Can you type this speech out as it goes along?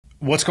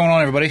What's going on,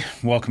 everybody?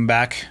 Welcome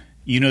back.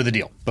 You know the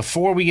deal.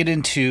 Before we get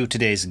into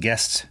today's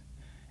guests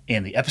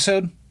and the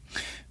episode,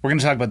 we're going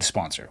to talk about the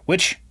sponsor,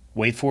 which,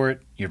 wait for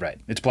it, you're right,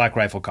 it's Black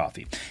Rifle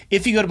Coffee.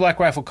 If you go to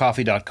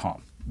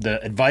blackriflecoffee.com, the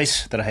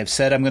advice that I have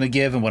said I'm going to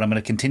give and what I'm going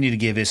to continue to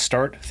give is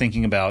start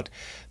thinking about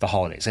the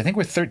holidays. I think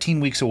we're 13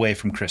 weeks away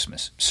from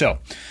Christmas. So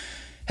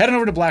head on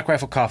over to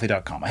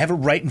blackriflecoffee.com. I have it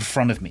right in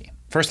front of me.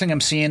 First thing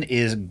I'm seeing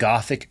is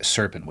Gothic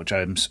Serpent, which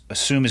I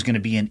assume is going to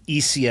be an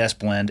ECS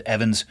blend,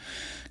 Evans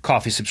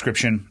coffee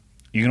subscription.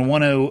 You're going to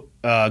want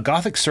to,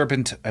 Gothic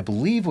Serpent, I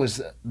believe,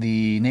 was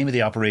the name of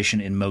the operation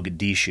in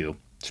Mogadishu.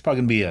 It's probably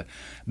going to be a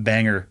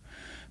banger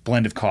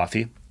blend of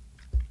coffee.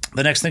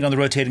 The next thing on the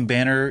rotating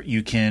banner,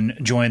 you can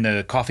join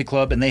the coffee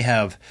club, and they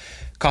have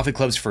coffee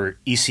clubs for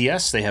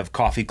ECS. They have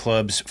coffee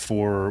clubs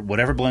for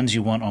whatever blends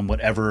you want on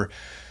whatever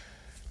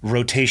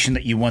rotation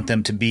that you want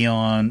them to be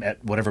on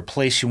at whatever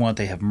place you want.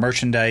 They have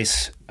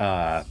merchandise,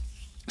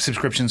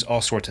 subscriptions,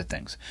 all sorts of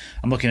things.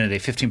 I'm looking at a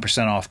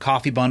 15% off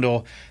coffee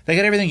bundle. They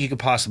got everything you could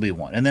possibly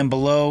want. And then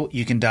below,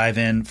 you can dive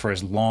in for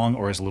as long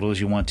or as little as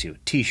you want to.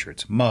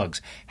 T-shirts,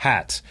 mugs,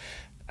 hats.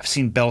 I've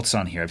seen belts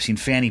on here. I've seen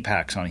fanny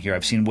packs on here.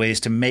 I've seen ways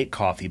to make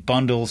coffee,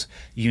 bundles,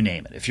 you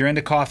name it. If you're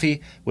into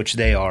coffee, which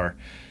they are,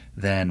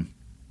 then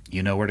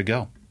you know where to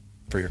go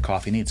for your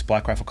coffee needs.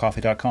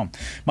 blackriflecoffee.com.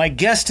 My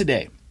guest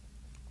today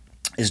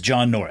is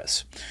John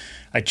Norris.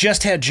 I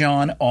just had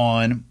John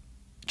on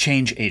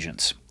Change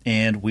Agents,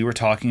 and we were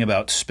talking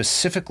about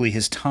specifically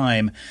his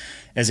time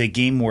as a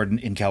game warden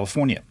in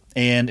California.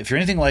 And if you're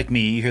anything like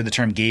me, you hear the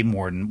term game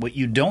warden, what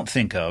you don't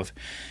think of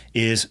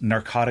is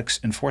narcotics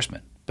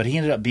enforcement. But he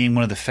ended up being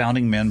one of the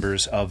founding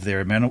members of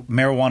their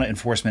marijuana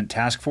enforcement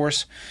task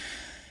force.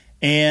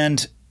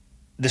 And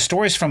the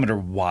stories from it are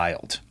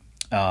wild.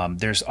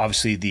 There's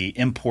obviously the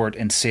import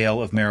and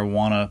sale of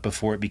marijuana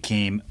before it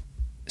became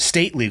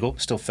state legal,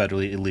 still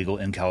federally illegal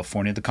in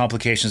California. The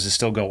complications that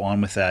still go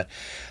on with that.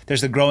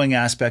 There's the growing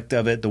aspect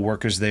of it, the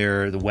workers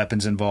there, the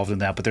weapons involved in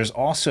that, but there's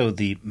also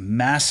the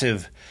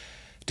massive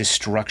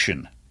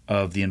destruction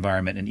of the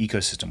environment and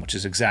ecosystem, which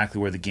is exactly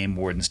where the game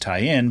wardens tie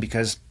in,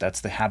 because that's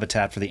the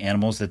habitat for the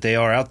animals that they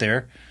are out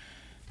there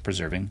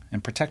preserving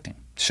and protecting.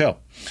 So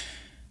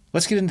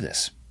let's get into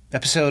this.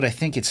 Episode, I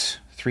think it's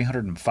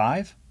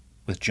 305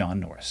 with John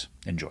Norris.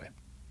 Enjoy.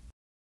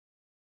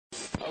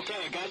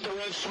 Okay, got the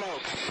red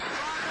smoke.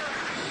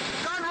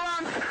 Gun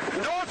run,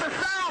 north or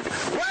south,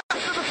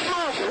 west of the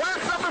smoke,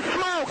 west of the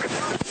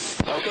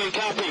smoke. Okay,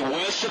 copy,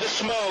 west of the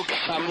smoke.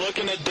 I'm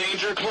looking at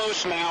danger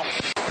close now.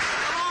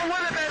 Come on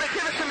with it, baby,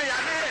 give it to me, I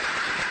need it.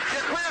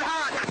 Get cleared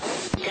hot.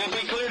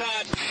 Copy, cleared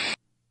hot.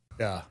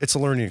 Yeah. It's a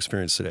learning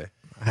experience today.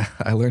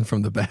 I learned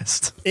from the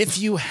best. If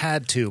you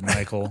had to,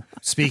 Michael,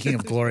 speaking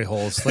of glory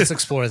holes, let's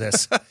explore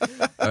this.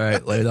 All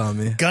right, lay it on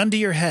me. Gun to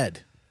your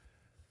head.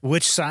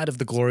 Which side of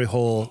the glory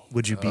hole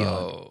would you be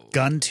on?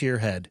 Gun to your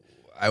head.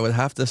 I would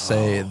have to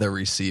say the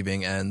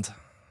receiving end.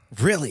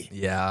 Really?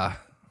 Yeah.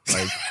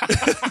 Like,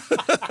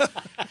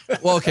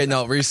 well, okay,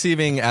 no,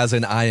 receiving as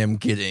in I am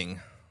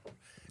getting.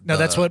 No,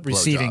 that's what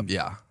receiving.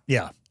 Yeah.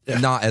 Yeah.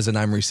 Not as in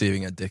I'm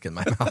receiving a dick in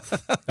my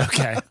mouth.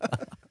 Okay.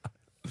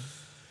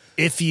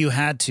 If you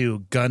had to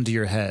gun to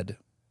your head,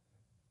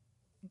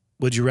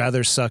 would you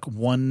rather suck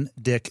one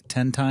dick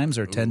 10 times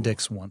or 10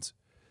 dicks once?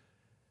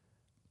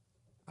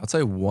 I'd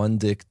say one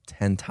dick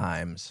 10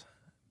 times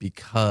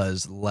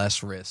because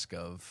less risk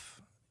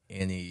of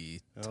any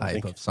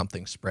type of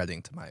something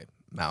spreading to my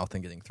mouth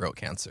and getting throat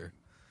cancer.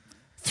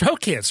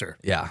 Throat cancer?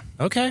 Yeah.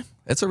 Okay.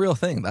 It's a real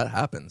thing. That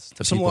happens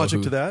to Some people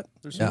logic to that.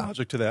 There's some Yeah.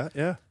 logic to that,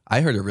 yeah. I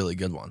heard a really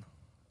good one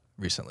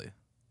recently.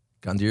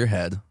 Gun to your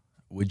head.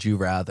 Would you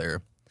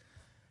rather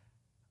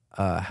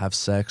have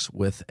sex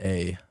with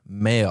a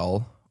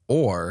male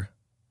or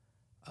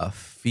a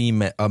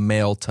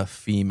male to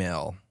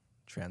female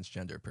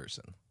transgender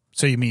person?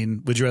 So you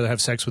mean, would you rather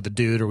have sex with a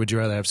dude or would you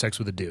rather have sex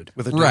with a dude?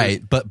 With a dude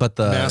Right, but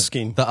the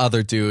masking. the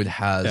other dude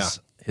has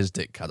his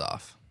dick cut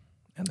off,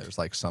 and there's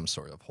like some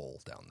sort of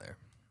hole down there.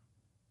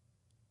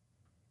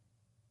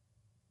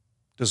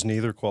 Does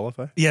neither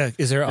qualify? Yeah.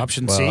 Is there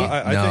option Well, C?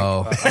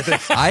 no, I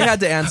think I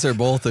had to answer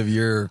both of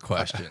your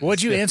questions.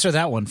 What'd you answer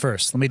that one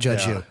first? Let me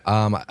judge you.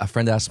 A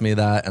friend asked me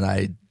that, and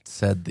I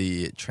said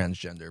the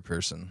transgender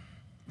person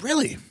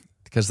Really?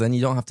 because then you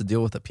don't have to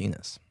deal with a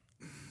penis.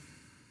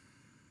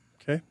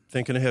 okay,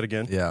 thinking ahead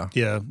again. Yeah,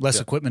 Yeah.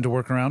 Less equipment to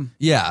work around?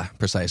 yeah,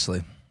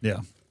 precisely. Yeah.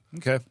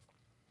 Okay.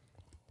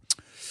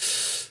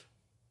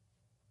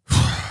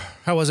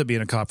 How was it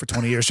being a cop for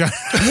 20 years, John?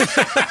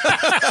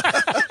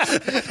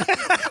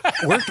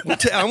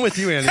 I'm with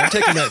you, Andy. I'm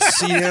taking that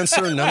C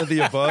answer, none of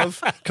the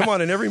above. Come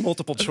on, in every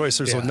multiple choice,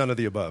 there's a none of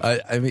the above.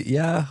 I mean,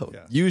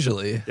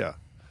 usually, yeah,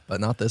 but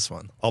not this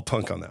one. I'll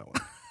punk on that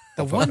one.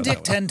 The one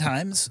dick 10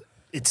 times,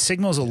 it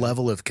signals a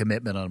level of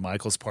commitment on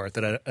Michael's part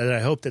that I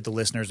hope that the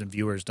listeners and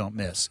viewers don't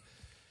miss.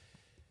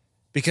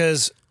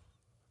 Because,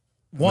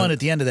 one, at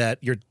the end of that,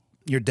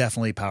 you're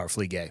definitely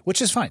powerfully gay,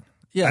 which is fine.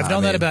 Yeah, I've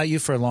known that about you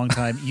for a long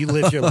time. You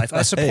live your life.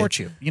 I support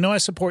you. You know I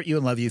support you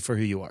and love you for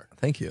who you are.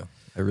 Thank you.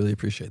 I really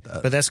appreciate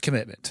that. But that's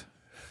commitment.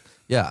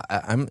 Yeah,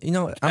 I'm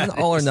an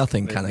all or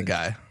nothing kind of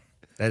guy.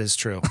 That is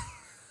true.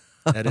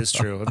 That is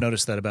true. I've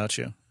noticed that about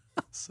you.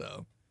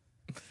 So,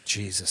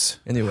 Jesus.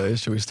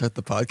 anyways, should we start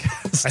the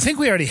podcast? I think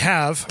we already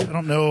have. I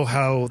don't know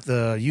how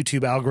the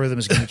YouTube algorithm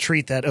is going to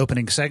treat that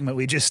opening segment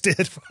we just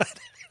did. But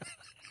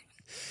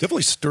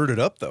Definitely stirred it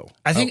up, though.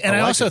 I think, and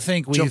I like also it.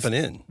 think Jumping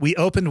in. we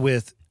opened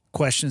with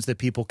questions that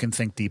people can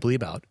think deeply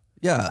about,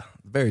 Yeah,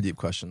 very deep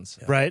questions.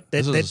 right?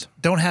 That, This is- that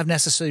don't have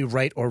necessarily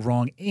right or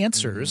wrong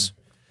answers.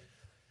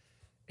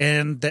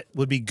 And that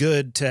would be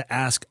good to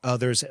ask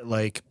others at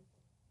like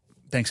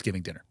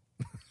Thanksgiving dinner.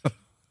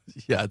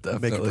 Yeah, Make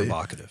definitely. it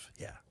provocative.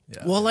 Yeah.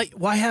 Yeah. Well, like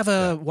why have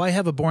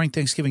a boring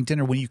Thanksgiving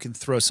dinner when you can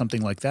throw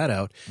something like that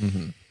out?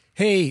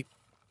 Hey,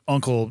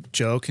 Uncle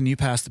Joe, can you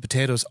pass the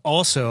potatoes?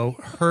 Also,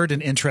 heard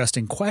an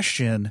interesting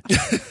question.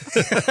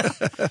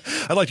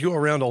 I'd like to go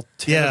around all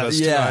 10 Yeah. of us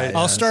Yeah. tonight.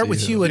 I'll start see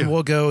with who- you, and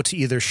we'll go to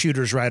either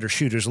shooter's right or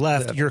shooter's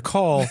left. Your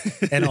call,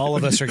 and all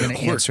of us are going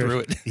to Work answer through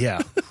it. Yeah,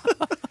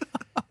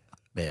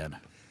 man.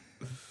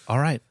 All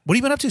right, what have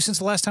you been up to since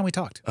the last time we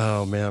talked?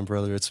 Oh, man,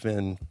 brother. It's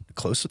been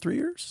close to 3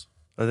 years.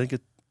 I think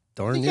it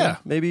darn Yeah. near.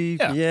 Maybe,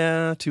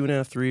 Yeah.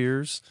 2.5, 3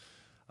 years.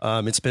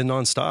 It's been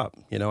nonstop.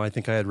 You know, I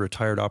think I had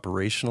retired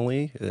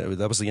operationally.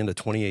 That was the end of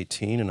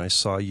 2018, and I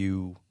saw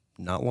you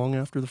not long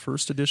after the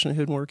first edition of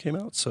Hidden War came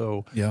out.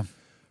 So Yeah,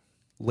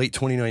 late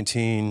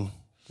 2019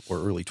 or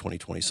early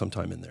 2020,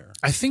 sometime in there.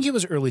 I think it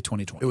was early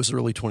 2020. It was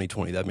early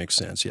 2020. That makes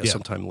sense. Yeah, Yeah.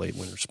 sometime late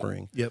winter,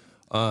 spring. Yep.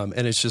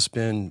 And it's just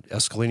been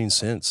escalating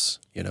since.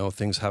 You know,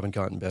 things haven't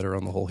gotten better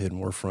on the whole Hidden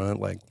War front,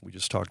 like we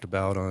just talked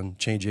about on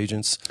Change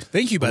Agents.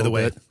 Thank you, by the little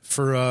way, bit.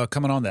 for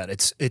coming on that.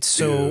 It's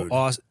so Dude.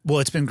 awesome. Well,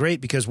 it's been great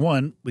because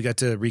one, we got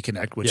to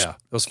reconnect, which Yeah,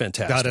 that was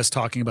fantastic. got us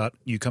talking about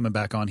you coming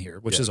back on here,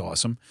 which is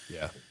awesome.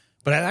 Yeah.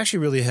 But I actually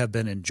really have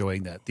been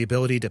enjoying that. The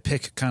ability to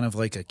pick kind of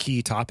like a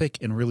key topic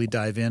and really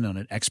dive in on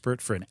an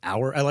expert for an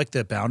hour. I like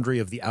the boundary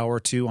of the hour or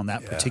two on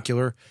that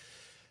particular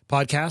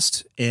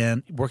podcast.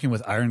 And working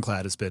with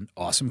Ironclad has been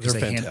awesome because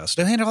They're they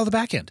fantastic. handle all the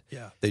back end.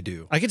 Yeah, they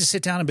do. I get to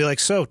sit down and be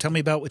like, so tell me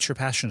about what you're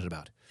passionate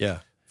about. Yeah.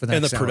 For the And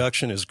the next hour.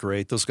 production is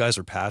great. Those guys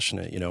are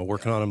passionate. You know,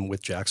 working on them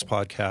with Jack's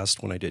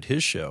podcast when I did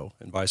his show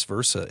and vice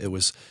versa.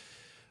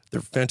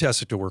 They're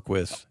fantastic to work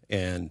with.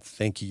 And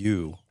thank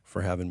you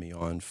for having me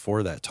on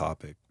for that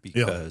topic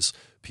because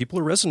people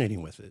are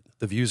resonating with it.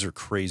 The views are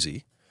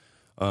crazy.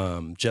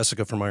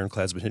 Jessica from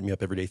Ironclad's been hitting me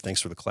up every day. Thanks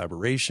for the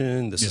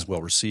collaboration. This is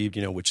well received,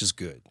 you know, which is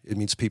good. It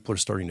means people are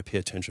starting to pay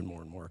attention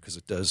more and more because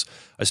it does.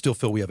 I still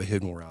feel we have a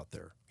Hidden War out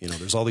there. You know,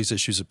 there's all these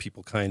issues that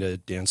people kind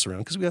of dance around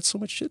because we got so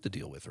much shit to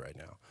deal with right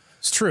now.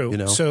 It's true. You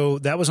know? So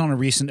that was on a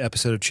recent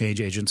episode of Change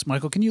Agents.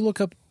 Michael, can you look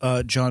up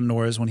John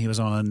Norris when he was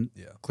on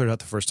Cleared Out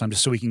the first time,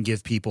 just so we can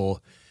give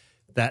people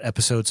that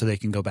episode so they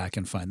can go back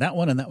and find that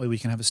one, and that way we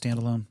can have a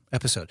standalone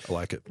episode. I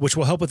like it. Which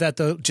will help with that,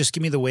 though. Just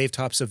give me the wave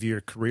tops of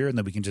your career, and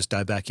then we can just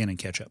dive back in and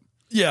catch up.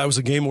 Yeah, I was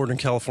a game warden in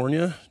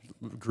California.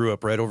 Grew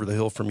up right over the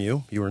hill from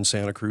you. You were in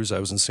Santa Cruz. I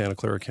was in Santa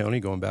Clara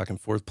County, going back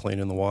and forth, playing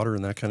in the water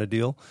and that kind of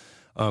deal.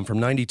 From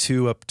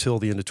 92 up till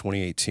the end of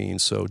 2018,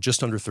 so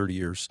just under 30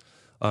 years.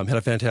 Had a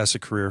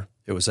fantastic career.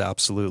 It was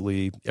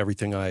absolutely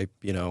everything I,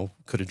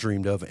 could have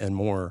dreamed of and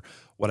more.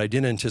 What I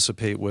didn't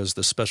anticipate was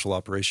the special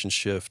operations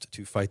shift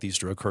to fight these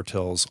drug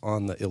cartels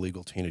on the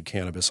illegal tainted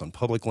cannabis on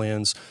public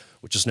lands,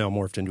 which is now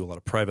morphed into a lot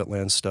of private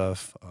land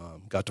stuff.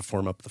 Got to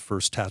form up the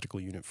first tactical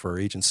unit for our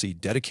agency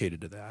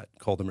dedicated to that,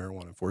 called the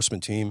Marijuana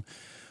Enforcement Team.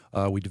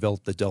 We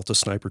developed the Delta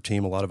Sniper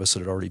Team. A lot of us that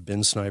had already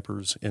been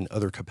snipers in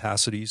other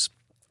capacities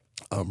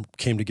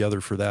came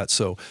together for that.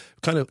 So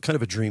kind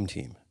of a dream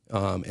team.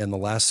 And the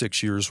last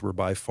 6 years were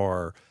by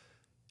far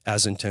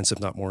as intense, if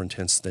not more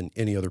intense, than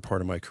any other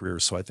part of my career.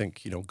 So I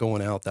think,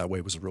 going out that way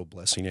was a real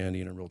blessing,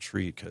 Andy, and a real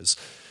treat because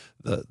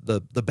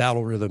the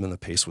battle rhythm and the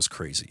pace was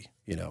crazy.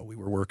 We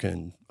were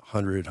working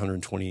 100,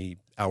 120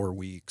 hour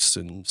weeks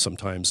and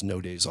sometimes no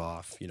days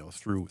off,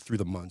 through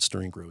the months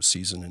during grow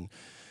season. And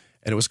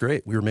it was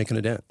great. We were making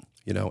a dent,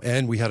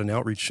 and we had an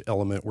outreach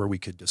element where we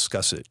could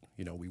discuss it.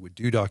 We would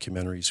do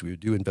documentaries, we would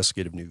do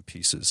investigative news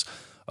pieces.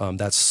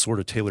 That's sort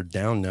of tailored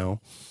down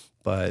now,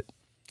 but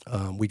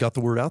we got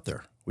the word out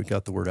there.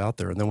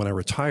 And then when I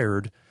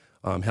retired,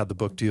 had the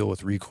book deal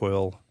with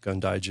Recoil Gun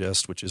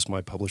Digest, which is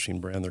my publishing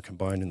brand. They're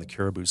combined in the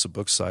Caribou's, the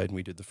book side, and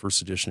we did the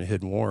first edition of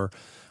Hidden War.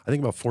 I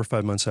think about 4 or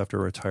 5 months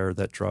after I retired,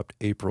 that dropped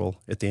April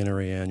at the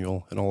NRA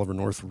Annual, and Oliver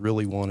North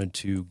really wanted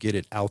to get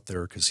it out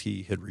there because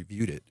he had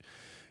reviewed it.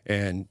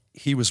 And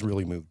he was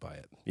really moved by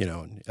it.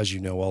 And as you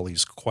know,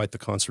 Ollie's quite the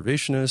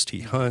conservationist.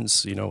 He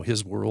hunts,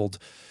 his world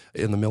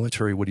in the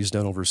military, what he's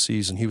done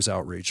overseas, and he was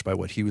outraged by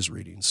what he was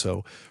reading.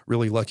 So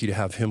really lucky to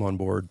have him on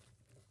board.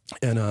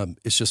 And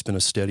it's just been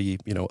a steady,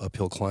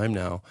 uphill climb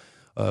now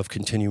of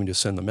continuing to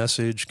send the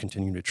message,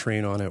 continuing to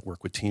train on it,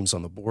 work with teams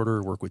on the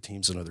border, work with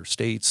teams in other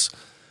states,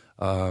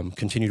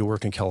 continue to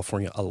work in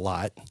California a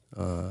lot.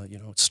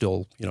 It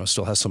still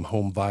has some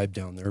home vibe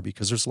down there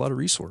because there's a lot of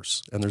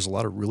resource and there's a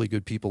lot of really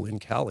good people in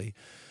Cali.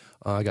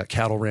 I got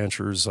cattle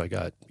ranchers, I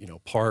got,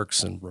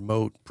 parks and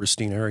remote,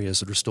 pristine areas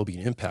that are still being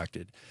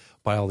impacted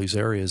by all these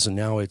areas. And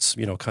now it's,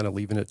 kind of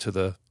leaving it to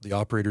the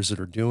operators that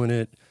are doing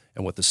it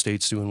and what the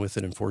state's doing with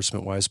it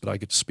enforcement-wise, but I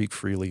get to speak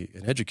freely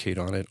and educate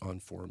on it on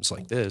forums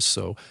like this.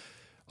 So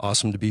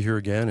awesome to be here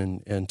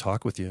again and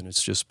talk with you. And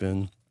it's just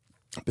been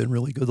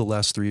really good the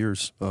last 3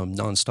 years,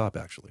 nonstop,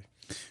 actually.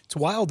 It's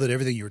wild that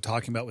everything you were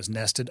talking about was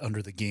nested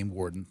under the game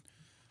warden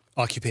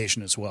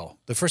occupation as well.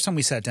 The first time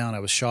we sat down, I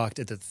was shocked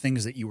at the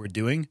things that you were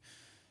doing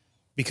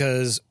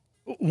because,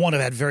 one,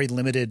 I've had very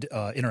limited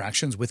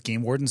interactions with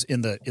game wardens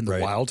in the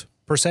Right. wild,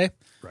 per se.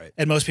 Right.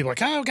 And most people are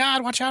like, oh,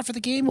 God, watch out for the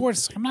game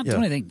wardens. I'm not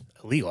doing anything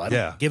illegal. I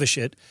don't give a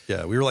shit.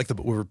 Yeah, we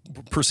were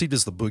perceived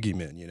as the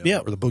boogeymen,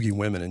 or the boogie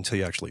women until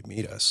you actually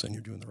meet us and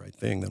you're doing the right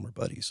thing. Then we're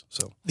buddies.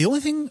 So The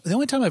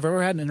only time I've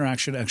ever had an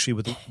interaction actually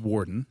with a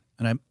warden,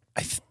 and I'm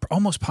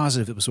almost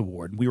positive it was a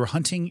warden. We were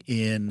hunting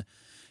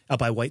out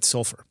by White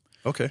Sulphur.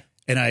 okay,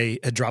 And I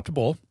had dropped a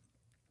bull.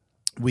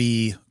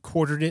 We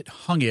quartered it,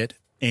 hung it,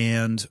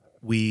 and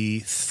we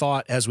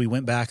thought as we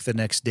went back the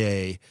next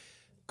day,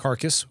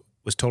 carcass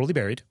was totally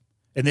buried.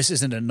 And this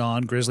isn't a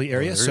non-grizzly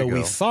area, so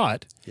we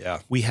thought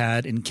we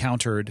had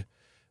encountered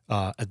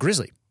a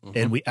grizzly.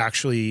 And we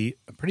actually,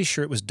 I'm pretty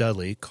sure it was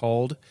Dudley,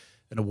 called,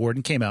 and a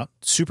warden came out,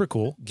 super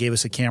cool, gave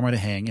us a camera to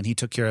hang, and he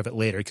took care of it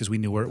later because we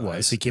knew where it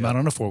was. He came out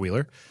on a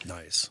four-wheeler.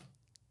 Nice.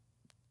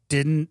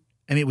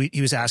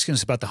 He was asking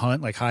us about the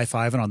hunt, like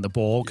high-fiving on the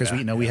bull because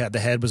we had the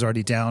head was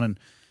already down and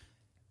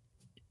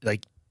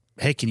like,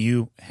 hey, can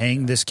you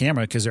hang this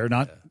camera? Because there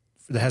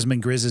hasn't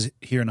been grizzlies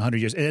here in 100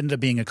 years. It ended up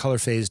being a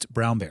color-phased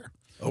brown bear.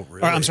 Oh,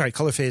 really? Or, I'm sorry,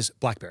 color-phased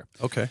black bear.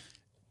 Okay.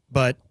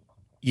 But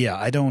yeah,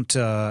 I don't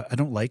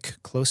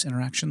like close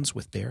interactions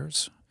with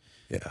bears.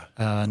 Yeah,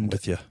 And I'm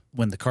with you.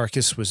 when the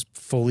carcass was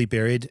fully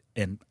buried,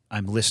 and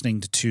I'm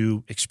listening to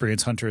two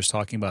experienced hunters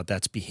talking about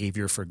that's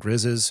behavior for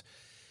grizzlies,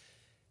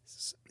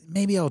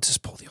 maybe I'll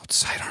just pull the old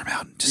sidearm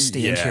out and just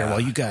stand here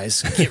while you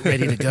guys get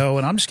ready to go,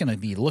 and I'm just going to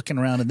be looking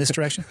around in this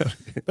direction. But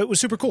it was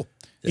super cool.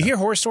 You hear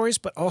horror stories,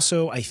 but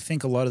also I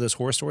think a lot of those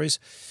horror stories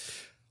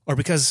are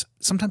because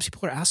sometimes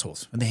people are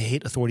assholes and they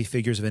hate authority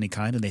figures of any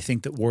kind, and they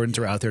think that wardens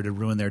are out there to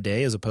ruin their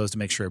day as opposed to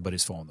make sure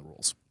everybody's following the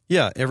rules.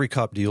 Yeah, every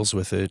cop deals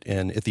with it,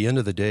 and at the end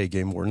of the day,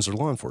 game wardens are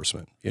law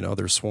enforcement.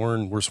 We're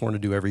sworn to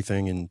do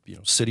everything, and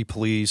city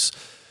police,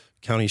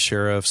 county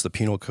sheriffs, the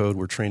penal code,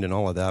 we're trained in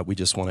all of that. We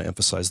just want to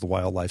emphasize the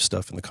wildlife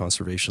stuff and the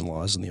conservation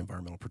laws and the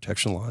environmental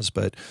protection laws.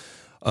 But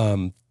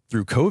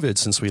through COVID,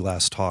 since we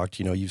last talked,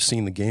 you've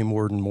seen the game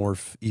warden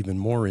morph even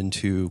more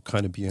into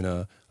kind of being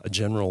a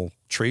general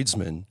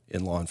tradesman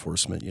in law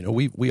enforcement.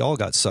 We all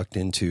got sucked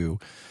into,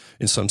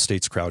 in some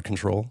states, crowd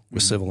control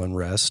with civil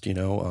unrest,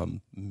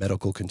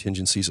 medical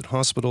contingencies at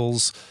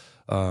hospitals,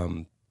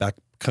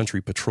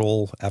 backcountry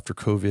patrol after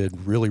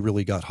COVID really,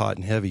 really got hot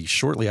and heavy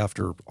shortly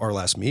after our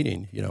last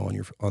meeting,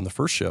 on the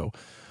first show.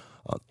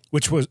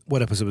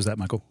 What episode was that,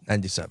 Michael?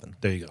 97.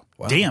 There you go.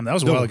 Wow. Damn, that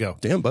was a while ago.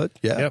 Damn, bud.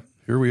 Yeah, Yep.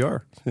 Here we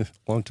are.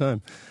 Long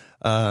time.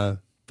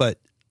 But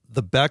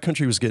the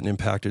backcountry was getting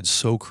impacted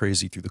so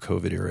crazy through the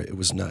COVID era. It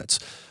was nuts.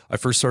 I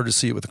first started to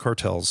see it with the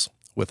cartels,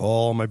 with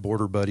all my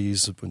border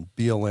buddies, when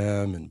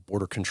BLM and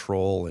border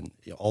control and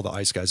all the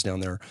ICE guys down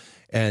there.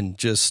 And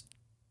just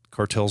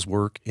cartels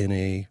work in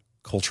a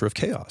culture of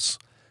chaos,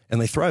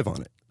 and they thrive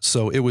on it.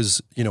 So it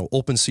was,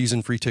 open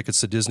season, free tickets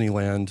to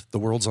Disneyland. The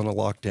world's on a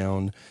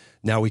lockdown.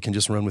 Now we can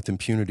just run with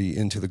impunity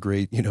into the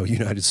great,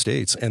 United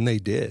States. And they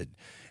did.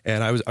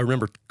 And I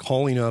remember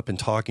calling up and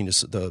talking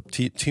to the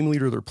team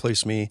leader that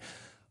replaced me,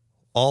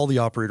 all the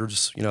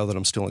operators, that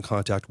I'm still in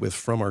contact with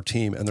from our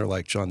team. And they're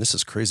like, John, this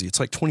is crazy. It's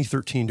like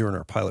 2013 during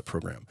our pilot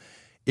program.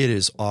 It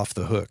is off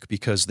the hook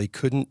because they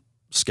couldn't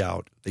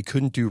scout. They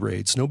couldn't do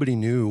raids. Nobody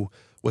knew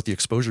what the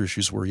exposure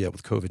issues were yet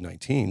with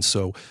COVID-19.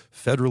 So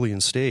federally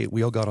and state,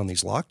 we all got on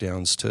these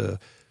lockdowns to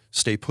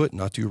stay put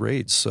and not do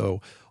raids. So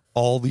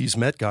all these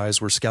Met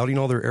guys were scouting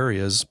all their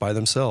areas by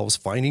themselves,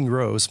 finding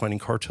grows, finding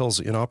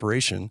cartels in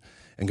operation,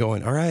 and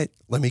going, all right,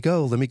 let me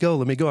go.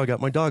 I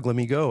got my dog, let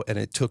me go. And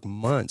it took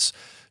months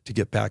to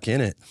get back in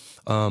it.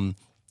 So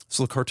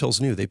the cartels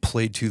knew. They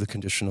played to the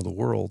condition of the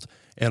world.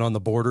 And on the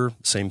border,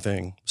 same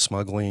thing.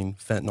 Smuggling,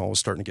 fentanyl was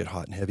starting to get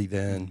hot and heavy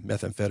then,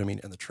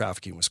 methamphetamine, and the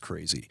trafficking was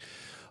crazy.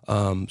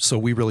 So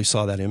we really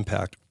saw that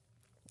impact.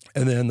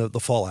 And then the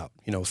fallout,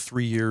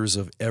 3 years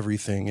of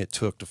everything it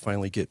took to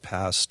finally get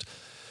past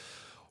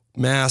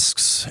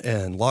masks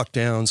and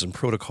lockdowns and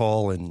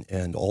protocol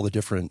and all the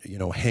different,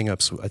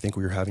 hang-ups I think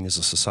we were having as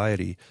a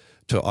society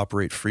to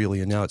operate freely.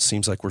 And now it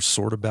seems like we're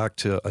sort of back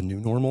to a new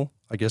normal,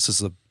 I guess is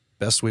the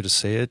best way to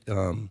say it.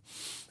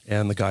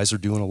 And the guys are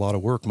doing a lot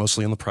of work,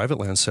 mostly in the private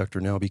land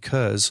sector now,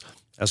 because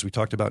as we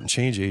talked about in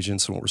change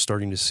agents, and what we're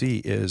starting to see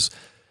is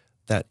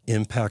that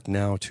impact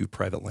now to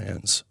private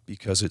lands,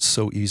 because it's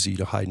so easy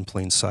to hide in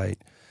plain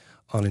sight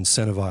on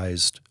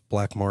incentivized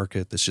black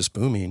market that's just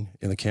booming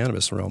in the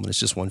cannabis realm. And it's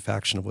just one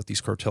faction of what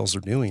these cartels are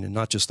doing, and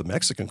not just the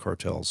Mexican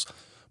cartels,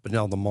 but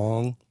now the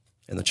Hmong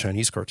and the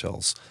Chinese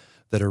cartels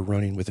that are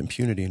running with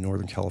impunity in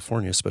Northern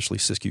California, especially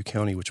Siskiyou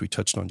County, which we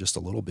touched on just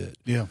a little bit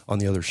on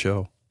the other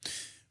show.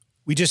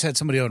 We just had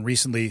somebody on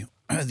recently.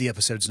 The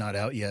episode's not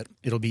out yet.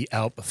 It'll be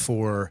out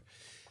before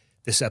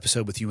this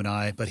episode with you and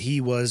I, but he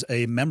was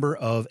a member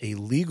of a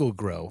legal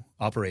grow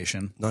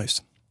operation.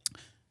 Nice.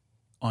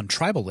 on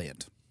tribal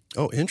land,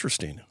 Oh,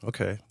 interesting.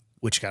 Okay.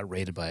 which got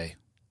raided by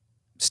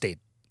state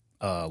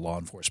law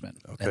enforcement.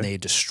 Okay. And they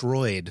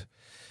destroyed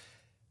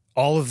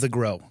all of the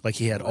grow. Like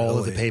he had all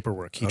of the Really?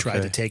 paperwork he tried to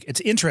Okay. take.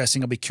 It's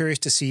interesting. I'll be curious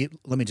to see.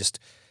 Let me just,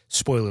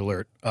 spoiler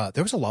alert,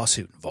 there was a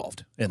lawsuit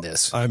involved in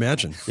this. I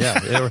imagine.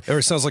 Yeah.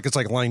 It sounds like it's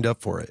like lined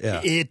up for it.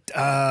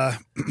 Yeah.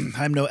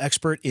 I'm no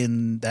expert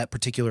in that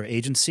particular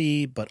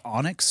agency, but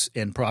Onyx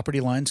and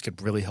property lines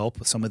could really help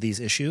with some of these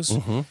issues.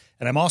 Mm-hmm.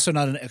 And I'm also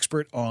not an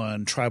expert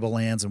on tribal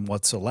lands and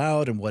what's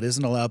allowed and what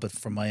isn't allowed. But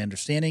from my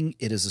understanding,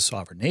 it is a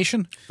sovereign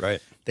nation. Right.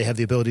 They have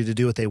the ability to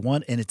do what they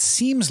want. And it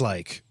seems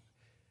like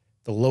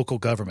the local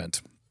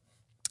government,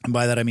 and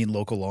by that I mean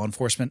local law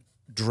enforcement,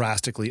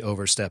 drastically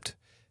overstepped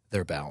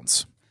their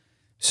bounds.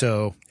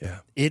 So Yeah.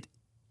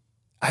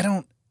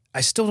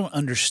 I still don't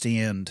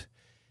understand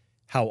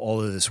how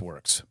all of this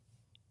works.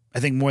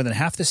 I think more than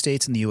half the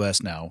states in the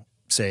U.S. now,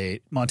 say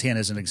Montana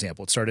as an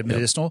example, it started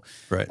medicinal,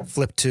 Right.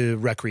 flipped to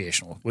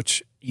recreational,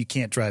 which you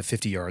can't drive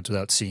 50 yards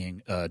without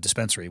seeing a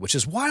dispensary, which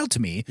is wild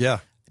to me. Yeah.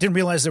 I didn't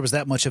realize there was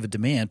that much of a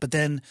demand. But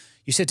then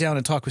you sit down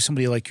and talk with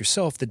somebody like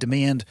yourself, the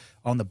demand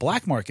on the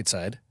black market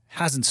side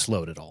hasn't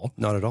slowed at all.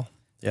 Not at all.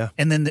 Yeah.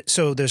 And then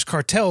so there's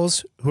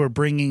cartels who are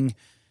bringing,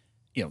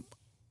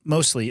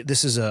 mostly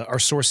this is our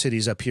source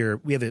cities up here.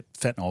 We have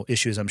fentanyl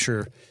issues. I'm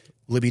sure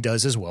Libby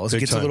does as well. As it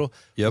Big gets time. a little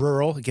Yep.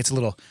 rural, it gets a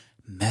little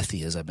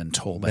methy, as I've been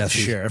told by the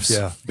Methy. sheriffs.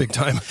 Yeah. Big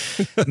time.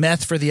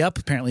 Meth for the up,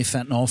 apparently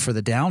fentanyl for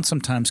the down.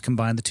 Sometimes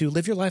combine the two.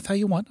 Live your life how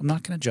you want. I'm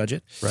not going to judge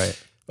it. Right.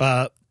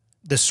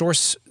 The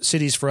source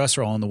cities for us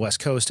are all on the West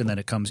Coast, and then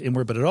it comes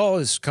inward, but it all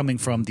is coming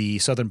from the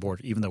southern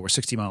border, even though we're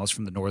 60 miles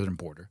from the northern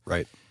border.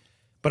 Right.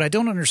 But I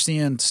don't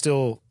understand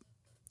still,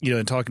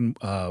 in talking,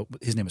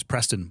 his name is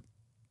Preston,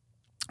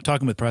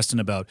 talking with Preston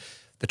about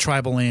the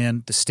tribal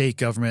land, the state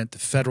government, the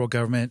federal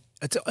government.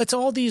 It's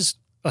all these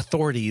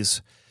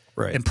authorities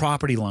Right. and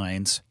property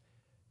lines.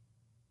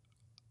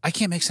 I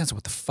can't make sense of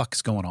what the fuck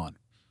is going on.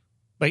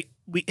 Like,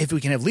 if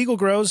we can have legal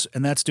grows,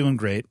 and that's doing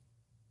great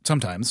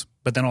sometimes,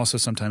 but then also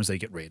sometimes they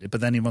get raided.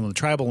 But then even on the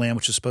tribal land,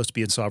 which is supposed to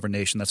be a sovereign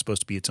nation, that's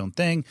supposed to be its own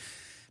thing.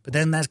 But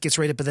then that gets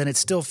raided, but then it's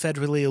still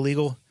federally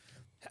illegal.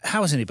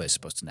 How is anybody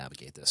supposed to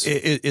navigate this?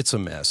 It's a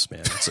mess,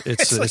 man.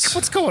 It's like,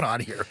 what's going on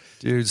here?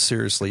 Dude,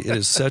 seriously, it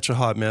is such a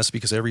hot mess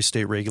because every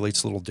state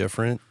regulates a little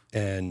different.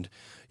 And,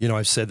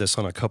 I've said this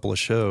on a couple of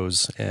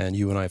shows, and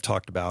you and I have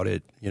talked about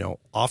it,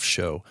 off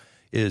show,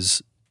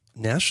 is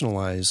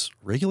nationalize,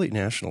 regulate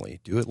nationally.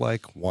 Do it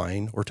like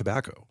wine or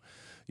tobacco,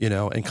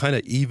 and kind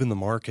of even the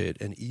market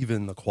and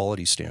even the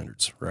quality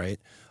standards, right?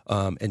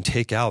 And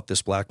take out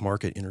this black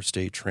market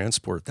interstate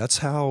transport. That's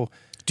how.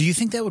 Do you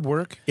think that would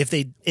work if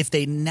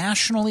they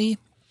nationally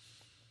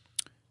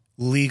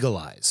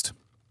legalized?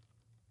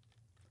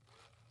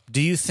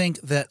 Do you think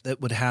that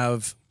would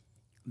have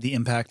the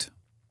impact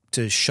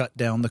to shut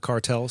down the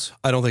cartels?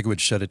 I don't think it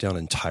would shut it down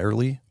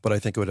entirely, but I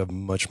think it would have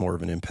much more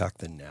of an impact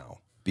than now.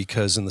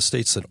 Because in the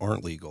states that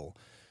aren't legal,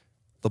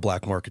 the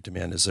black market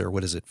demand is there.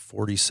 What is it?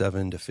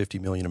 47 to 50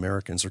 million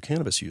Americans are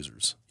cannabis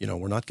users.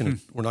 We're not going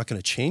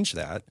to change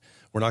that.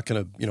 We're not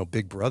going to,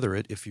 big brother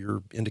it. If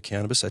you're into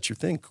cannabis, that's your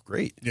thing.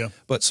 Great. Yeah.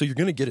 But so you're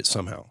going to get it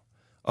somehow.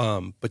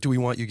 But do we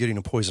want you getting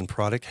a poison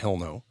product? Hell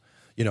no.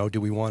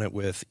 Do we want it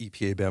with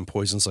EPA banned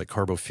poisons like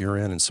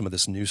carbofuran and some of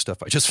this new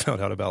stuff I just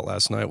found out about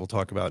last night? We'll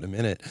talk about in a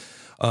minute.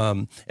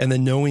 And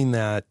then knowing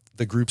that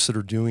the groups that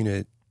are doing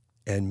it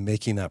and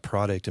making that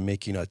product and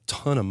making a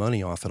ton of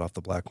money off it off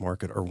the black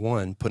market are,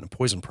 one, putting a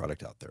poison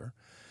product out there.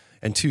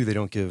 And two, they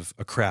don't give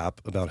a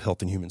crap about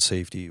health and human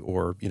safety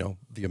or,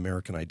 the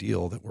American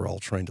ideal that we're all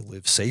trying to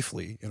live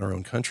safely in our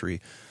own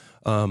country.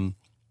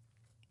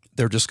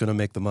 They're just going to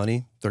make the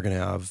money. They're going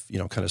to have,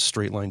 kind of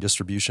straight line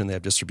distribution. They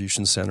have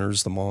distribution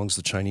centers. The Hmongs,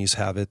 the Chinese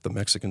have it. The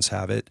Mexicans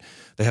have it.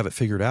 They have it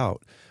figured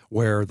out.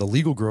 Where the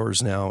legal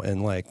growers now,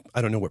 and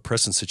I don't know what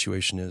Preston's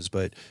situation is,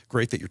 but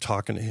great that you're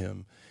talking to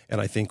him. And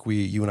I think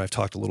you and I have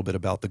talked a little bit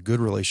about the good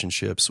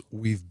relationships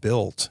we've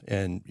built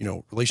and,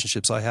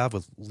 relationships I have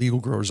with legal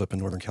growers up in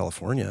Northern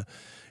California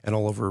and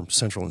all over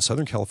Central and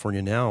Southern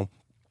California now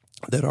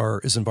that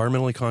are as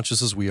environmentally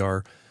conscious as we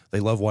are. They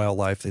love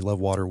wildlife. They love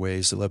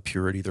waterways. They love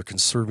purity. They're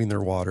conserving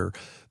their water.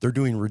 They're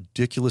doing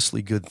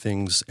ridiculously good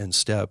things and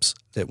steps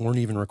that weren't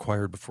even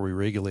required before we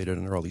regulated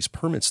under all these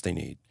permits they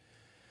need.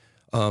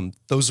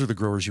 Those are the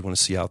growers you want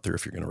to see out there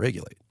if you're going to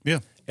regulate. Yeah.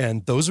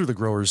 And those are the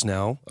growers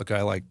now. A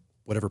guy like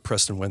whatever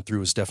Preston went through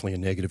was definitely a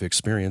negative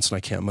experience, and I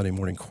can't Monday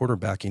morning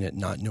quarterbacking it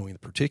not knowing the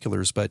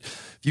particulars. But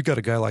if you've got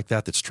a guy like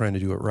that that's trying to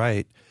do it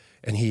right,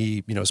 and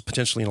he is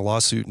potentially in a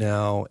lawsuit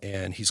now,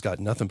 and he's got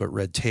nothing but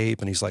red tape,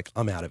 and he's like,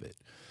 I'm out of it.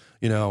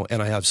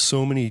 And I have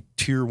so many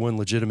tier one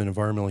legitimate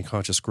environmentally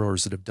conscious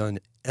growers that have done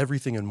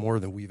everything and more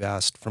than we've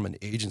asked from an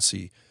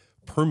agency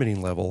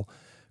permitting level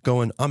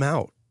going, I'm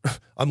out.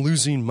 I'm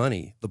losing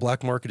money. The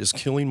black market is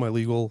killing my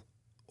legal,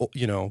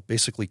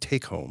 basically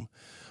take home.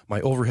 My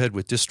overhead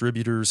with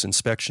distributors,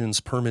 inspections,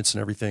 permits,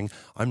 and everything.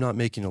 I'm not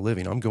making a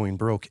living. I'm going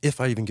broke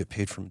if I even get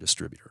paid from a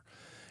distributor.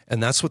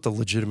 And that's what the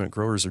legitimate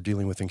growers are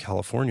dealing with in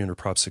California under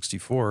Prop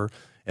 64.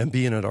 And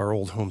being at our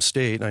old home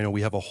state, I know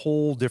we have a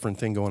whole different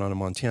thing going on in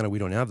Montana. We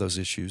don't have those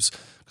issues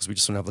because we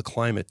just don't have the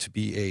climate to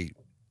be a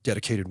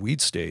dedicated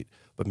weed state.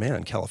 But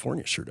man,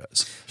 California sure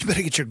does. You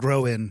better get your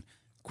grow in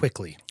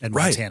quickly in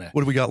Montana.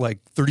 What do we got, like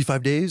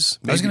 35 days?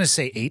 Maybe? I was going to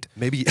say 8.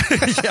 Maybe.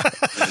 Yeah.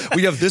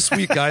 We have this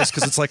week, guys,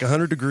 because it's like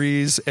 100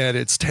 degrees and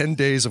it's 10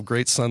 days of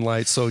great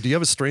sunlight. So do you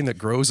have a strain that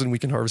grows and we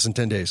can harvest in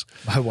 10 days?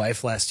 My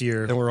wife last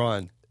year. And we're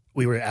on.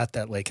 We were at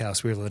that lake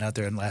house. We were living out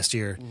there, and last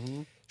year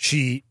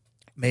she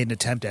made an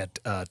attempt at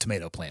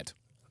tomato plant.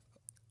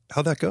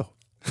 How'd that go?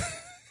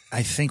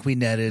 I think we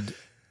netted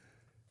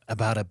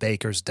about a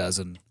baker's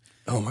dozen.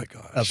 Oh my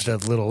gosh.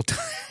 Of the little.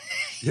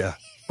 Yeah.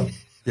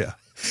 Yeah.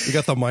 You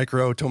got the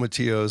micro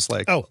tomatillos,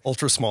 like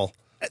ultra small.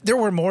 There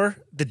were more.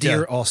 The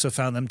deer also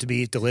found them to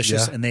be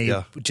delicious, and they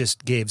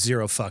just gave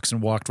 0 fucks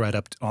and walked right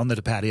up on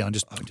the patio and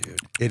just. Oh, dude,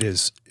 it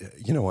is.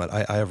 You know what?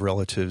 I have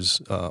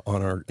relatives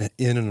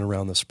in and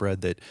around the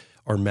spread that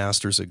are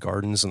masters at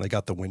gardens, and they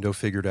got the window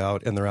figured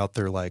out, and they're out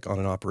there like on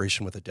an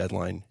operation with a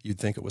deadline. You'd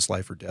think it was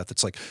life or death.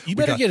 It's like you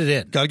better get it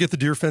in. Got to get the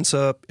deer fence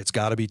up. It's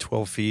got to be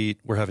 12 feet.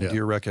 We're having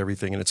deer wreck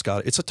everything, and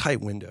it's a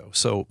tight window.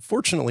 So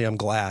fortunately, I'm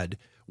glad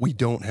we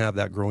don't have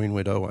that growing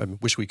window. I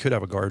wish we could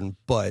have a garden,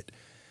 but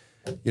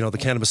you know, the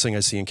cannabis thing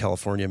I see in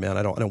California, man,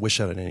 I don't wish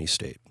that in any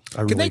state.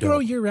 Can they grow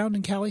year round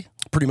in Cali?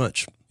 Pretty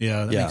much.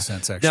 Yeah, that makes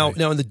sense. Actually,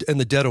 now in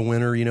the dead of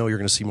winter, you know, you're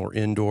going to see more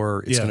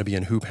indoor. It's going to be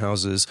in hoop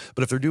houses.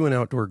 But if they're doing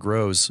outdoor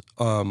grows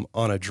on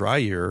a dry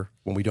year,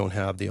 when we don't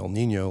have the El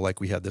Nino,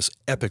 like we had this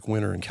epic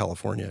winter in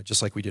California,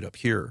 just like we did up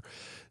here.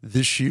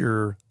 This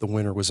year, the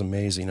winter was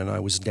amazing, and I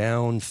was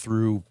down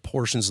through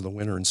portions of the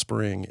winter and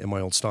spring in my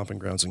old stomping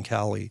grounds in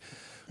Cali.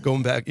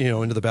 Going back, you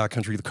know, into the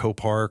backcountry, the Co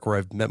Park, where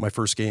I've met my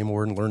first game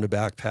warden, learned to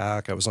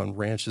backpack. I was on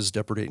ranches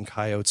depredating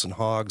coyotes and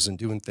hogs and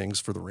doing things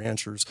for the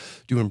ranchers,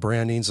 doing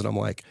brandings. And I'm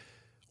like,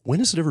 when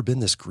has it ever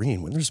been this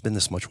green? When there's been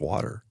this much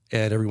water?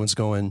 And everyone's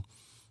going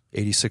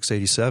 86,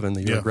 87,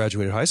 the year I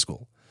graduated high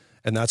school.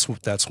 And that's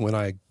when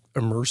I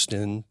immersed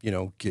in, you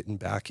know, getting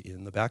back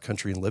in the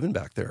backcountry and living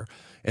back there.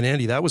 And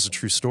Andy, that was a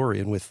true story.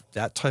 And with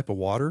that type of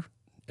water,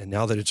 and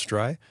now that it's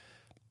dry,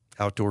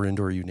 outdoor,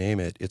 indoor, you name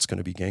it, it's going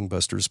to be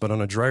gangbusters. But on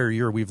a drier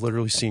year, we've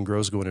literally seen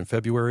grows going in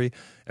February,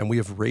 and we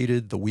have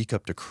raided the week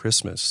up to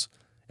Christmas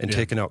and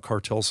taken out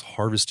cartels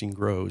harvesting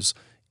grows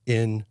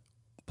in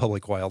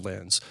public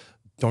wildlands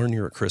darn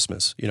near at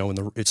Christmas, you know,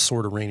 and it's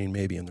sort of raining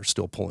maybe, and they're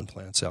still pulling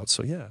plants out.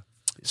 So, yeah.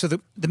 So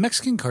the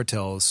Mexican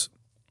cartels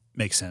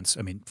make sense.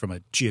 I mean, from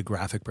a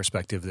geographic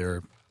perspective,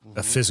 they're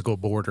a physical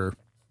border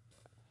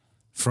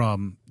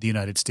from the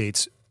United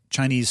States.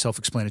 Chinese,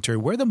 self-explanatory.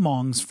 Where are the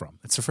Hmongs from?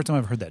 It's the first time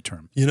I've heard that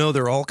term. You know,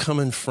 they're all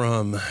coming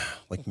from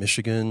like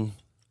Michigan,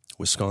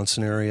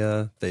 Wisconsin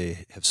area.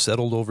 They have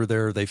settled over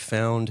there. They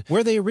found... Where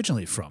are they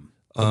originally from?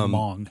 The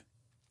Hmong.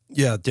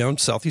 Yeah, down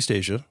Southeast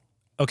Asia.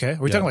 Okay.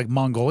 Are we talking like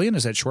Mongolian?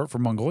 Is that short for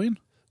Mongolian?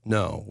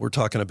 No, we're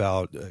talking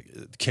about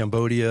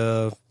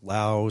Cambodia,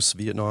 Laos,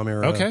 Vietnam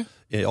era.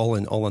 Okay. All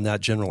in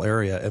that general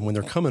area. And when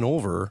they're coming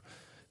over,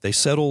 they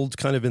settled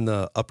kind of in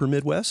the upper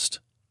Midwest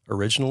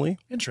originally.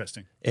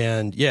 Interesting.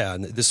 And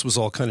and this was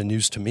all kind of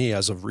news to me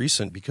as of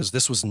recent, because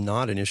this was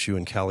not an issue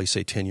in Cali,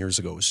 say 10 years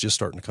ago. It was just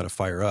starting to kind of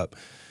fire up.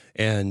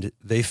 And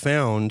they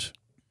found,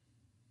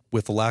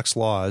 with the lax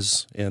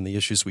laws and the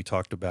issues we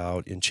talked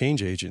about in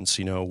change agents,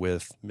 you know,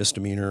 with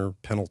misdemeanor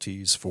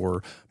penalties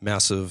for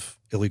massive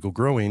illegal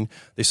growing,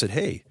 they said,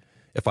 hey,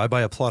 if I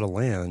buy a plot of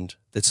land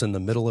that's in the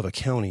middle of a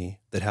county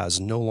that has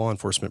no law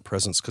enforcement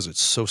presence because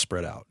it's so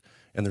spread out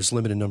and there's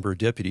limited number of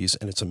deputies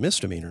and it's a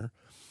misdemeanor,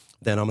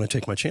 then I'm going to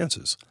take my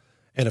chances.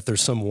 And if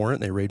there's some warrant,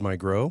 they raid my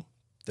grow,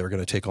 they're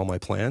going to take all my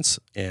plants.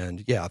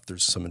 And if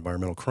there's some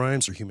environmental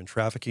crimes or human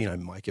trafficking, I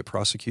might get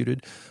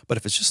prosecuted. But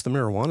if it's just the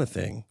marijuana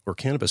thing or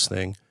cannabis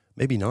thing,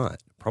 maybe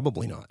not,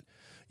 probably not,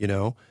 you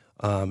know?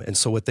 And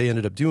so what they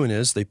ended up doing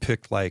is they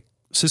picked like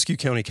Siskiyou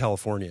County,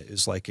 California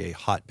is like a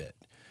hotbed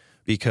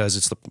because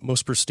it's the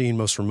most pristine,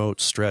 most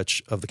remote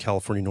stretch of the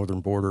California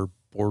northern border,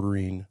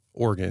 bordering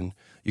Oregon.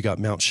 You got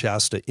Mount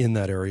Shasta in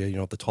that area, you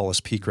know, at the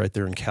tallest peak right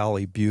there in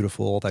Cali,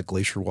 beautiful, all that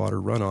glacier water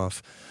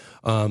runoff.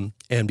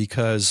 And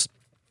because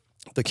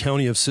the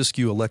county of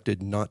Siskiyou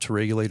elected not to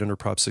regulate under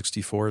Prop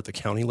 64 at the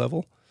county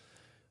level,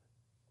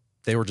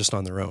 they were just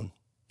on their own.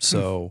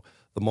 So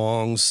the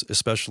Hmongs,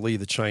 especially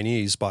the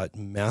Chinese, bought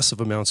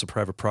massive amounts of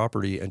private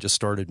property and just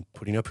started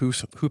putting up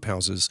hoop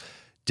houses,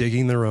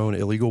 digging their own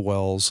illegal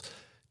wells,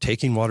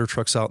 taking water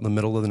trucks out in the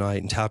middle of the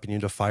night and tapping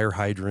into fire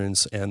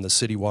hydrants and the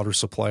city water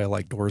supply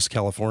like Doris,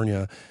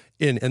 California.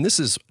 And this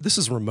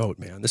is remote,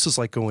 man. This is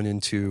like going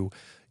into,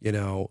 you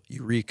know,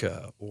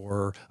 Eureka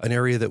or an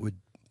area that would,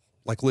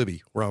 like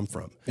Libby, where I'm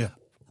from. Yeah.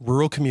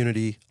 Rural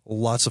community,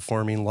 lots of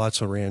farming,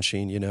 lots of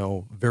ranching, you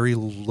know, very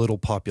little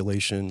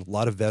population, a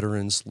lot of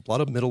veterans, a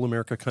lot of middle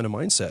America kind of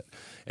mindset.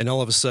 And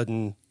all of a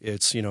sudden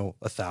it's, you know,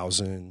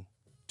 1,000,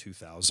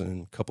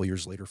 2,000, a couple of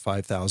years later,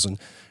 5,000.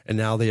 And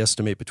now they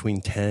estimate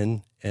between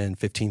 10 and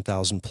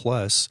 15,000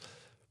 plus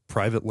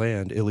private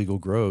land, illegal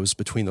grows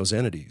between those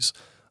entities.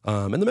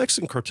 And the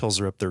Mexican cartels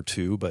are up there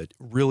too, but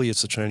really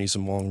it's the Chinese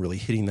and Hmong really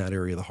hitting that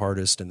area the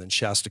hardest. And then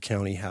Shasta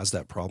County has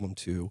that problem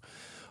too.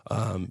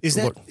 Are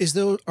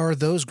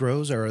those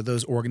grows or are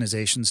those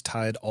organizations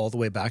tied all the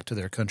way back to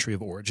their country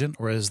of origin,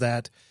 or is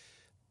that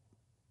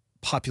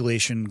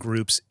population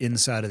groups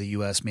inside of the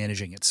U.S.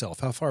 managing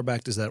itself? How far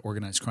back does that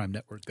organized crime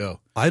network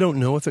go? I don't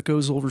know if it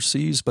goes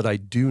overseas, but I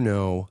do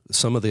know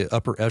some of the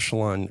upper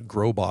echelon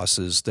grow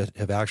bosses that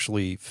have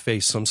actually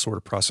faced some sort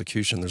of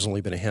prosecution, there's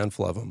only been a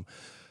handful of them,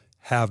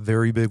 have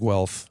very big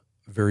wealth,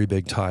 very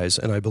big ties,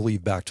 and I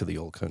believe back to the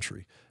old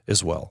country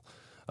as well.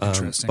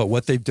 Interesting. But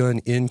what they've done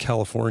in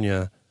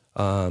California,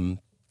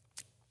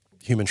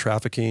 human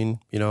trafficking,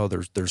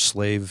 there's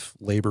slave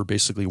labor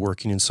basically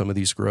working in some of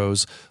these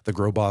grows. The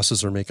grow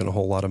bosses are making a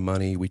whole lot of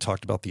money. We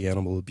talked about the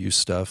animal abuse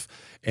stuff.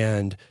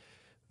 And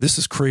this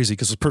is crazy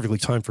because it's perfectly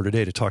timed for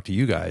today to talk to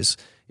you guys,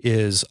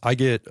 is I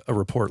get a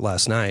report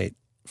last night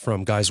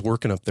from guys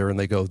working up there and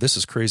they go, this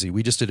is crazy.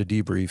 We just did a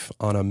debrief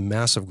on a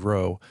massive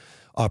grow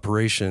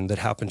operation that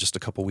happened just a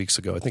couple weeks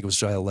ago. I think it was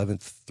July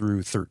 11th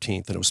through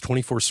 13th. And it was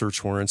 24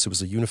 search warrants. It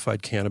was a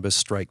unified cannabis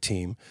strike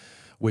team,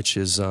 which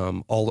is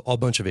a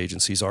bunch of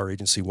agencies, our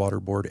agency, Water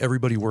Board,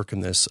 everybody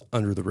working this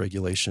under the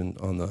regulation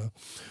on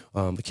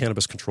the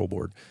Cannabis Control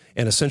Board.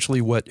 And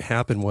essentially what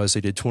happened was they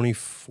did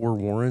 24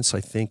 warrants.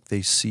 I think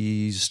they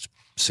seized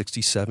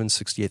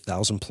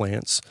 68,000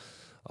 plants.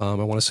 I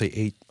want to say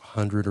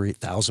 800 or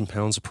 8,000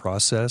 pounds of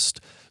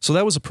processed. So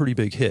that was a pretty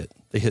big hit.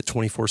 They hit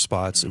 24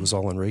 spots. It was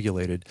all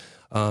unregulated.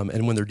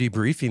 And when they're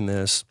debriefing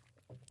this,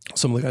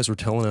 some of the guys were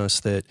telling us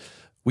that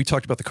we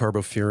talked about the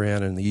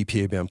carbofuran and the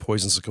EPA banned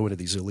poisons that go into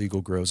these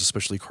illegal grows,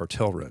 especially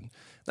cartel run.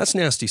 That's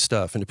nasty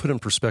stuff. And to put it in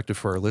perspective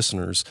for our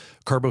listeners,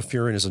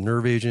 carbofuran is a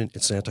nerve agent.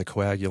 It's an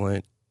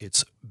anticoagulant.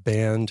 It's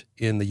banned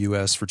in the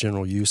U.S. for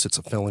general use. It's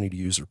a felony to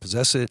use or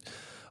possess it.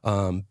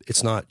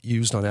 It's not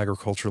used on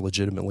agriculture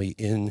legitimately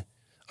in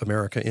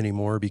America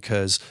anymore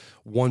because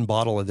one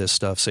bottle of this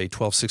stuff, say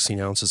 12, 16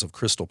 ounces of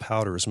crystal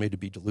powder, is made to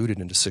be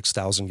diluted into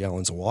 6,000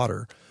 gallons of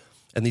water.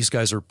 And these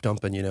guys are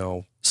dumping,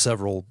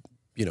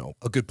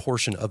 a good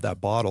portion of that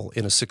bottle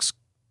in a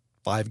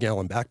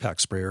 5-gallon backpack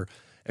sprayer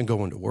and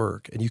going to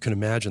work. And you can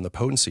imagine the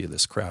potency of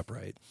this crap,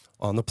 right?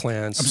 On the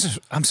plants.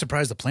 I'm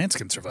surprised the plants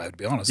can survive, to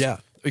be honest. Yeah,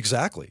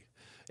 exactly.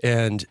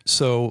 And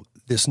so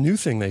this new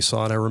thing they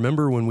saw, and I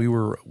remember when we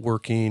were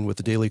working with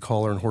the Daily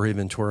Caller and Jorge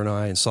Ventura and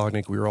I and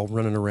Sognick, we were all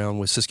running around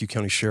with Siskiyou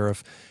County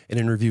Sheriff and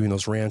interviewing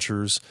those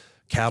ranchers,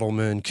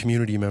 cattlemen,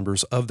 community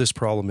members of this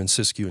problem in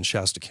Siskiyou and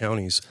Shasta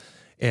counties.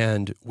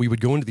 And we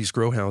would go into these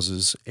grow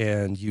houses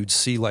and you'd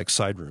see like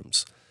side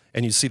rooms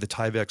and you'd see the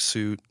Tyvek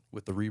suit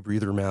with the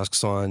rebreather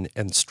masks on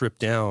and stripped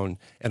down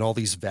and all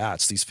these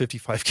vats, these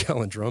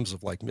 55-gallon drums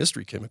of like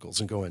mystery chemicals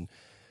and going,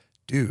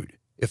 dude,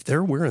 if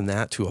they're wearing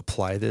that to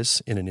apply this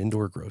in an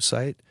indoor grow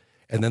site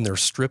and then they're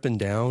stripping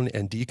down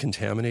and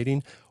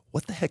decontaminating,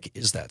 what the heck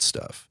is that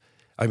stuff?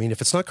 I mean, if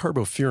it's not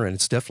carbofuran,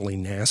 it's definitely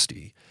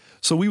nasty.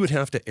 So we would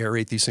have to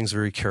aerate these things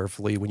very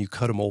carefully. When you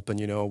cut them open,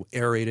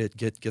 aerate it,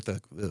 get the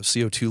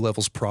CO2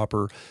 levels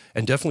proper,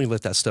 and definitely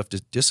let that stuff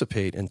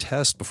dissipate and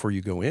test before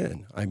you go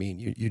in. I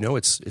mean,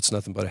 it's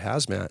nothing but a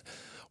hazmat.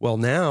 Well,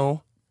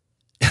 now,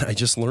 I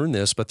just learned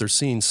this, but they're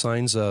seeing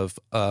signs of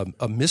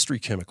mystery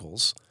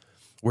chemicals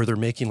where they're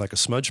making like a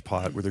smudge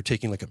pot, where they're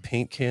taking like a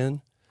paint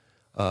can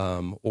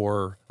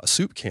or a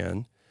soup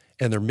can,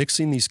 and they're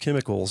mixing these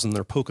chemicals and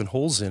they're poking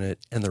holes in it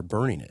and they're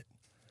burning it.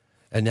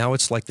 And now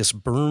it's like this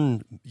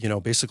burn,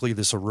 basically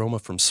this aroma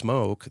from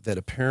smoke that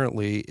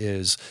apparently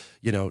is,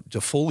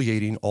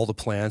 defoliating all the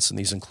plants in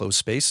these enclosed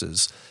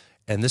spaces.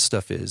 And this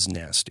stuff is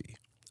nasty,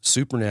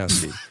 super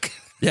nasty.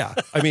 Yeah.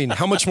 I mean,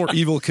 how much more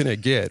evil can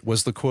it get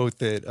was the quote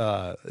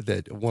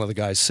that one of the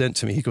guys sent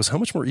to me. He goes, how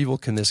much more evil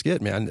can this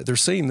get, man? They're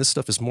saying this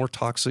stuff is more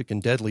toxic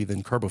and deadly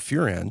than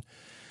carbofuran.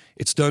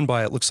 It's done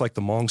by, it looks like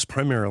the Hmongs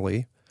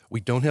primarily. We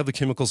don't have the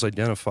chemicals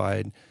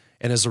identified.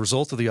 And as a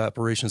result of the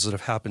operations that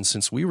have happened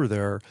since we were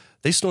there,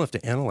 they still have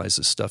to analyze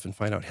this stuff and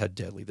find out how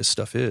deadly this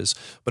stuff is.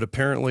 But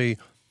apparently,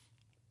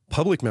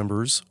 public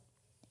members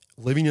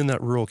living in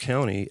that rural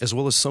county, as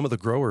well as some of the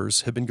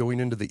growers, have been going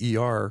into the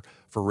ER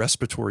for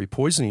respiratory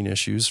poisoning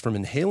issues from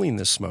inhaling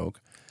this smoke.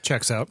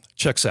 Checks out,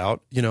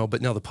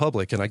 but now the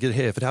public, and I get,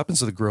 hey, if it happens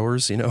to the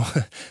growers, don't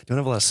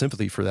have a lot of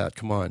sympathy for that.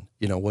 Come on,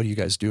 what are you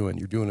guys doing?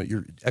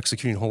 You're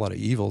executing a whole lot of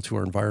evil to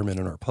our environment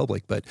and our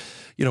public. But,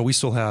 we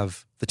still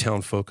have the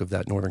town folk of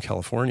that Northern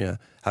California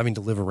having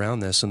to live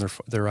around this, and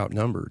they're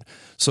outnumbered.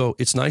 So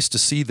it's nice to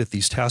see that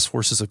these task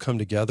forces have come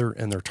together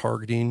and they're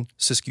targeting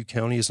Siskiyou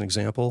County as an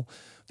example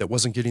that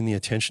wasn't getting the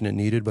attention it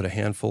needed, but a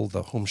handful,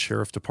 the home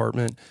sheriff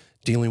department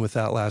dealing with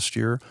that last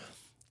year.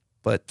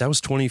 But that was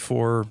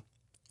 24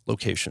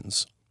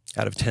 locations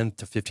out of 10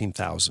 to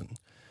 15,000.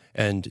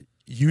 And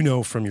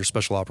from your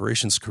special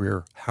operations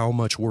career how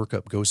much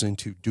workup goes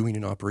into doing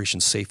an operation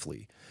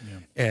safely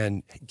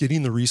and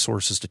getting the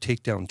resources to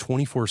take down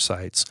 24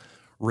 sites,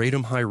 rate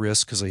them high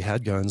risk because they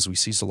had guns. We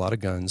seized a lot of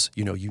guns.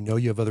 You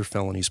have other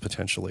felonies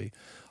potentially,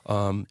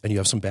 and you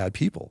have some bad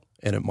people,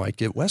 and it might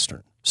get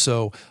Western.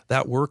 So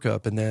that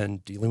workup and then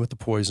dealing with the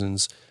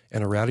poisons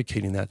and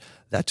eradicating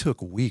that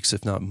took weeks,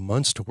 if not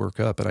months, to work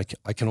up. And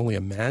I can only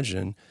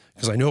imagine,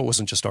 because I know it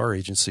wasn't just our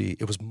agency,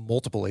 it was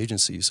multiple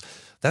agencies.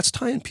 That's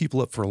tying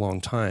people up for a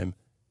long time,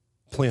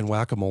 playing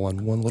whack-a-mole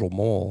on one little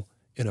mole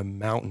in a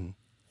mountain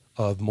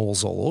of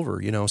moles all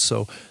over,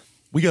 So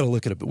we got to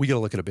look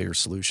at a bigger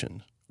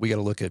solution. We got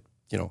to look at,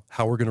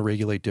 how we're going to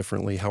regulate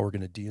differently, how we're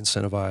going to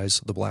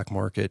de-incentivize the black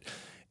market.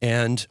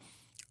 And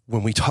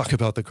when we talk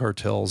about the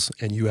cartels,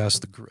 and you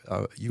asked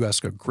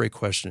a great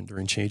question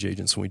during Change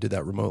Agents when we did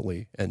that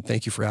remotely, and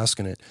thank you for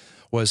asking it,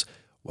 was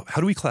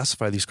how do we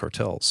classify these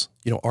cartels?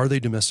 Are they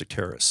domestic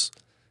terrorists?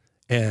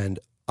 And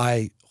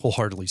I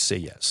wholeheartedly say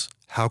yes.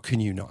 How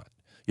can you not?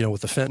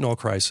 With the fentanyl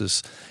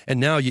crisis, and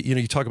now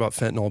you talk about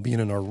fentanyl being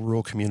in our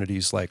rural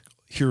communities, like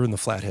here in the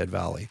Flathead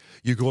Valley.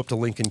 You go up to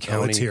Lincoln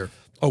County. Oh, it's here.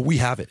 Oh, we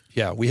have it.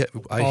 Yeah,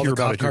 I all hear the about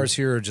cop it cars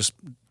here are just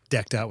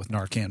decked out with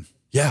Narcan.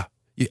 Yeah,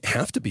 you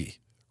have to be,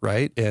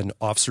 right? And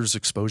officers'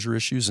 exposure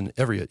issues and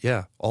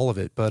all of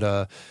it.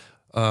 But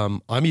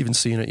I'm even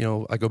seeing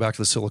it, I go back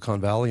to the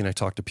Silicon Valley and I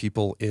talk to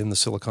people in the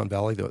Silicon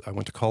Valley that I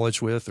went to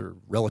college with, or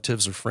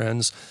relatives or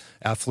friends,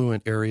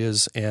 affluent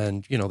areas,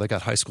 and, they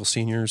got high school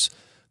seniors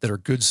that are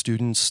good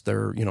students.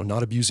 They're,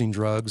 not abusing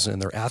drugs,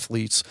 and they're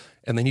athletes,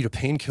 and they need a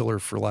painkiller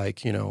for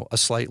a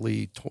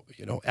slightly,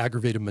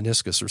 aggravated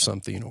meniscus or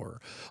something,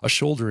 or a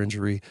shoulder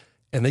injury.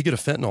 And they get a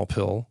fentanyl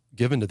pill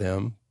given to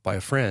them by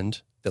a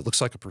friend that looks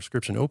like a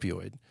prescription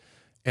opioid.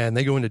 And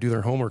they go in to do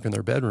their homework in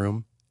their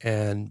bedroom,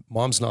 and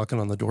mom's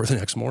knocking on the door the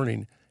next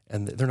morning,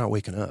 and they're not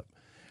waking up.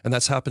 And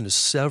that's happened to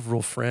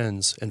several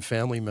friends and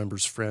family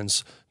members'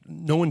 friends,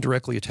 no one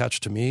directly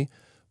attached to me,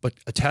 but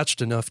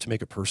attached enough to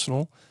make it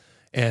personal.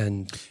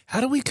 And how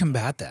do we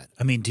combat that?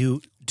 I mean,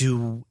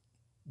 do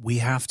we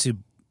have to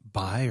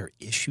buy or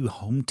issue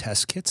home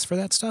test kits for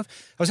that stuff?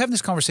 I was having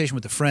this conversation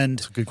with a friend.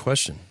 That's a good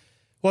question.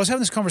 Well, I was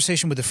having this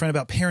conversation with a friend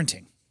about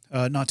parenting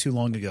not too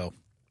long ago.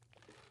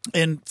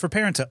 And for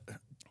parents, do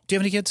you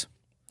have any kids?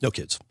 No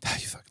kids.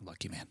 You fucking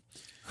lucky, man.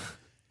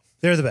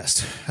 They're the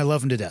best. I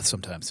love them to death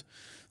sometimes.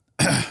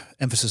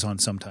 Emphasis on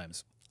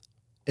sometimes.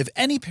 If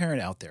any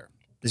parent out there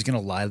is going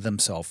to lie to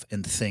themselves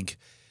and think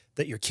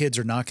that your kids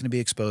are not going to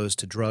be exposed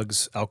to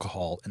drugs,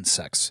 alcohol, and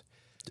sex,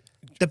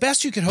 the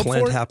best you can hope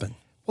for. Happen.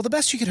 Well, the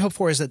best you can hope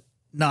for is that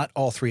not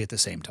all three at the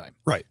same time.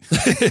 Right.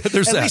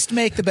 There's at that. least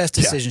make the best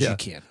decisions you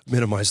can.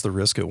 Minimize the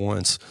risk at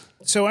once.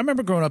 So I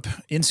remember growing up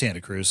in Santa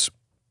Cruz,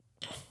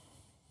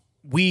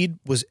 weed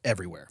was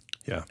everywhere.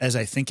 Yeah. As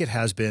I think it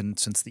has been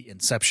since the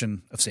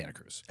inception of Santa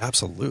Cruz.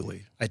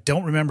 Absolutely. I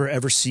don't remember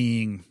ever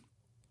seeing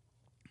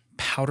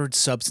powdered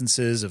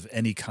substances of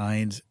any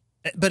kind.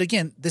 But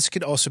again, this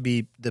could also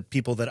be the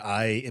people that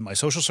in my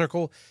social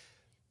circle,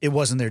 it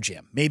wasn't their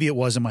jam. Maybe it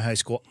was in my high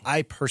school.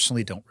 I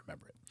personally don't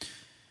remember it.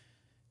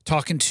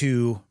 Talking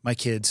to my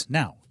kids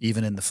now,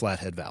 even in the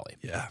Flathead Valley.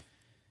 Yeah.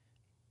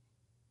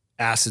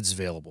 Acid's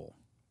available.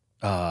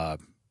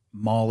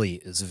 Molly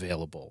is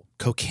available.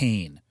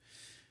 Cocaine.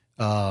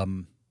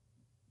 Michael,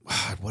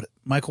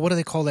 what do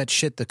they call that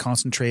shit? The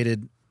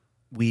concentrated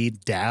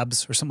weed,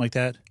 dabs or something like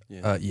that?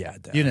 Yeah,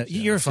 dabs,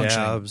 you're a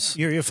functioning. Dabs.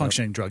 You're a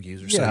functioning drug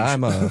user. Yeah, so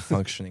I'm a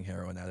functioning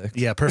heroin addict.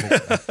 Yeah,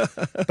 perfect.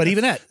 But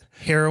even that,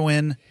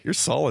 heroin. You're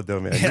solid though,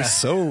 man. Yeah.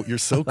 You're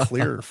so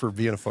clear for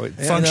being a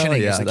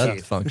functioning is the key.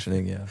 That's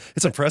functioning. Yeah,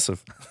 it's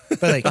impressive.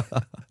 But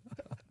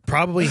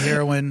probably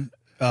heroin,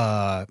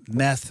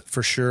 meth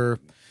for sure.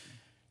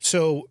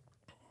 So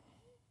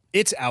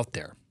it's out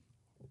there.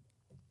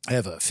 I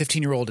have a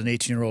 15-year-old, an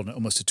 18-year-old, and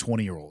almost a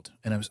 20-year-old.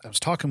 And I was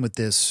talking with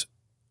this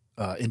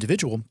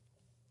individual.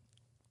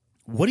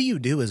 What do you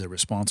do as a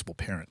responsible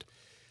parent?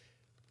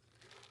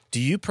 Do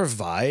you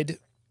provide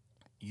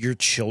your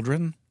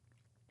children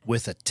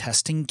with a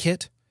testing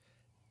kit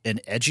and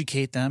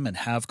educate them and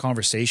have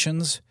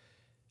conversations?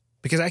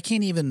 Because I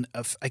can't even,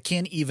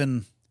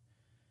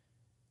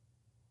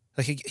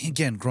 like,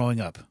 again, growing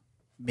up,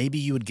 maybe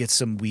you would get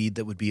some weed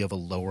that would be of a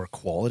lower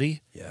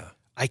quality. Yeah.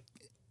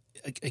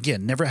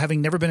 Again, having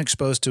never been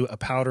exposed to a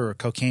powder or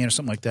cocaine or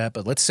something like that,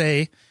 but let's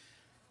say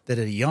that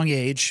at a young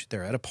age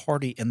they're at a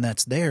party and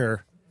that's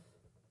there.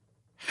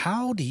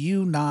 How do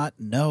you not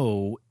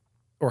know,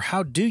 or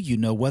how do you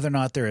know whether or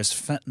not there is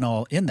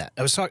fentanyl in that?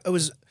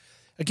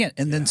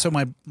 Then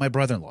my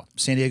brother-in-law,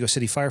 San Diego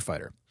City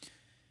firefighter,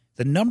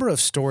 the number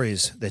of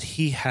stories that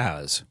he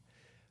has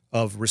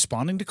of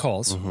responding to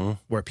calls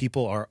where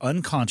people are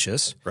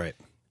unconscious, right,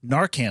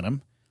 Narcan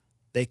them,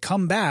 they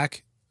come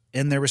back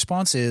and their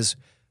response is,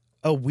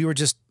 oh, we were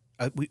just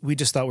we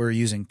just thought we were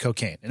using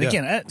cocaine. And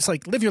again, it's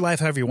like, live your life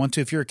however you want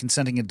to. If you're a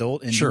consenting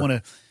adult and you want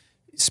to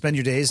spend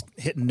your days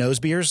hitting nose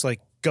beers,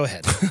 like, go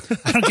ahead.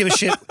 I don't give a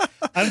shit.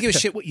 I don't give a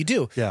shit what you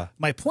do. Yeah.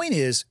 My point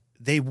is,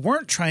 they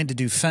weren't trying to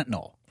do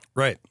fentanyl.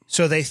 Right.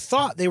 So they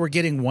thought they were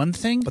getting one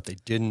thing, but they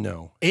didn't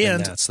know.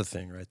 And that's the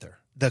thing right there.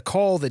 The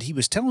call that he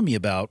was telling me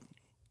about,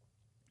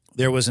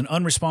 there was an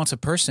unresponsive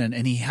person,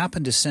 and he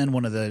happened to send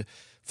one of the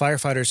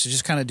firefighters to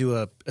just kind of do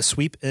a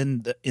sweep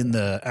in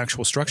the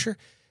actual structure.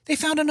 They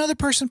found another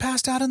person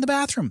passed out in the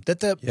bathroom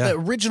that the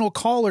original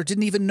caller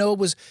didn't even know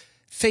was.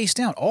 face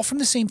down, all from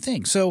the same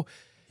thing. So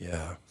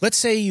Yeah. let's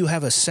say you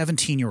have a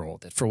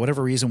 17-year-old that for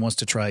whatever reason wants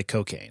to try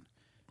cocaine.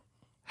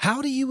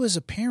 How do you as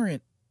a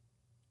parent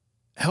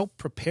help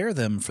prepare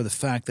them for the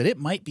fact that it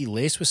might be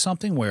laced with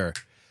something where,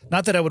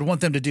 not that I would want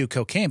them to do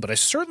cocaine, but I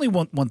certainly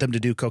want them to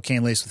do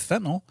cocaine laced with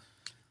fentanyl.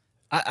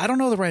 I don't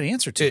know the right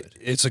answer to it.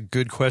 It's a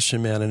good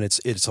question, man, and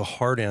it's a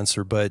hard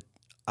answer, but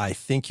I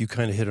think you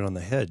kind of hit it on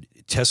the head.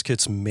 Test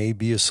kits may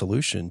be a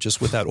solution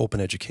just with that open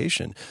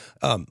education.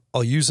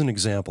 I'll use an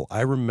example.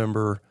 I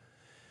remember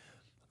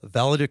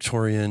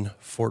valedictorian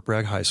Fort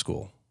Bragg High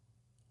School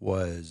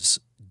was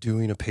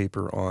doing a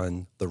paper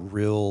on the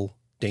real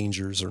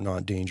dangers or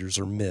non-dangers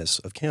or myths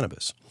of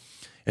cannabis.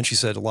 And she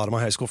said, a lot of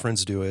my high school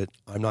friends do it.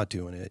 I'm not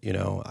doing it. You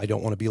know, I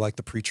don't want to be like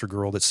the preacher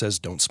girl that says,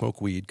 don't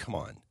smoke weed. Come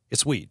on.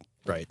 It's weed,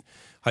 right?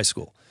 High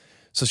school.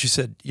 So she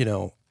said, you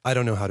know, I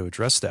don't know how to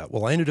address that.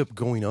 Well, I ended up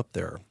going up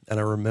there, and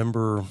I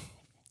remember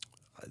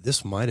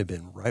this might have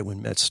been right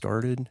when Met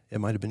started. It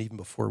might have been even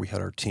before we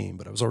had our team,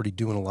 but I was already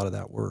doing a lot of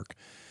that work.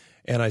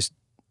 And I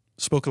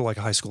spoke at like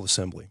a high school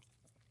assembly.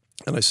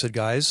 And I said,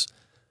 guys,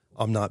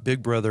 I'm not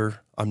Big Brother.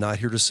 I'm not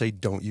here to say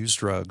don't use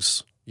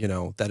drugs. You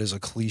know, that is a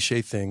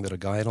cliche thing that a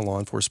guy in a law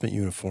enforcement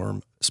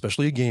uniform,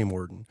 especially a game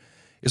warden,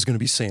 is going to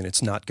be saying.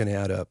 It's not going to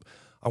add up.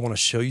 I want to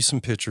show you some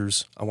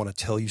pictures. I want to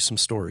tell you some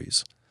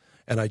stories.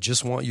 And I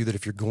just want you that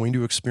if you're going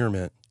to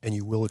experiment, and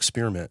you will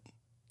experiment,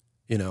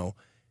 you know,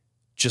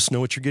 just know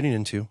what you're getting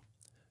into.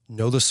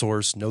 Know the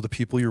source, know the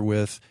people you're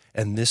with,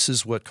 and this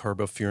is what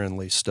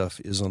carbofuran-laced stuff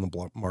is on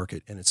the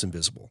market, and it's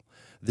invisible.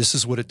 This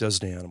is what it does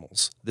to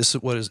animals. This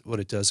is what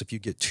it does if you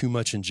get too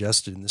much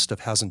ingested and this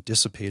stuff hasn't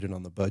dissipated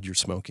on the bud you're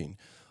smoking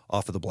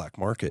off of the black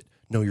market.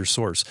 Know your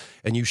source.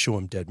 And you show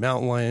them dead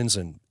mountain lions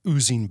and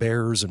oozing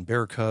bears and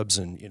bear cubs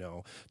and, you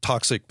know,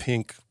 toxic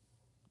pink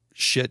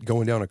shit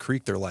going down a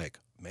creek. They're like,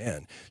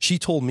 man. She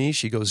told me,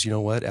 she goes, you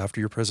know what, after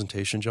your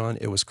presentation, John,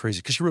 it was crazy.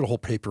 Because she wrote a whole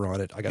paper on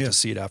it. I got to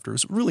see it after. It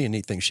was really a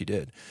neat thing she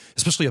did,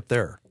 especially up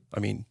there. I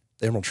mean,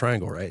 the Emerald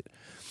Triangle, right?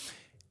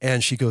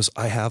 And she goes,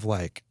 I have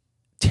like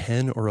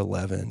 10 or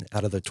 11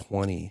 out of the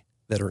 20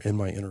 that are in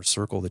my inner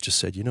circle that just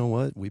said, you know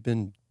what, we've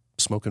been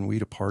smoking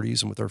weed at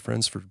parties and with our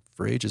friends for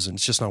ages, and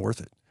it's just not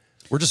worth it.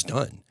 We're just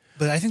done.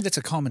 But I think that's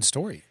a common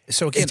story.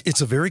 So again,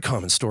 it's a very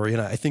common story.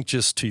 And I think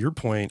just to your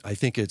point, I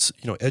think it's,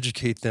 you know,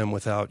 educate them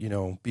without, you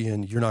know,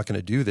 being, you're not going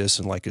to do this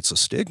and like it's a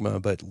stigma,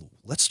 but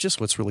let's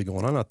just what's really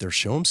going on out there.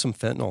 Show them some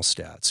fentanyl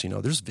stats. You know,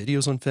 there's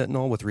videos on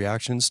fentanyl with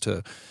reactions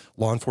to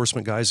law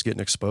enforcement guys getting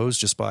exposed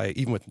just by,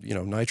 even with, you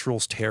know,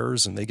 nitriles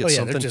tears, and they get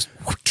something they're just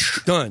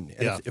done.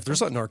 And if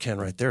there's not Narcan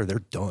right there, they're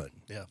done,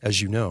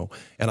 as you know.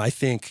 And I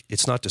think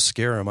it's not to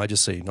scare them. I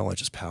just say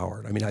knowledge is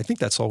power. I mean, I think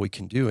that's all we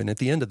can do. And at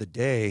the end of the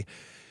day,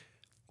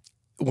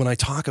 when I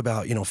talk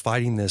about, you know,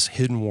 fighting this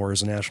hidden war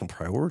as a national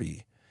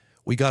priority,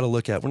 we got to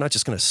look at, we're not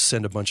just going to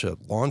send a bunch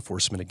of law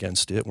enforcement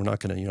against it. We're not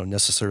going to, you know,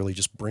 necessarily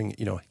just bring,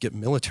 you know, get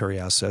military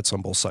assets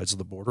on both sides of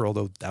the border,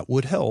 although that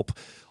would help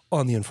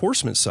on the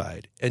enforcement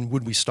side. And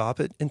would we stop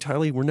it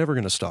entirely? We're never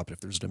going to stop it if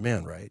there's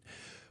demand, right?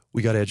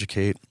 We got to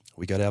educate.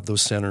 We got to have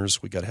those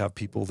centers. We got to have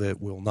people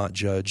that will not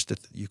judge, that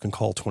you can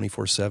call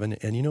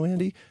 24/7. And, you know,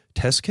 Andy,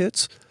 test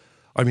kits,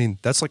 I mean,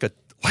 that's like a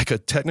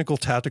technical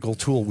tactical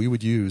tool we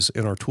would use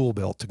in our tool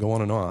belt to go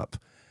on an op.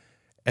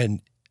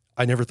 And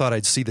I never thought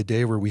I'd see the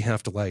day where we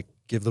have to like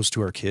give those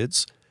to our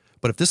kids.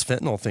 But if this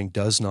fentanyl thing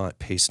does not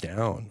pace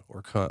down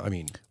or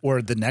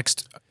the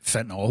next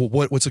fentanyl,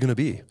 well, what's it going to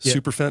be? Yeah.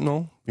 Super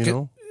fentanyl, you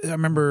know? I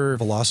remember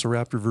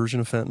Velociraptor version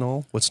of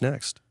fentanyl. What's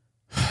next?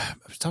 I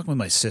was talking with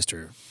my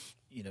sister.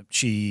 You know,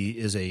 she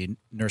is a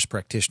nurse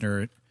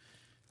practitioner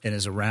and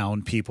is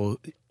around people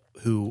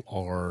who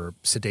are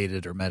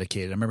sedated or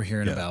medicated. I remember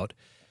hearing about,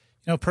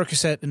 you know,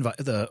 Percocet,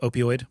 the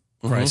opioid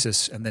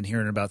crisis, and then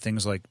hearing about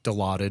things like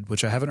Dilaudid,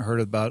 which I haven't heard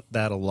about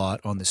that a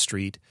lot on the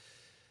street.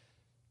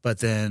 But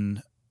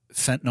then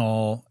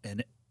fentanyl,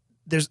 and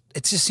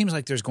it just seems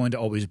like there's going to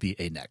always be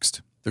a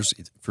next. There's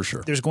for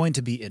sure. There's going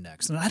to be a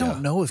next. And I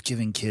don't know if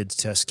giving kids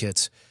test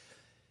kits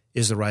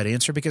is the right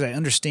answer, because I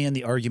understand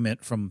the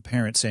argument from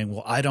parents saying,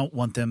 well, I don't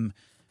want them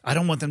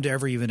to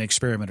ever even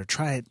experiment or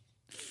try it.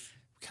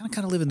 Kind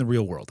of live in the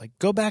real world. Like,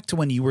 go back to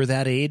when you were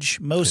that age.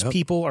 Most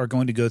people are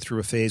going to go through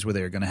a phase where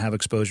they're going to have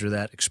exposure to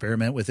that,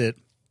 experiment with it.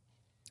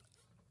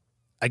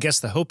 I guess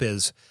the hope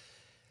is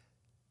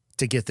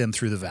to get them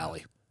through the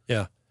valley.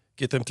 Yeah.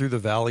 Get them through the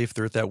valley if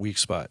they're at that weak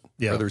spot.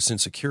 Yeah. Whether it's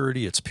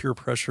insecurity, it's peer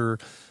pressure.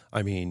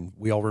 I mean,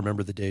 we all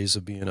remember the days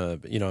of being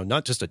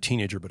not just a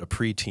teenager, but a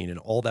preteen, and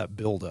all that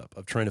buildup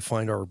of trying to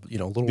find our,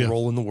 little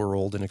role in the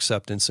world and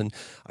acceptance. And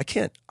I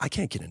can't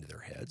get into their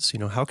heads.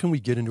 How can we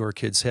get into our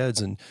kids'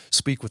 heads and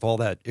speak with all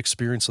that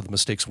experience of the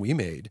mistakes we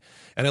made?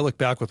 And I look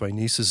back with my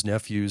nieces,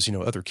 nephews,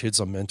 other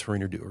kids I'm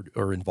mentoring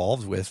or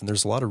involved with, and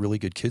there's a lot of really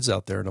good kids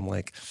out there. And I'm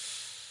like,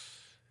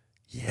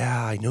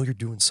 yeah, I know you're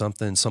doing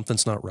something.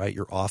 Something's not right.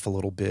 You're off a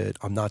little bit.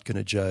 I'm not going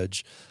to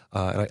judge.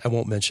 And I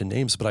won't mention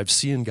names, but I've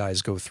seen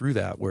guys go through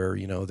that where,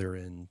 they're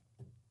in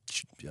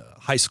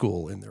high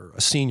school and they're a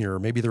senior, or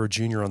maybe they're a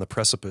junior on the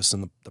precipice,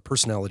 and the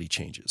personality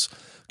changes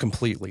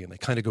completely and they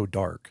kind of go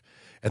dark.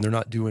 and they're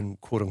not doing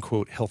quote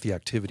unquote healthy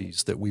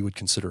activities that we would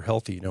consider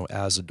healthy,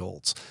 as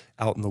adults,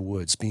 out in the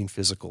woods, being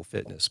physical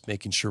fitness,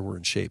 making sure we're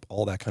in shape,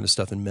 all that kind of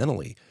stuff, and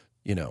mentally,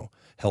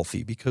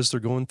 healthy, because they're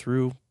going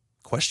through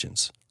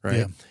questions, right?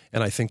 Yeah.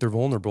 And I think they're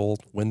vulnerable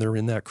when they're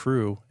in that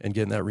crew and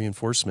getting that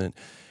reinforcement.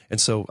 And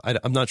so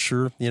I'm not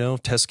sure,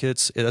 test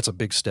kits, that's a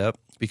big step,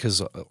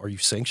 because are you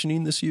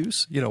sanctioning this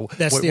use?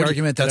 That's the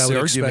argument that I would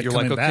expect You're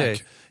coming like, okay,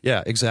 back.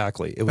 yeah,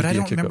 exactly. But I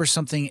don't remember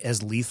something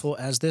as lethal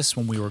as this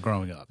when we were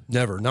growing up.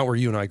 Never. Not where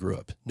you and I grew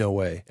up. No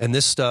way. And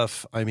this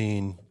stuff,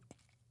 even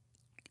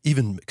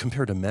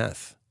compared to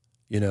meth,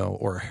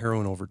 or a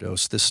heroin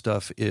overdose, this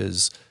stuff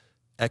is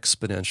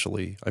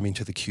exponentially,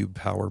 to the cube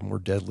power, more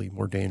deadly,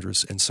 more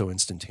dangerous, and so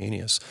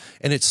instantaneous.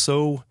 And it's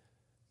so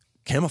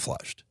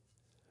camouflaged.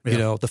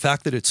 Yeah. The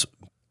fact that it's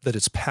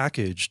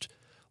packaged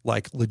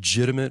like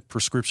legitimate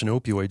prescription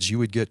opioids you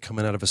would get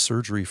coming out of a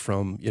surgery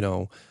from,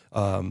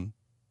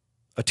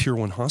 a tier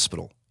 1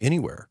 hospital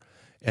anywhere.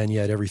 And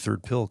yet every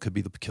third pill could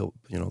be the pill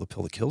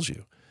that kills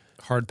you.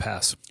 Hard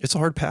pass. It's a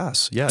hard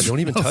pass. Yeah. Don't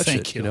even touch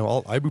it. you.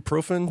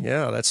 Ibuprofen.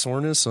 Yeah. That's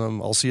soreness.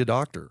 I'll see a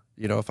doctor.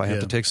 If I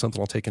have to take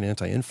something, I'll take an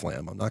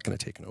anti-inflam. I'm not going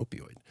to take an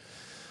opioid.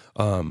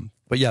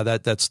 But yeah,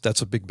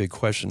 that's a big, big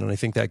question. And I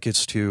think that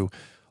gets to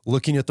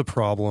looking at the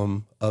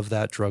problem of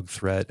that drug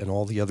threat and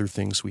all the other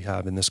things we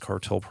have in this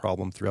cartel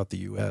problem throughout the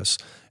U.S.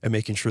 and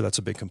making sure that's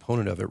a big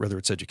component of it, whether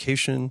it's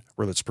education,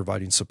 whether it's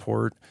providing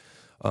support,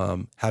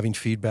 having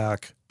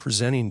feedback,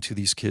 presenting to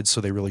these kids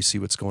so they really see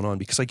what's going on.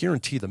 Because I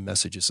guarantee the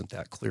message isn't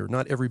that clear.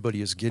 Not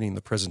everybody is getting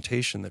the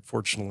presentation that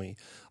fortunately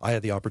I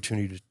had the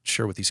opportunity to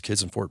share with these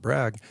kids in Fort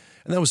Bragg.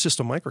 And that was just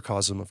a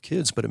microcosm of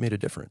kids, but it made a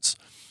difference,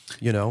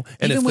 And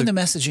even when the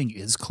messaging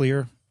is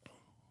clear,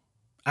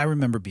 I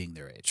remember being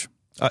their age.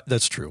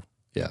 That's true.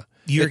 Yeah.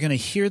 You're going to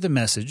hear the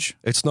message.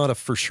 It's not a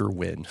for sure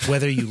win.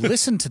 Whether you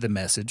listen to the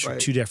message, Right.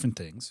 Two different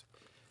things.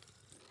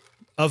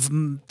 Of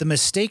the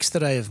mistakes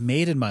that I have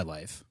made in my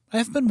life, I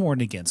have been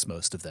warned against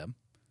most of them.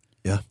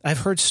 Yeah. I've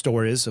heard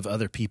stories of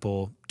other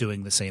people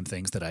doing the same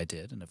things that I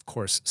did, and of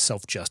course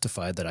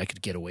self-justified that I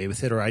could get away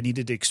with it or I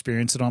needed to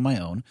experience it on my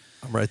own.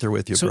 I'm right there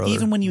with you, so brother.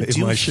 even when you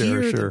do my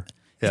hear sure.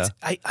 Yeah.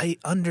 I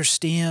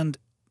understand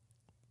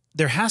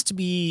there has to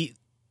be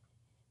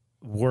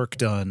work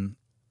done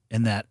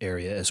in that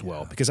area as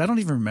well, because I don't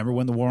even remember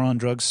when the war on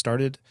drugs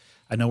started.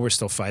 I know we're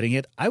still fighting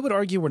it. I would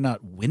argue we're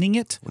not winning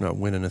it. We're not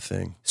winning a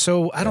thing.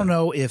 So I don't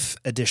know if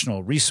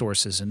additional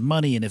resources and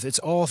money, and if it's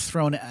all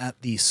thrown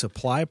at the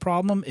supply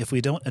problem, if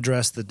we don't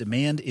address the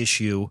demand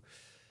issue,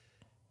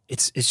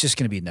 it's just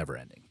going to be never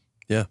ending.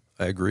 Yeah,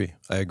 I agree.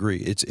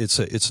 It's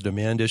a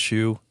demand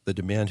issue. The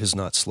demand has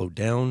not slowed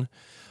down,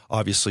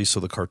 obviously, so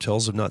the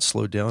cartels have not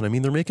slowed down.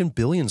 They're making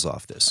billions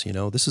off this.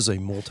 This is a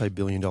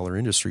multi-billion-dollar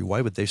industry.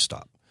 Why would they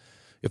stop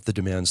if the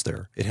demand's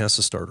there? It has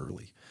to start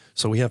early.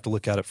 So we have to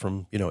look at it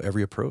from,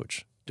 every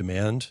approach: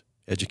 demand,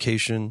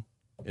 education,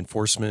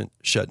 enforcement,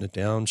 shutting it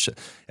down.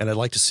 And I'd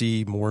like to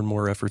see more and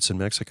more efforts in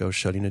Mexico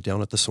shutting it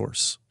down at the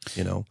source,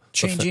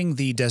 Changing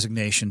the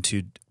designation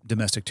to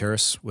domestic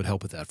terrorists would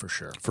help with that for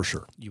sure. For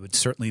sure. You would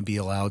certainly be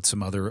allowed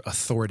some other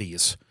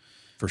authorities.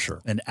 For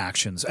sure. And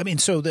actions.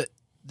 So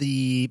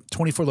the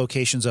 24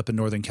 locations up in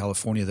Northern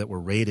California that were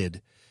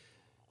raided,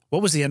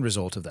 what was the end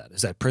result of that?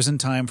 Is that prison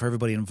time for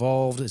everybody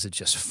involved? Is it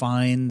just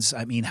fines?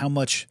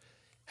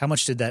 How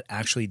much did that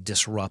actually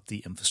disrupt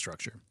the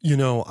infrastructure?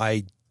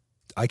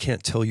 I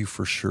can't tell you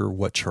for sure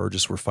what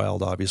charges were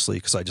filed, obviously,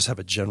 because I just have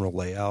a general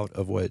layout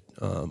of what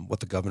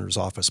the governor's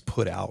office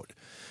put out.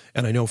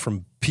 And I know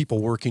from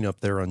people working up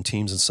there on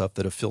teams and stuff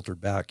that have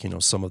filtered back,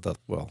 some of the,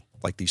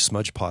 like these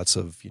smudge pots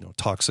of,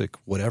 toxic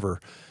whatever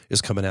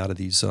is coming out of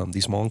these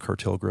Malin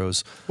cartel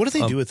grows. What do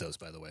they do with those,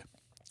 by the way?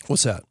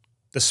 What's that?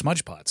 The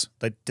smudge pots.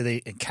 Do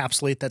they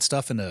encapsulate that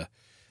stuff in a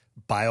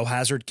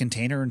biohazard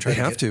container and try They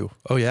have to.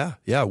 Oh, yeah.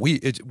 Yeah.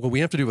 What we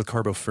have to do with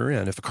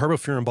carbofuran, if a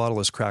carbofuran bottle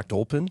is cracked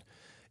open,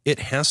 it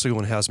has to go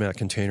in a hazmat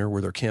container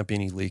where there can't be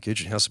any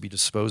leakage. It has to be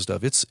disposed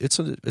of. It's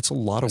a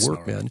lot of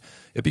work, man.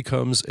 It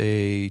becomes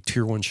a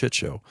tier 1 shit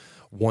show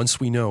once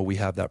we know we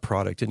have that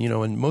product. And,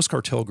 in most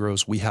cartel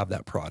grows, we have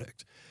that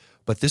product.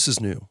 But this is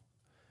new.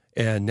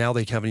 And now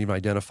they haven't even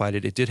identified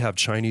it. It did have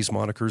Chinese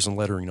monikers and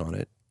lettering on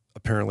it,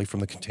 apparently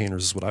from the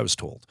containers is what I was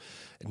told.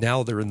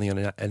 Now they're in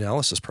the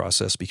analysis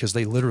process because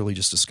they literally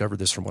just discovered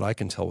this from what I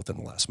can tell within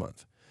the last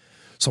month.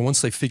 So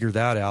once they figure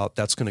that out,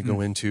 that's going to go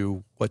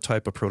into what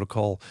type of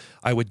protocol.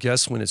 I would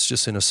guess when it's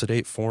just in a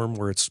sedate form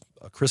where it's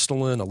a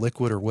crystalline, a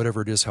liquid, or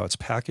whatever it is, how it's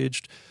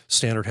packaged,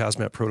 standard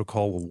hazmat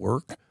protocol will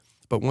work.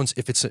 But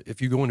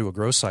if you go into a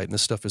grow site and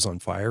this stuff is on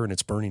fire and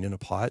it's burning in a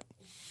pot,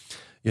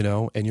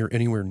 and you're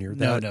anywhere near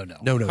that.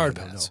 No. Hard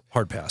pass.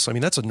 Hard pass.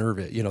 That's a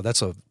nerve.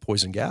 That's a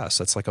poison gas.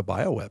 That's like a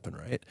bioweapon,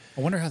 right?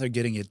 I wonder how they're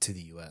getting it to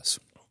the U.S.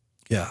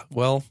 Yeah.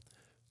 Well,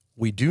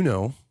 we do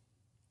know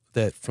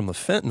that from the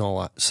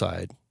fentanyl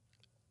side,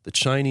 the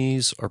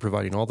Chinese are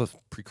providing all the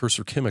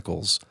precursor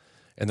chemicals,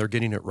 and they're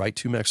getting it right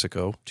to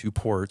Mexico, to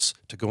ports,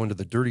 to go into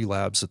the dirty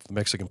labs that the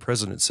Mexican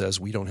president says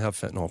we don't have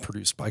fentanyl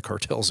produced by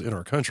cartels in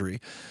our country.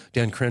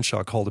 Dan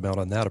Crenshaw called him out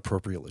on that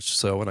appropriately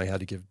so, and I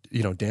had to give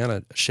Dan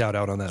a shout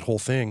out on that whole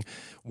thing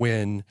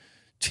when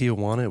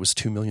Tijuana, it was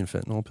 2 million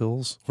fentanyl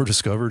pills were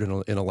discovered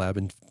in a lab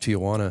in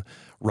Tijuana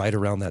right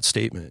around that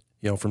statement,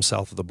 from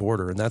south of the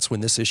border. And that's when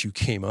this issue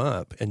came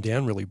up, and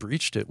Dan really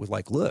breached it with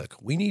look,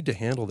 we need to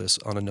handle this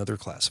on another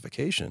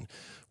classification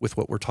with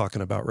what we're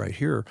talking about right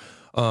here.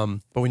 But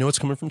we know it's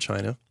coming from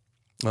China.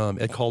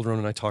 Ed Calderon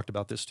and I talked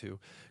about this too.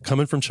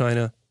 Coming from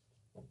China,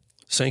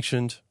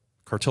 sanctioned,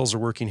 cartels are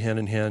working hand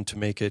in hand to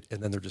make it,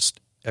 and then they're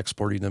just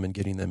exporting them and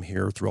getting them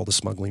here through all the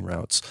smuggling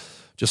routes,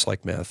 just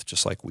like meth,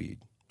 just like weed,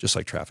 just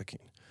like trafficking.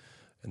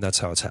 And that's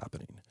how it's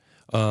happening.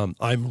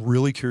 I'm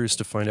really curious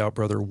to find out,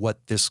 brother,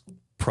 what this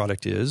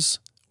product is,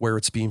 where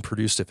it's being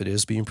produced, if it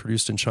is being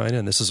produced in China.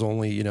 And this is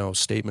only,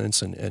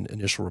 statements and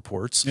initial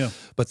reports. Yeah.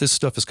 But this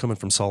stuff is coming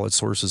from solid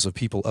sources of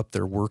people up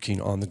there working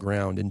on the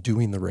ground and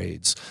doing the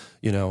raids,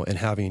 and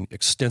having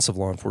extensive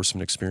law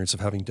enforcement experience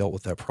of having dealt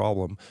with that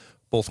problem,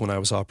 both when I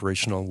was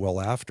operational and well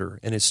after.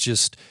 And it's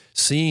just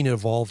seeing it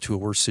evolve to a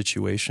worse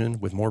situation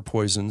with more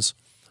poisons,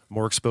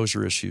 more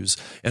exposure issues.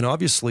 And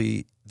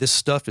obviously, this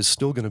stuff is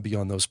still going to be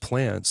on those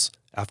plants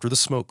after the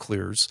smoke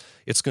clears.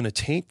 It's going to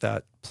taint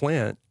that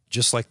plant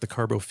just like the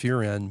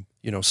carbofuran,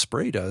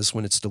 spray does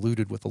when it's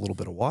diluted with a little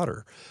bit of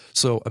water.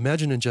 So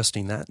imagine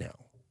ingesting that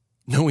now,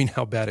 knowing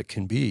how bad it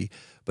can be,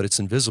 but it's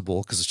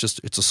invisible because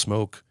it's a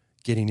smoke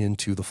getting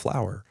into the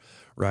flour,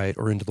 right,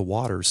 or into the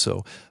water.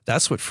 So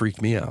that's what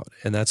freaked me out.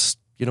 And that's,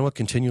 a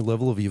continued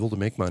level of evil to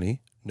make money,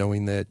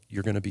 knowing that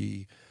you're going to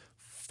be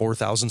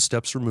 4,000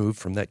 steps removed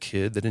from that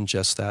kid that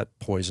ingests that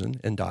poison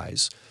and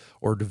dies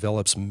or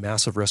develops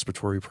massive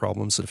respiratory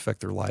problems that affect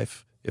their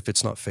life if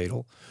it's not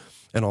fatal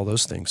and all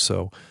those things.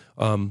 So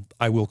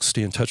I will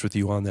stay in touch with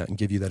you on that and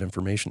give you that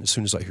information as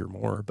soon as I hear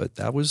more. But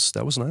that was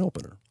an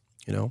eye-opener,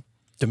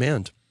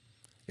 Demand.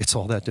 It's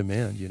all that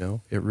demand,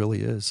 It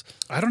really is.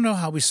 I don't know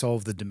how we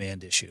solve the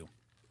demand issue.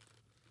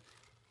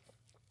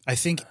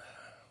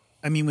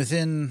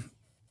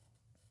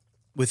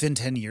 Within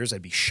 10 years,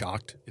 I'd be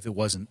shocked if it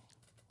wasn't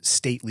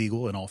state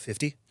legal in all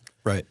 50.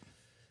 Right.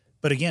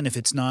 But again, if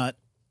it's not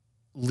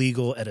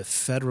legal at a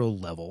federal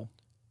level,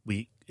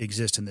 we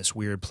exist in this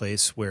weird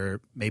place where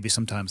maybe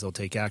sometimes they'll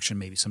take action,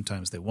 maybe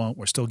sometimes they won't.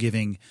 We're still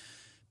giving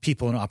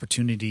people an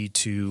opportunity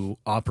to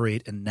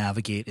operate and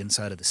navigate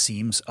inside of the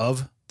seams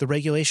of the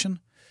regulation.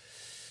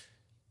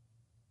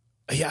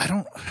 Yeah, I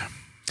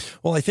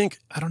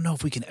don't know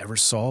if we can ever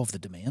solve the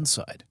demand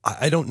side.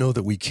 I don't know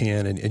that we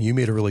can. And you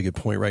made a really good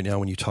point right now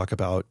when you talk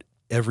about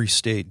every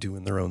state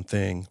doing their own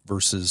thing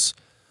versus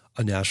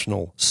a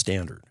national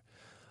standard.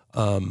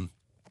 When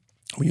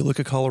you look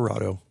at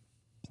Colorado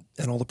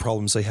and all the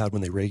problems they had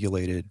when they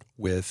regulated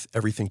with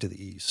everything to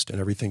the east and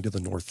everything to the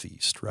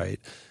northeast, right?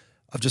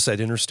 Of just that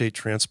interstate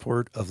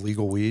transport of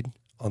legal weed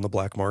on the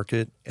black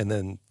market and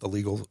then the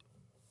legal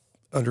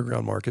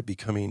underground market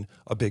becoming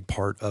a big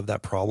part of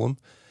that problem,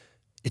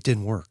 it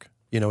didn't work.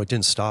 It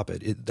didn't stop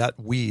it. That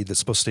weed that's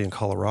supposed to stay in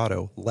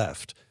Colorado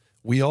left.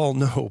 We all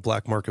know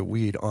black market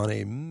weed on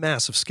a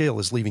massive scale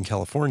is leaving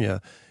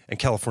California, and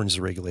California's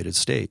a regulated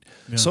state.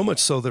 Yeah. So much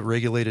so that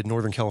regulated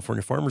Northern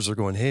California farmers are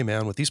going, hey,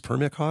 man, with these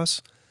permit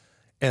costs,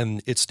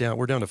 and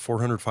we're down to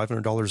 $400,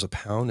 $500 a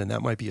pound, and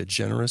that might be a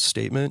generous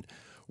statement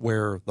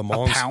where the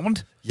mongs... A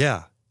pound?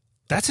 Yeah.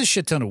 That's a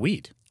shit ton of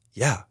weed.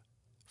 Yeah.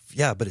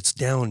 Yeah, but it's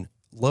down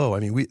low.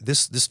 I mean,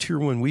 this tier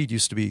 1 weed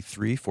used to be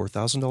 $3,000,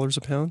 $4,000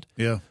 a pound.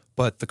 Yeah.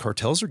 But the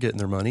cartels are getting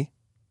their money.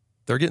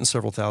 They're getting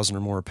several thousand or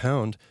more a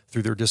pound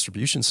through their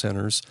distribution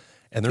centers.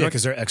 And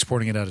because they're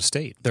exporting it out of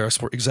state.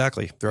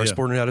 Exactly. They're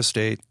exporting it out of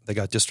state. They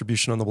got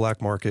distribution on the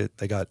black market.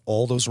 They got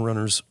all those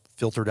runners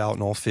filtered out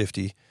in all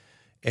 50.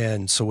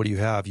 And so what do you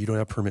have? You don't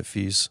have permit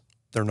fees.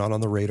 They're not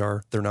on the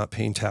radar. They're not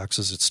paying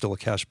taxes. It's still a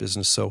cash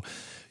business. So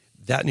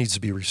that needs to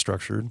be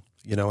restructured,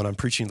 and I'm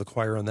preaching to the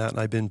choir on that. And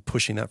I've been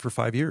pushing that for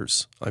 5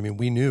 years. I mean,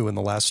 we knew in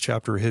the last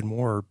chapter of Hidden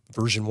More,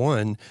 version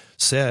 1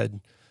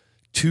 said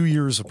 2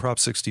 years of Prop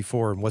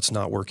 64 and what's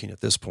not working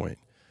at this point.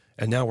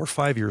 And now we're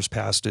 5 years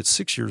past it,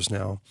 6 years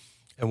now.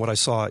 And what I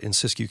saw in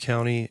Siskiyou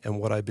County and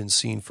what I've been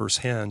seeing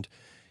firsthand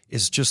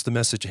is just the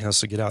message has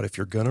to get out. If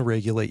you're going to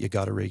regulate, you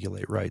got to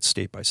regulate right,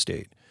 state by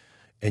state.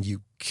 And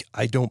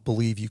I don't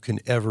believe you can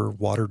ever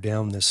water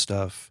down this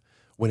stuff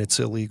when it's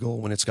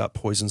illegal, when it's got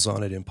poisons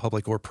on it in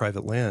public or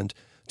private land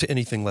to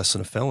anything less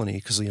than a felony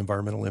because of the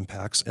environmental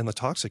impacts and the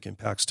toxic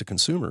impacts to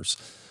consumers.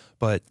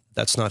 But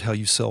that's not how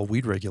you sell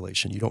weed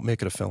regulation. You don't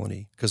make it a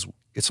felony because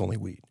it's only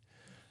weed.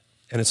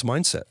 And it's a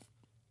mindset.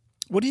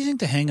 What do you think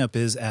the hang-up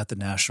is at the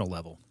national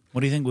level? What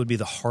do you think would be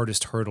the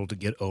hardest hurdle to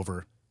get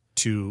over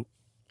to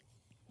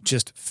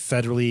just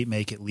federally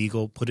make it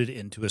legal, put it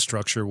into a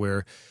structure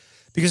where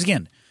 – because,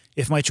 again,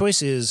 if my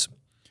choice is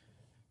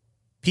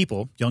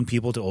people, young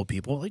people to old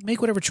people, make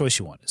whatever choice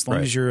you want. As long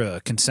as you're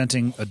a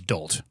consenting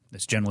adult,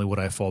 that's generally what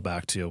I fall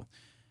back to.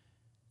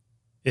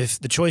 If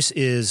the choice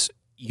is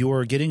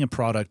you're getting a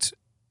product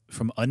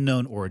from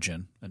unknown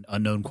origin, an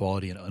unknown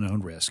quality, and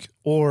unknown risk,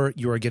 or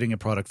you are getting a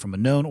product from a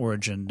known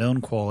origin,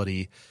 known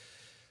quality,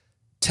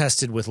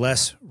 tested with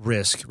less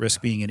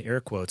risk being in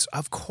air quotes,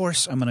 of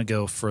course I'm going to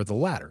go for the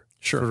latter,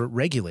 for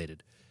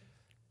regulated.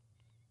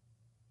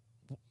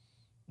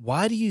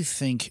 Why do you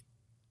think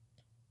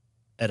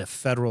at a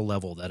federal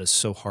level that is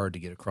so hard to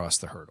get across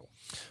the hurdle?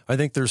 I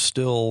think there's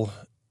still,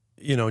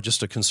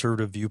 just a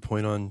conservative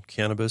viewpoint on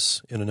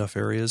cannabis in enough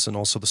areas, and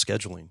also the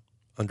scheduling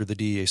under the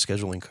DEA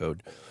scheduling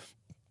code.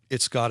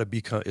 It's got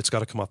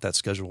to come off that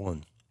Schedule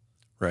 1,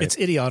 right? It's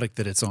idiotic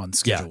that it's on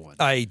Schedule 1.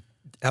 I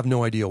have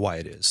no idea why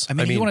it is. I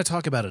mean, you want to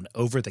talk about an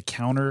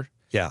over-the-counter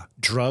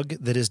drug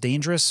that is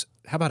dangerous?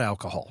 How about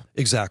alcohol?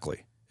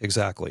 Exactly.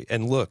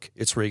 And look,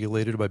 it's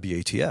regulated by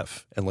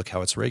BATF, and look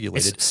how it's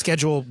regulated. It's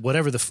schedule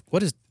whatever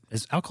what is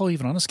alcohol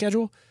even on a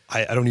schedule?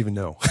 I don't even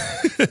know.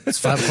 It's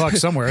 5 o'clock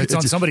somewhere. It's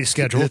on somebody's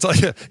schedule.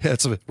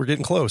 We're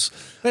getting close.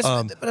 But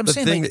I'm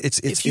saying,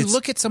 if you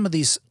look at some of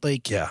these,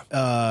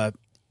 I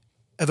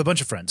have a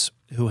bunch of friends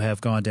who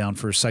have gone down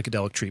for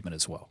psychedelic treatment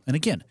as well. And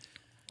again,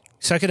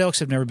 psychedelics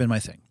have never been my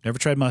thing. Never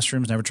tried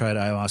mushrooms, never tried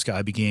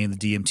ayahuasca, ibogaine,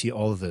 the DMT,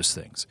 all of those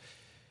things.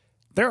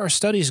 There are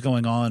studies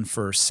going on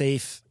for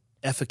safe,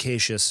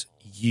 efficacious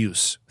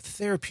use,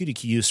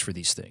 therapeutic use for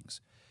these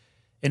things.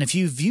 And if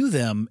you view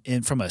them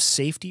from a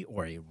safety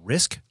or a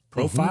risk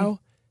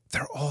profile,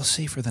 they're all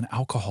safer than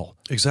alcohol.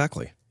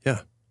 Exactly.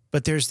 Yeah.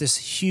 But there's this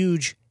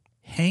huge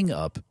hang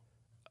up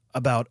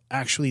about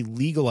actually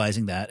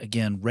legalizing that,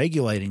 again,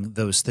 regulating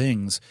those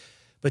things.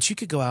 But you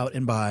could go out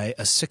and buy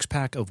a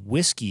 6-pack of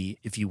whiskey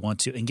if you want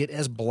to and get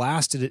as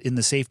blasted in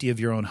the safety of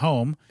your own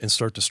home. And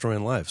start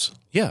destroying lives.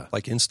 Yeah.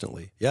 Like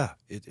instantly. Yeah.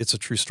 It's a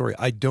true story.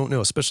 I don't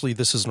know, especially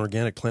this is an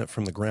organic plant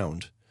from the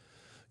ground.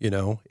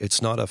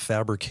 It's not a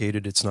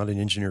fabricated, it's not an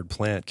engineered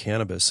plant,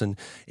 cannabis. And,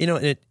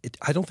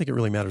 I don't think it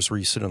really matters where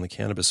you sit on the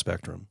cannabis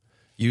spectrum.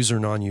 User,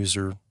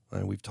 non-user,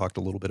 we've talked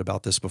a little bit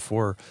about this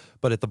before.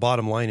 But at the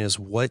bottom line is,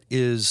 what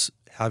is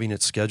having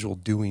it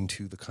scheduled doing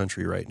to the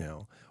country right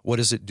now? What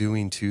is it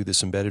doing to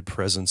this embedded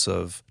presence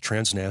of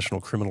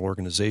transnational criminal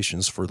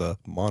organizations for the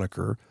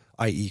moniker,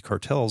 i.e.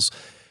 cartels,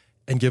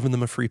 and giving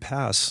them a free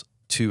pass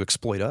to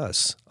exploit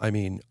us? I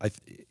mean,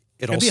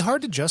 it'd be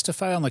hard to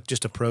justify on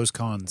just a pros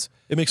cons.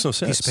 It makes no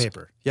sense. Piece of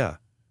paper. Yeah,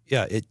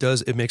 it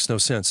does. It makes no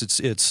sense.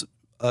 It's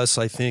us,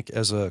 I think,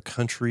 as a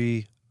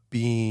country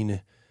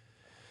being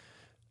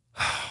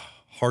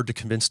hard to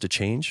convince to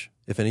change.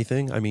 If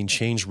anything, I mean,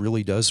 change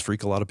really does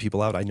freak a lot of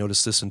people out. I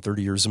noticed this in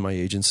 30 years in my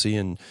agency,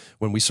 and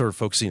when we started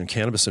focusing on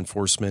cannabis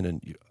enforcement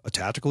and a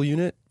tactical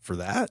unit for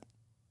that,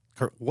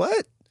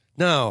 what?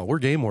 No, we're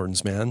game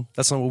wardens, man.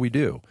 That's not what we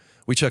do.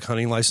 We check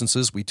hunting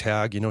licenses, we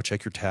tag,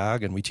 check your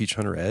tag, and we teach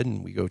hunter ed,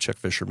 and we go check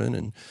fishermen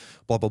and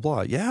blah, blah,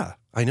 blah. Yeah,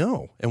 I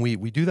know. And we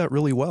do that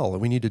really well,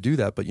 and we need to do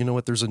that. But you know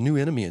what? There's a new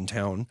enemy in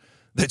town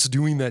that's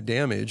doing that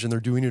damage, and they're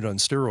doing it on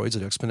steroids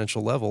at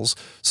exponential levels.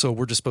 So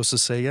we're just supposed to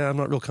say, yeah, I'm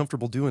not real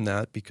comfortable doing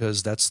that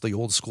because that's the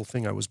old school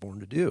thing I was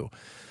born to do.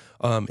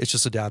 It's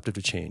just adaptive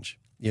to change,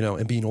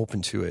 and being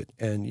open to it.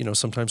 And,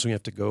 sometimes we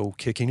have to go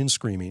kicking and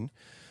screaming.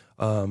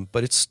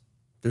 But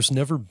there's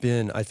never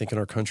been, I think, in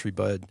our country,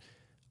 Bud,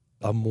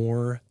 a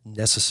more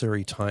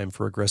necessary time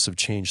for aggressive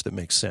change that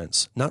makes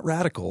sense. Not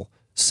radical,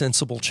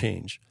 sensible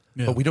change.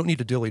 Yeah. But we don't need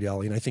to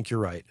dilly-dally, and I think you're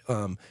right.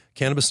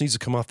 Cannabis needs to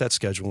come off that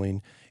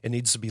scheduling. It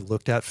needs to be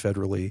looked at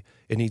federally.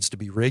 It needs to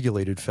be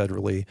regulated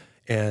federally,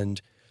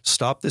 and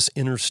stop this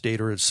interstate,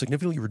 or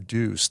significantly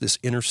reduce this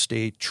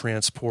interstate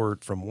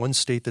transport from one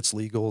state that's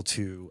legal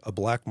to a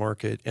black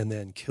market, and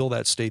then kill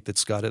that state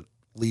that's got it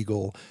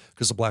legal,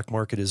 because the black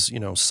market is,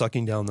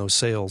 sucking down those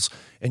sales,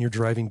 and you're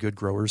driving good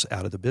growers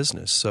out of the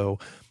business. So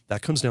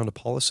that comes down to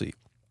policy.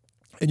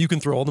 And you can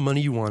throw all the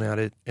money you want at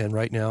it. And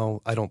right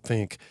now, I don't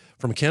think,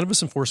 from a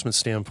cannabis enforcement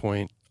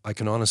standpoint, I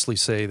can honestly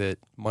say that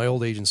my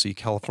old agency,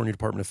 California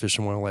Department of Fish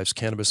and Wildlife's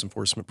cannabis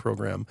enforcement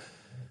program,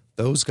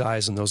 those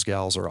guys and those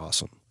gals are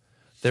awesome.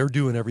 They're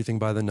doing everything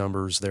by the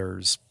numbers.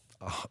 There's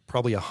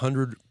probably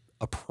 100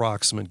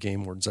 approximate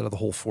game wardens out of the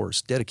whole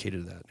force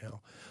dedicated to that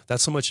now.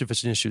 That's how much of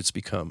an issue it's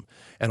become.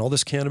 And all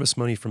this cannabis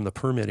money from the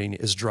permitting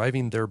is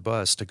driving their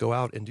bus to go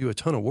out and do a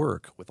ton of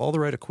work with all the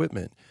right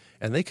equipment.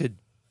 And they could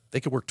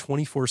work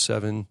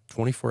 24/7,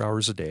 24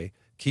 hours a day,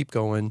 keep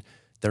going.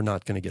 They're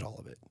not going to get all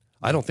of it.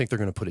 I don't think they're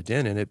going to put a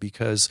dent in it,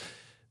 because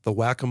the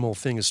whack-a-mole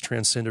thing is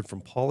transcended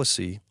from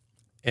policy.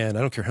 And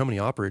I don't care how many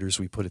operators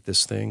we put at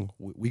this thing.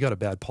 We got a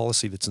bad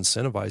policy that's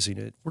incentivizing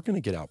it. We're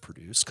going to get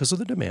outproduced because of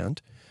the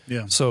demand.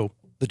 Yeah. So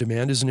the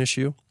demand is an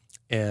issue,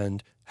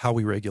 and how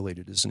we regulate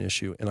it is an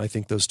issue. And I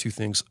think those two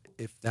things,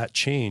 if that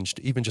changed,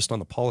 even just on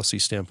the policy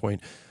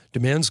standpoint,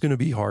 demand's going to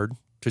be hard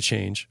to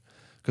change,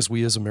 because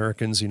we as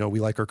Americans, we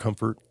like our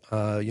comfort.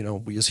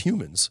 We as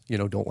humans,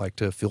 don't like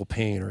to feel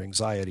pain or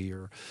anxiety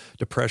or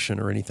depression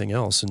or anything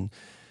else. And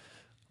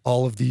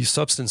all of these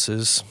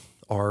substances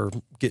are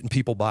getting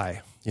people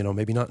by,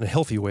 maybe not in a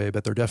healthy way,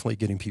 but they're definitely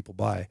getting people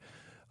by.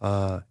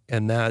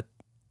 And that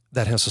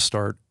has to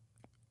start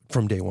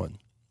from day one,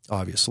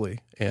 obviously.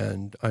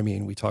 And I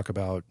mean, we talk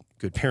about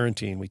good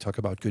parenting. We talk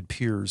about good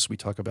peers. We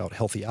talk about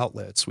healthy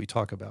outlets. We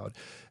talk about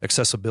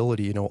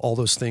accessibility, you know, all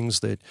those things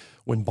that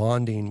when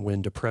bonding,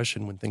 when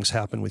depression, when things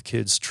happen with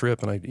kids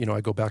trip. And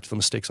I go back to the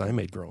mistakes I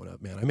made growing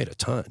up, man. I made a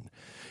ton.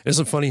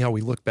 Isn't it funny how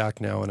we look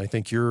back now, and I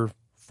think you're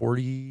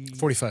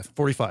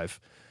 45.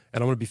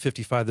 And I'm going to be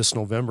 55 this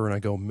November. And I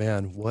go,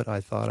 man, what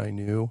I thought I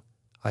knew,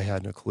 I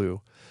hadn't a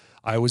clue.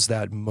 I was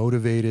that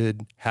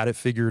motivated, had it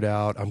figured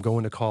out. I'm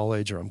going to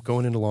college, or I'm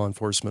going into law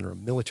enforcement or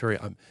military.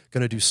 I'm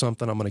going to do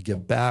something. I'm going to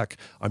give back.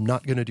 I'm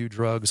not going to do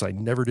drugs. I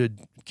never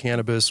did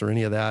cannabis or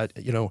any of that.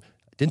 You know,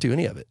 didn't do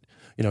any of it.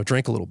 You know,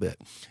 drank a little bit.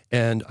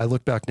 And I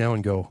look back now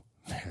and go,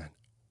 man,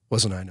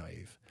 wasn't I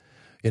naive?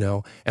 You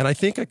know, and I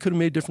think I could have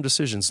made different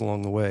decisions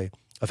along the way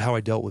of how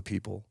I dealt with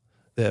people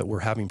that were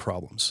having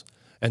problems.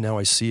 And now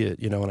I see it,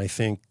 you know, and I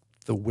think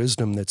the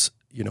wisdom that's,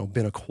 you know,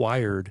 been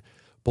acquired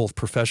both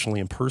professionally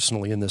and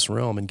personally in this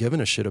realm and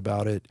given a shit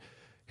about it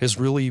has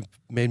really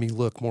made me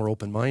look more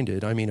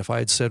open-minded. I mean, if I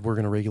had said we're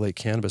going to regulate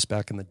cannabis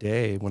back in the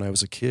day when I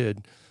was a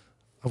kid,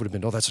 I would have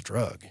been, oh, that's a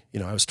drug. You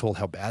know, I was told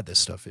how bad this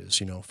stuff is,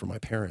 you know, from my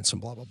parents and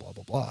blah, blah, blah,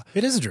 blah, blah.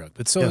 It is a drug,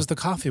 but so is the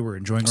coffee we're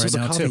enjoying right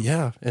now, too.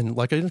 Yeah, and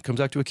like it comes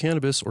back to a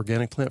cannabis,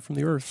 organic plant from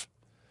the earth,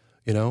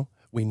 you know.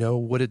 We know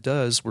what it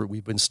does.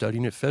 We've been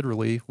studying it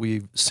federally.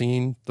 We've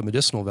seen the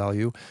medicinal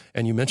value.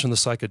 And you mentioned the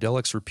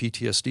psychedelics for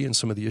PTSD and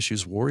some of the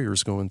issues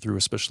warriors going through,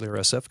 especially our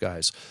SF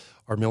guys,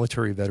 our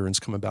military veterans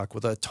coming back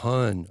with a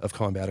ton of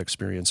combat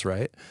experience,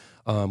 right?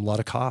 A lot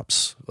of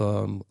cops,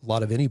 a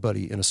lot of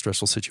anybody in a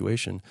stressful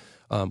situation.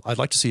 I'd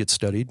like to see it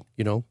studied,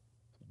 you know,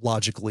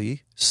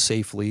 logically,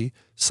 safely,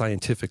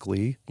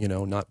 scientifically, you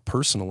know, not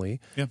personally,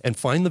 and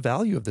find the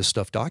value of this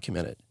stuff,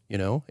 document it. You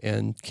know,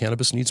 and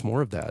cannabis needs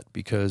more of that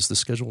because the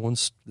Schedule 1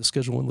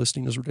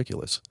 listing is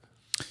ridiculous.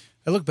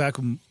 I look back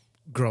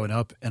growing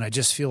up, and I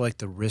just feel like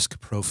the risk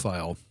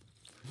profile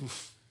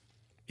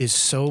is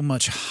so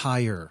much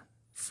higher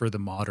for the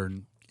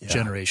modern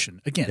generation.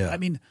 Again, I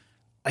mean,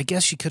 I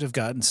guess you could have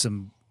gotten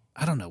some,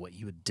 I don't know what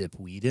you would dip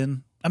weed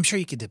in. I'm sure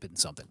you could dip it in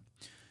something.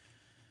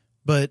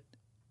 But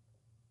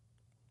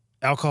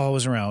alcohol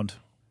was around.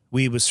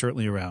 Weed was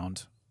certainly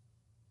around.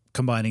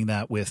 Combining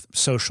that with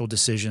social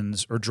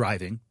decisions or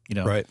driving, you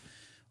know, right.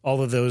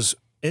 All of those,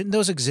 and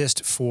those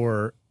exist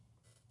for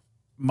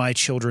my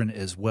children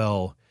as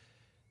well,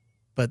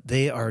 but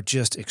they are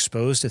just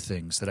exposed to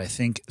things that I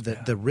think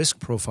that the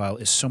risk profile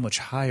is so much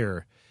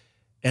higher.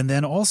 And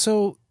then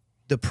also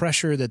the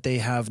pressure that they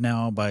have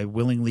now by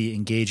willingly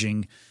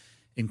engaging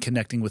in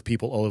connecting with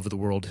people all over the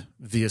world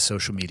via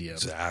social media.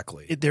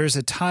 Exactly. There's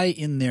a tie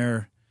in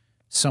there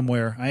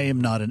somewhere. I am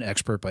not an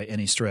expert by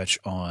any stretch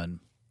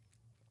on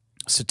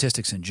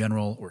statistics in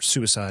general or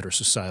suicide or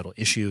societal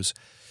issues.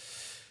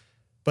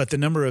 But the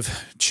number of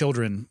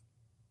children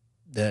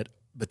that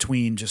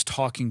between just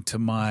talking to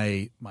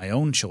my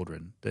own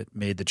children that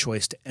made the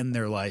choice to end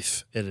their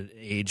life at an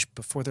age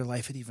before their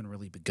life had even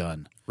really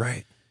begun.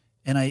 Right.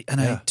 And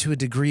I to a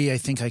degree, I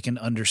think I can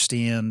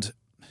understand.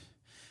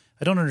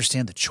 I don't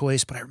understand the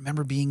choice, but I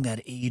remember being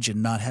that age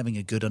and not having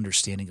a good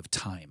understanding of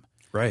time.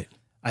 Right.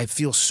 I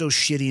feel so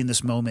shitty in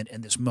this moment,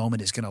 and this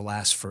moment is going to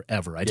last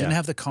forever. I didn't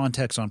have the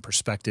context on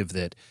perspective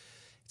that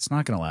it's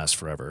not going to last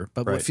forever,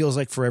 but what feels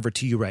like forever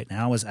to you right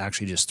now is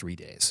actually just 3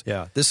 days.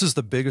 Yeah, this is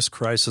the biggest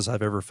crisis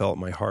I've ever felt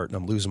in my heart, and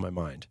I'm losing my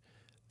mind.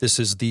 This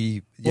is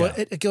the... Well,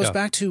 it goes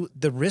back to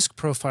the risk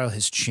profile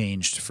has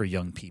changed for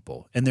young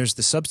people, and there's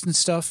the substance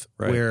stuff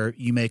where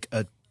you make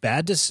a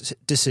bad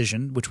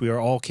decision, which we are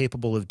all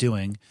capable of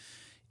doing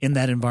in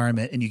that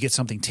environment, and you get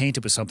something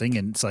tainted with something,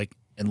 and it's like,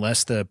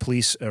 unless the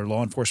police or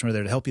law enforcement are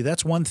there to help you,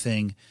 that's one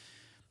thing.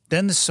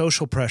 Then the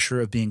social pressure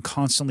of being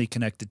constantly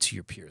connected to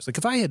your peers. Like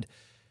if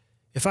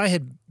I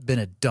had been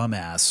a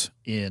dumbass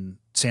in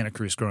Santa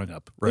Cruz growing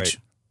up, which,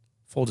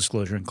 full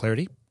disclosure and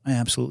clarity, I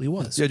absolutely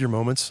was. You had your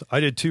moments. I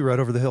did too, right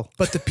over the hill.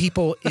 But the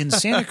people in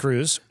Santa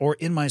Cruz or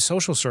in my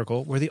social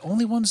circle were the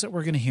only ones that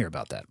were going to hear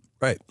about that.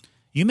 Right.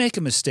 You make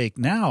a mistake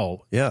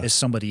now as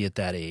somebody at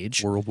that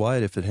age.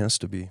 Worldwide, if it has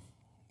to be.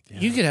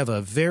 You could have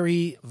a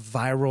very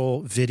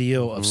viral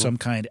video of some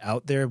kind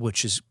out there,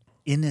 which is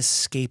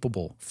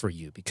inescapable for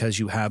you because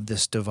you have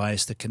this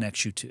device that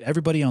connects you to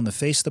everybody on the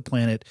face of the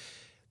planet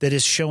that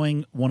is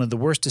showing one of the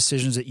worst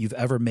decisions that you've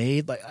ever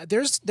made. Like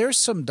there's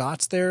some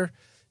dots there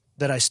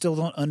that I still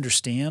don't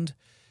understand,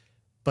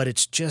 but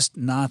it's just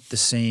not the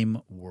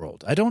same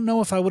world. I don't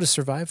know if I would have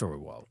survived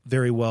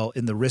very well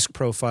in the risk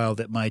profile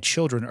that my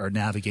children are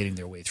navigating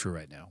their way through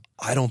right now.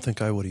 I don't think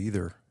I would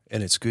either.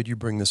 And it's good you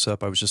bring this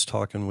up. I was just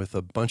talking with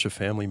a bunch of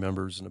family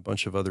members and a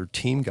bunch of other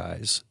team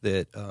guys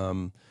that,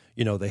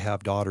 you know, they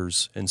have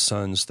daughters and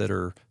sons that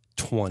are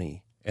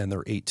 20 and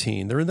they're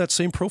 18. They're in that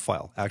same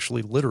profile,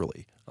 actually,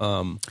 literally.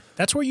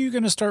 That's where you're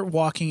going to start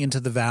walking into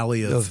the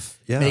valley of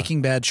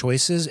making bad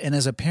choices. And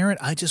as a parent,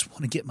 I just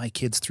want to get my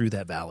kids through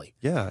that valley.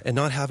 Yeah, and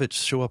not have it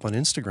show up on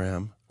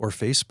Instagram or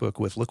Facebook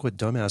with, look what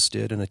dumbass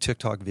did in a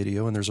TikTok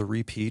video, and there's a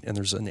repeat, and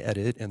there's an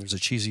edit, and there's a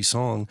cheesy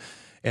song.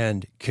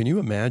 And can you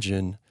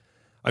imagine...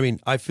 I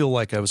mean, I feel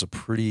like I was a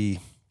pretty,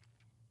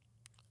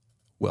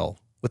 well,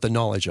 with the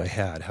knowledge I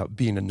had,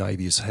 being a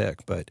naive as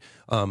heck, but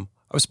I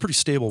I was pretty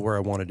stable where I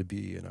wanted to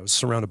be, and I was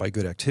surrounded by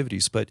good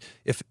activities. But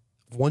if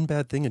one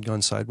bad thing had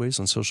gone sideways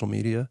on social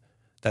media,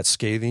 that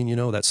scathing,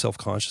 that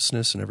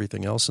self-consciousness and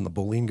everything else, and the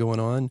bullying going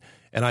on,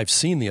 and I've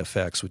seen the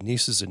effects with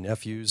nieces and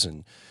nephews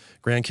and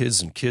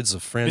grandkids and kids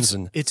of friends,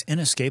 it's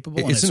inescapable.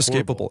 It's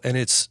inescapable, horrible. and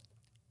it's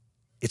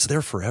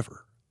there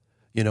forever.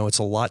 It's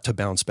a lot to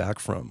bounce back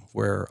from.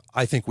 Where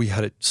I think we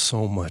had it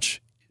so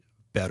much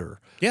better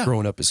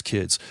growing up as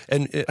kids,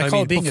 and I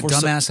call it being a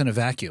dumbass in a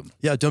vacuum.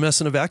 Yeah, dumbass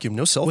in a vacuum.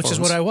 No cell phones, which is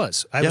what I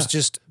was. I was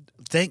just,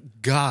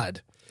 thank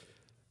God.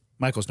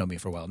 Michael's known me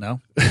for a while now.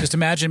 Just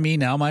imagine me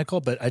now, Michael,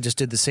 but I just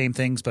did the same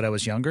things, but I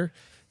was younger.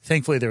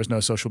 Thankfully, there was no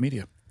social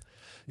media.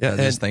 Yeah,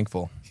 just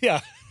thankful.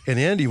 Yeah. And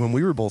Andy, when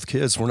we were both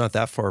kids, we're not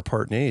that far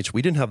apart in age.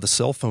 We didn't have the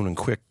cell phone and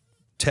quick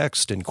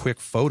text and quick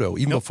photo,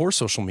 even before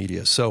social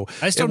media. So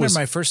I still remember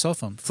my first cell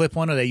phone. Flip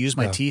one, and I used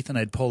my teeth, and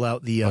I'd pull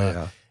out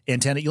the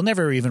antenna. You'll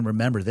never even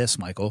remember this,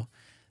 Michael.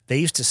 They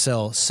used to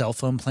sell cell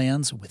phone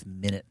plans with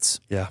minutes.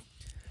 Yeah.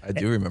 I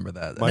do remember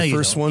that. My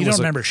first one you was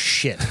don't remember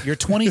shit. You're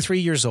 23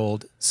 years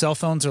old. Cell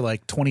phones are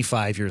like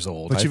 25 years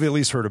old. But you've at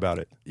least heard about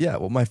it. Yeah,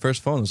 well, my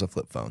first phone was a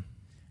flip phone.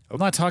 I'm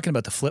not talking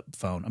about the flip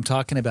phone. I'm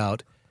talking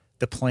about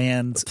the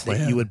plans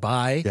that you would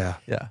buy.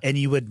 Yeah. And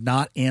you would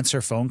not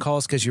answer phone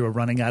calls because you were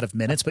running out of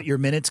minutes, but your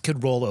minutes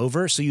could roll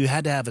over. So you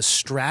had to have a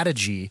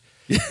strategy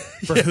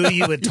for who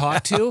you would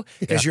talk to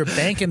because you're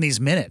banking these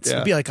minutes. Yeah.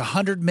 It'd be like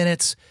 100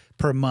 minutes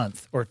per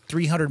month or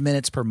 300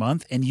 minutes per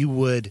month. And you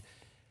would,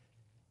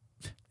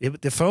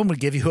 the phone would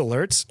give you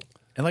alerts.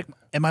 And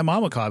my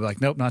mom would call. I'd be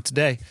like, nope, not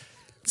today.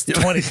 It's the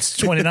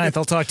 29th.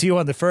 I'll talk to you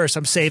on the 1st.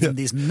 I'm saving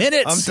these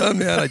minutes. I'm done,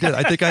 man. I did.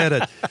 I think I had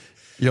a,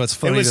 it's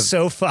funny. It was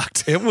so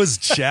fucked. It was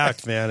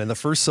jacked, man. And the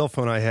first cell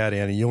phone I had,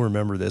 Annie, you'll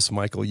remember this,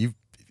 Michael.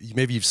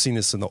 Maybe you've seen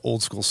this in the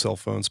old school cell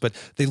phones, but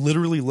they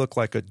literally look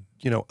like a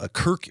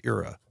Kirk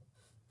era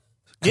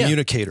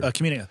communicator. A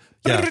communicator.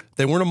 Yeah,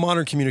 they weren't a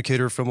modern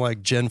communicator from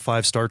like Gen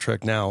 5 Star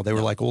Trek now. They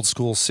were like old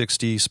school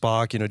 60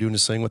 Spock, doing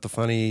his thing with the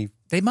funny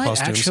They might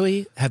costumes.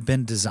 Actually have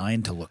been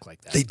designed to look like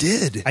that. They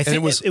did. I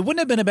think it wouldn't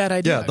have been a bad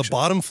idea. Yeah, actually. the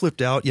bottom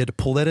flipped out. You had to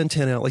pull that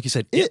antenna out, like you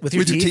said, with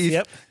your teeth.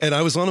 Yep. And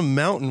I was on a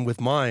mountain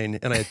with mine,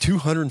 and I had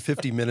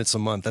 250 minutes a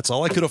month. That's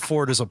all I could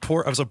afford.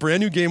 I was a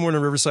brand new game warden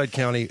in Riverside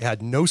County,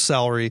 had no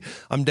salary.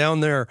 I'm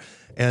down there,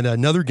 and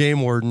another game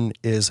warden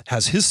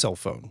has his cell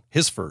phone,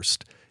 his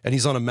first, and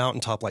he's on a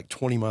mountaintop like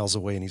 20 miles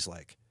away, and he's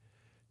like,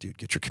 dude,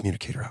 get your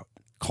communicator out.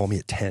 Call me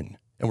at 10.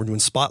 And we're doing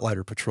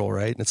spotlighter patrol,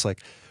 right? And it's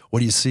like, what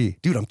do you see?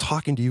 Dude, I'm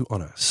talking to you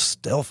on a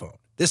cell phone.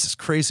 This is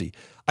crazy.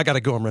 I got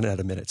to go. I'm running out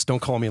of minutes. Don't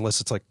call me unless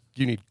it's like,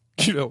 you need,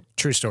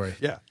 True story.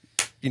 Yeah.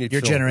 You need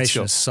Your film.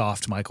 generation is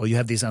soft, Michael. You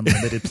have these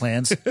unlimited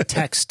plans.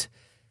 Text.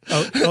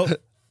 Oh,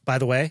 by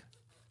the way,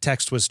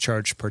 text was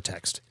charged per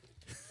text.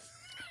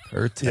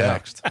 Per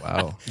text. Yeah.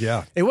 Wow.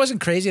 Yeah. It wasn't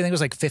crazy. I think it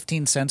was like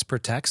 15 cents per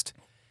text.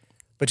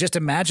 But just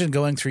imagine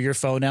going through your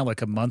phone now,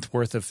 like a month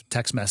worth of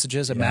text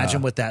messages.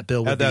 Imagine what that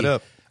bill would be. Add that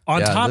up. On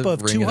top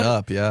of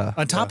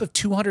on top of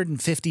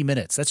 250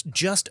 minutes. That's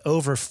just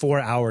over 4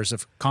 hours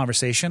of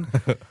conversation.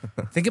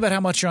 Think about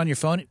how much you're on your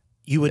phone.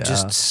 You would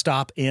just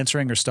stop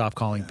answering or stop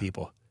calling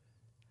people.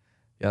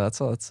 Yeah, that's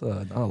not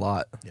a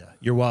lot. Yeah,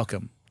 you're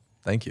welcome.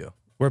 Thank you.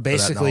 We're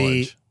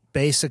basically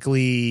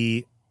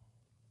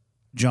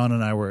John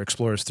and I were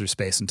explorers through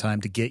space and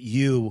time to get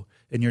you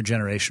and your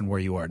generation where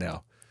you are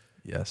now.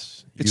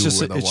 Yes, it's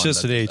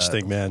just an age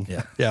thing, man.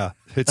 Yeah.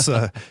 It's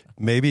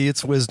maybe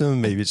it's wisdom,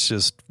 maybe it's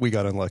just we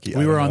got unlucky.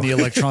 We were on the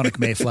electronic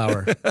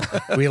Mayflower.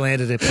 We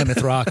landed at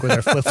Plymouth Rock with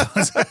our flip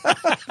phones.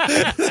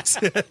 That's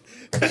it.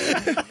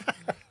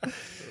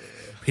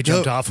 We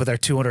jumped off with our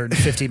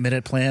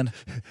 250-minute plan.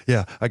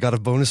 Yeah, I got a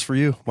bonus for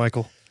you,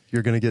 Michael.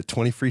 You're going to get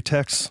 20 free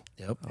texts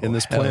in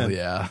this plan.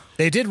 Yeah,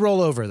 they did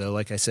roll over though,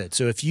 like I said.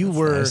 So if you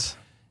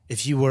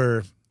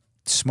were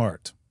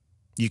smart,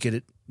 you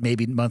could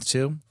maybe month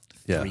 2.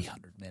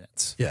 300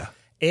 minutes. Yeah.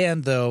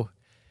 And though,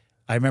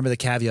 I remember the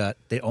caveat,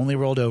 they only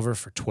rolled over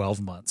for 12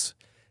 months.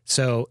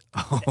 So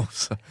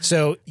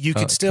you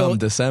could still come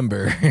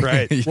December.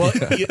 Right. Well,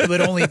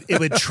 it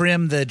would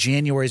trim the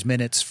January's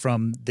minutes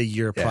from the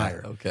year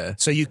prior. Okay.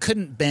 So you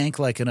couldn't bank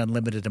like an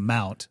unlimited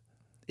amount.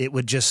 It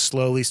would just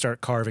slowly start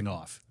carving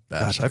off.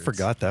 Gosh, I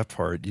forgot that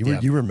part.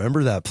 You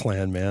remember that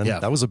plan, man. Yeah.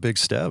 That was a big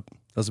step.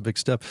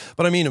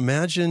 But I mean,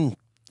 imagine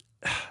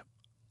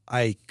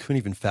I couldn't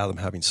even fathom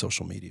having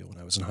social media when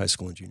I was in high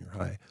school and junior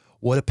high.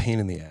 What a pain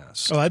in the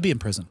ass. Oh, I'd be in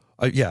prison.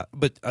 Yeah,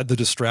 but the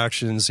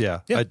distractions,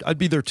 I'd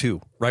be there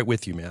too, right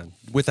with you, man,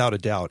 without a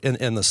doubt.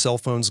 And the cell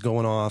phones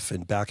going off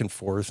and back and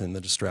forth and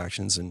the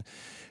distractions. And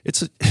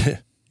it's,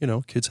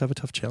 kids have a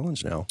tough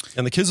challenge now.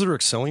 And the kids that are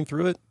excelling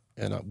through it,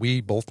 and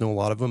we both know a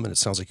lot of them, and it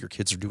sounds like your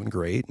kids are doing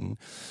great. And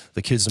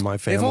the kids in my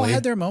family. They've all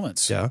had their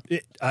moments. Yeah.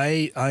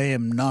 I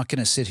am not going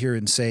to sit here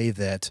and say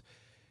that,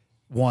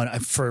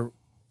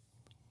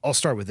 I'll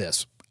start with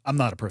this. I'm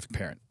not a perfect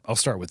parent. I'll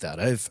start with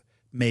that. I've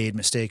made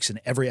mistakes in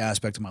every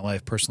aspect of my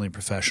life, personally and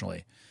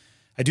professionally.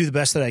 I do the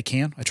best that I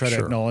can. I try to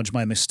acknowledge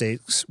my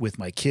mistakes with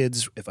my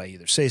kids if I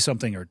either say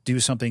something or do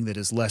something that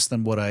is less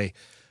than what I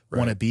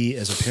want to be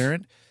as a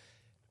parent.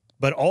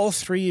 But all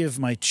three of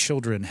my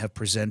children have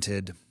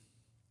presented,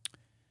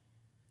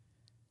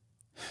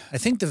 I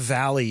think, the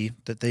valley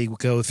that they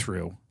go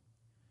through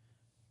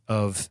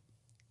of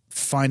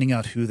finding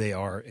out who they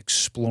are,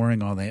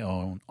 exploring on their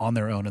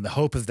own. And the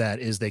hope of that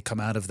is they come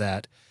out of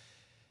that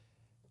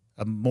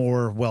a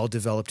more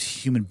well-developed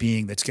human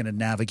being that's going to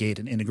navigate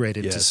and integrate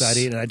into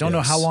society. And I don't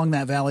know how long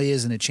that valley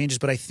is, and it changes,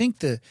 but I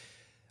think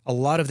a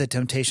lot of the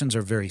temptations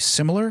are very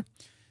similar,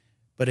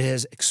 but it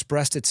has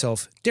expressed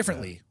itself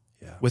differently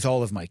with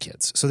all of my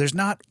kids. So there's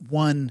not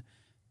one,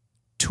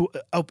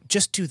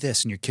 just do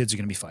this and your kids are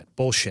going to be fine.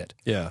 Bullshit.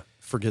 Yeah,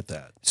 forget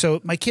that. So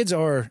my kids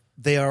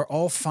they are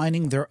all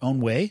finding their own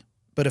way,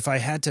 but if I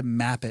had to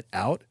map it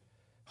out,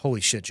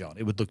 holy shit, John,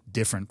 it would look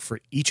different for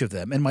each of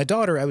them. And my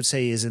daughter, I would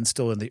say, is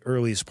still in the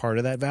earliest part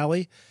of that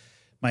valley.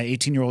 My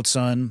 18-year-old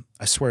son,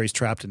 I swear he's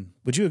trapped in,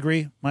 would you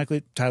agree,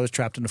 Michael? Tyler's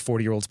trapped in a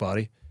 40-year-old's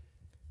body.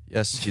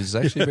 Yes, he's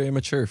actually very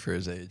mature for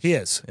his age. He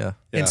is. Yeah.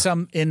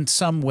 In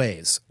some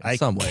ways. I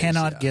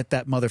cannot get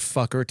that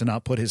motherfucker to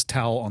not put his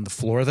towel on the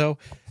floor, though,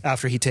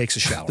 after he takes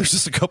a shower. There's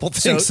just a couple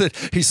things that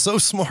he's so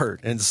smart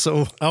and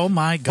so oh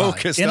my God.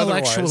 Focused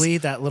intellectually,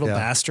 that little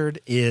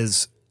bastard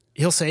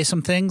he'll say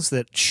some things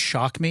that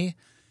shock me.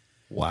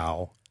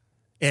 Wow.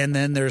 And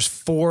then there's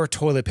 4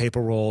 toilet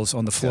paper rolls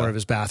on the floor of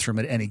his bathroom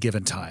at any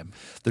given time.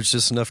 There's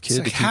just enough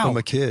kid to keep him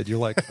a kid. You're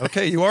like,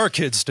 okay, you are a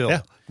kid still.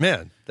 Yeah.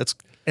 Man, that's...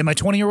 And my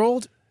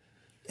 20-year-old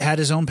had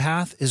his own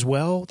path as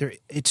well.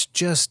 It's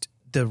just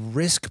the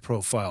risk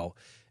profile.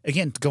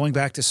 Again, going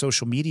back to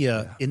social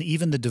media and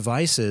even the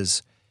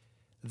devices,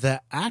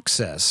 the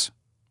access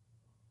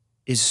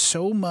is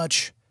so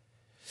much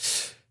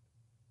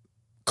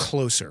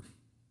closer.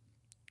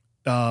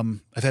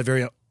 I've had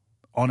very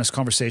honest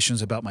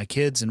conversations about my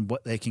kids and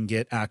what they can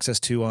get access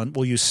to on,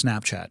 we'll use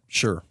Snapchat.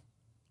 Sure.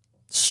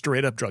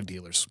 Straight up drug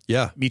dealers.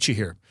 Yeah. Meet you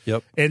here.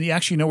 Yep. And you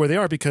actually know where they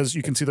are because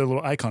you can see their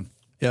little icon.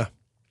 Yeah.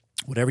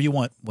 Whatever you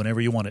want,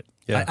 whenever you want it.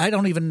 Yeah.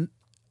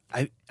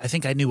 I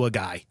think I knew a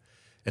guy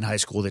in high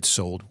school that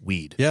sold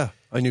weed. Yeah.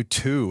 I knew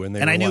 2. And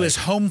I knew his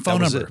home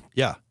phone number.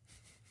 Yeah.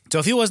 So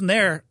if he wasn't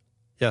there,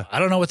 I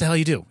don't know what the hell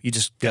you do. You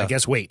just, I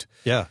guess, wait.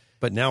 Yeah.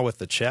 But now with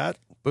the chat,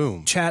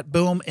 boom. Chat,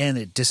 boom, and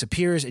it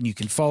disappears and you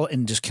can follow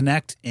and just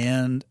connect.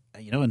 And,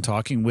 in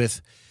talking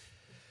with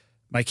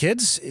my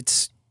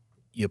kids,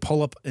 you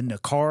pull up in a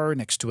car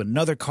next to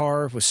another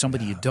car with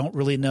somebody you don't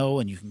really know,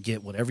 and you can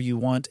get whatever you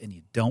want, and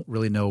you don't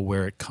really know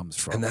where it comes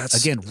from. And that's,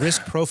 again,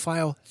 risk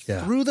profile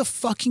through the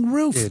fucking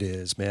roof. It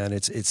is, man.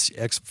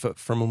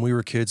 From when we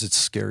were kids, it's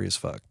scary as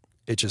fuck.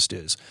 It just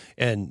is.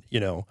 And,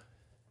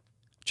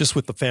 just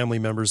with the family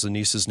members, the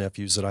nieces,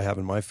 nephews that I have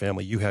in my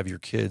family, you have your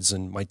kids,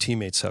 and my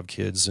teammates have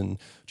kids, and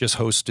just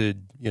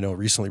hosted,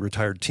 recently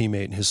retired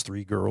teammate and his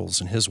 3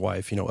 girls and his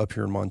wife, up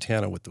here in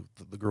Montana with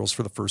the girls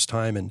for the first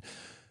time. And,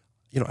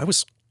 I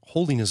was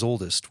holding his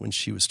oldest when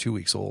she was 2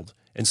 weeks old,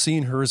 and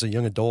seeing her as a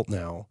young adult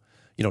now,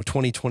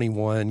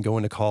 2021,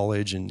 going to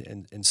college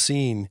and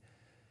seeing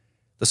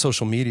the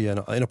social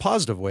media in a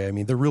positive way. I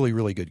mean, they're really,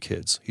 really good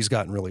kids. He's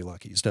gotten really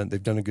lucky.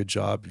 They've done a good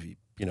job.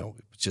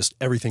 Just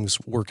everything's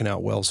working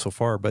out well so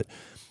far, but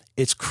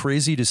it's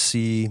crazy to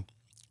see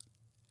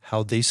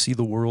how they see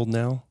the world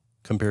now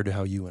compared to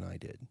how you and I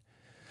did.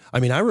 I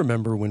mean, I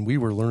remember when we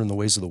were learning the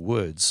ways of the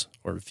woods,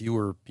 or if you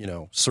were,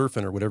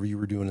 surfing or whatever you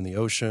were doing in the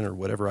ocean or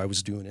whatever I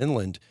was doing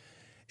inland,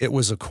 it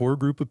was a core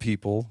group of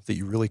people that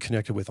you really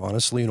connected with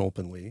honestly and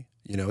openly.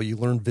 You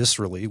learned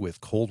viscerally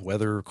with cold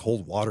weather,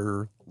 cold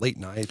water, late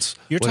nights.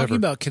 You're talking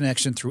about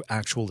connection through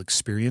actual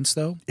experience,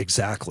 though?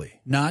 Exactly.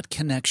 Not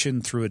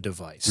connection through a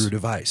device. Through a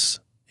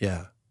device.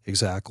 Yeah,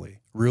 exactly.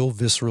 Real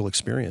visceral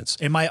experience.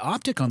 And my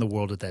optic on the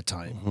world at that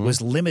time was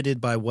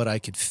limited by what I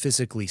could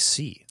physically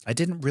see. I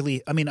didn't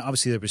really,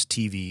 obviously there was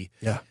TV.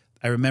 Yeah.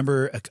 I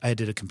remember I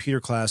did a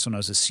computer class when I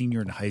was a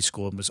senior in high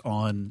school and was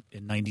on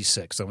in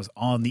 96. I was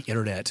on the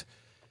internet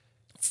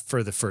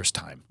for the first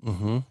time.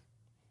 Mm-hmm.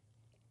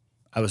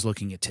 I was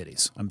looking at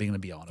titties. I'm going to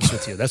be honest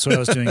with you. That's what I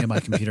was doing in my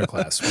computer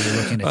class. We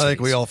were looking at titties. I think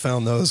we all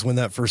found those when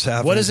that first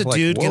happened. What is a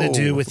dude going to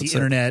do with the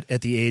internet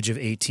at the age of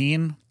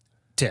 18?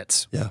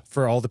 Tits. Yeah.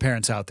 For all the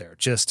parents out there.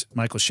 Just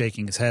Michael's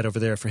shaking his head over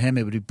there. For him,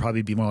 it would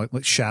probably be more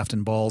like shaft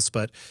and balls,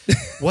 but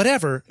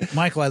whatever.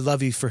 Michael, I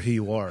love you for who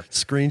you are.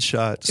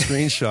 Screenshot.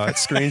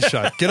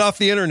 Get off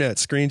the internet.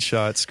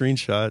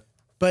 Screenshot.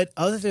 But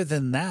other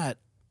than that,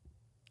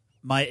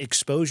 my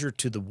exposure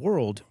to the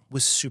world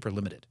was super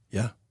limited.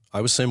 Yeah. I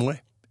was the same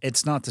way.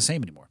 It's not the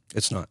same anymore.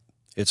 It's not.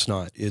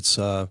 It's,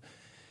 I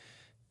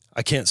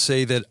can't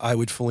say that I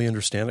would fully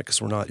understand it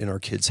because we're not in our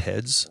kids'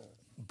 heads,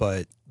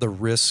 but the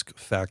risk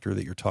factor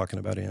that you're talking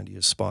about, Andy,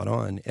 is spot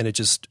on. And it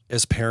just,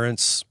 as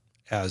parents,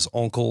 as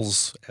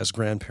uncles, as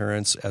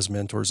grandparents, as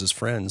mentors, as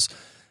friends,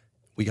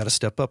 we got to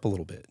step up a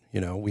little bit.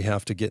 We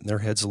have to get in their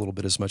heads a little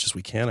bit as much as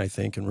we can, I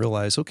think, and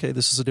realize, okay,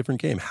 this is a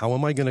different game. How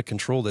am I going to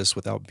control this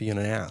without being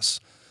an ass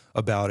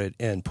about it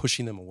and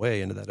pushing them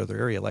away into that other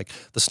area? Like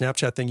the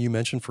Snapchat thing you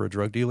mentioned for a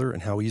drug dealer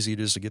and how easy it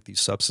is to get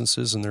these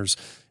substances. And there's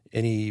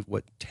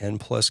 10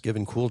 plus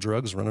given cool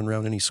drugs running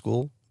around any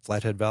school,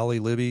 Flathead Valley,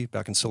 Libby,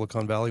 back in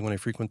Silicon Valley when I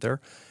frequent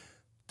there.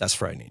 That's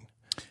frightening.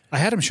 I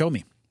had him show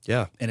me,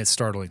 Yeah. and it's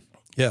startling.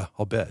 Yeah.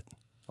 I'll bet.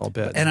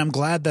 And I'm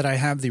glad that I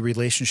have the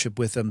relationship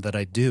with them that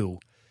I do,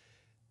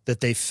 that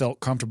they felt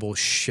comfortable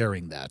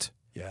sharing that.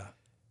 Yeah.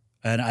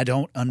 And I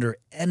don't, under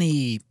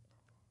any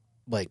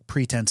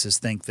pretenses,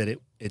 think that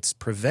it's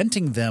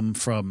preventing them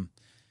from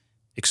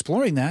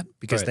exploring that,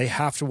 because Right. they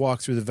have to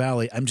walk through the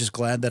valley. I'm just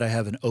glad that I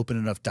have an open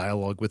enough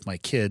dialogue with my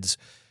kids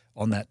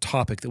on that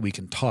topic that we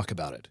can talk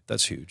about it.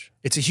 That's huge.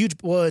 It's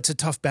a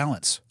tough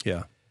balance.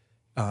 Yeah.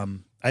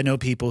 I know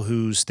people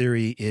whose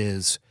theory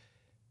is,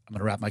 I'm going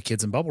to wrap my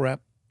kids in bubble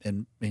wrap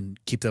and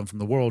keep them from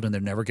the world, and they're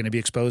never going to be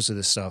exposed to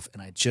this stuff.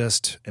 And I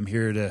just am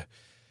here to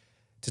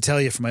tell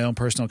you from my own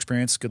personal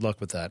experience, good luck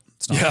with that.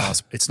 It's not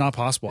possible. It's not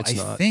possible.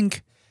 I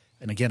think,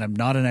 and again, I'm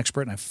not an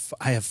expert, and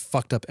I have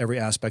fucked up every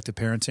aspect of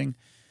parenting.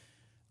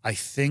 I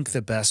think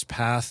the best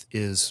path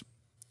is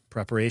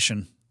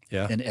preparation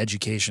and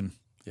education.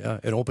 Yeah.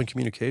 And open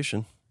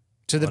communication.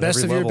 To the on best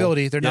every of your level.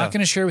 ability. They're Yeah. not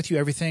going to share with you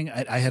everything.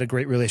 I had a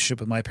great relationship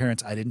with my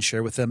parents. I didn't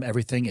share with them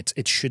everything.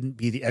 It shouldn't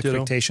be the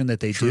expectation that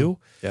they do.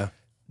 Yeah.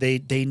 They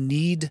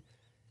need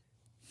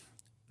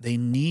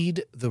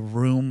the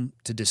room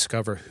to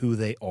discover who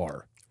they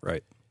are.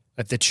 Right.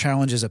 Like, the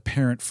challenge as a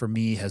parent for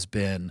me has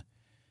been,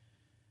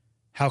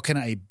 how can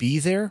I be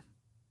there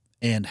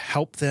and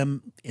help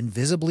them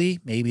invisibly,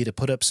 maybe to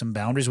put up some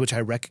boundaries, which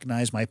I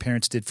recognize my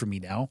parents did for me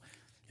now,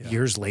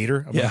 years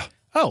later. I'm like,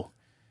 oh,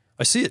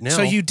 I see it now.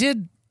 so you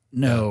did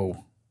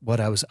know what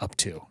I was up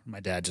to. My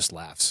dad just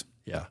laughs.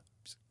 Yeah.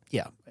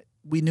 Yeah,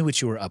 we knew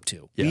what you were up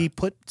to. Yeah. We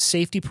put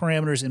safety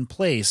parameters in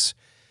place,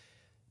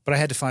 but I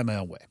had to find my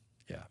own way.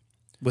 Yeah.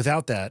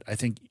 Without that, I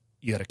think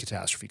you had a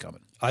catastrophe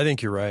coming. I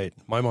think you're right.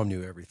 My mom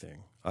knew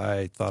everything.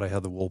 I thought I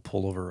had the wool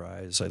pulled over her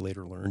eyes. I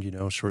later learned,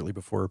 shortly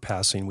before her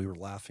passing, we were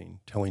laughing,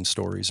 telling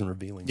stories and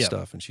revealing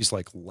stuff. And she's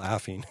like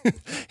laughing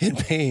in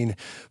pain,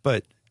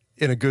 but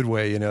in a good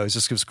way, it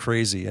just was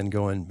crazy, and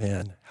going,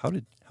 man, how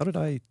did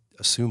I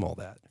assume all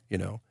that,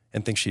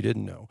 and think she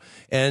didn't know?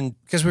 And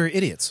Because we were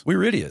idiots. we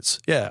were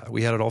idiots. Yeah.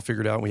 We had it all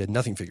figured out, and we had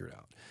nothing figured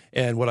out.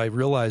 And what I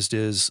realized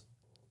is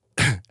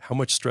how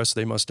much stress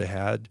they must have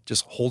had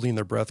just holding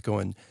their breath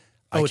going,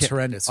 It's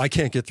horrendous. I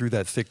can't get through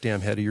that thick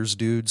damn head of yours,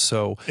 dude.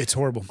 So It's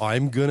horrible.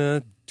 I'm going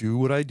to do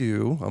what I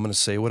do. I'm going to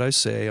say what I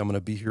say. I'm going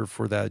to be here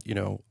for that,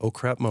 oh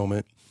crap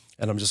moment.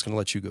 And I'm just going to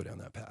let you go down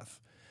that path.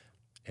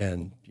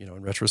 And,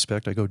 in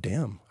retrospect, I go,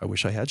 damn, I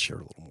wish I had shared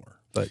a little more.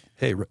 But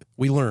hey,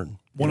 we learn.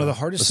 One of the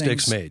hardest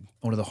mistakes things. made.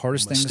 One of the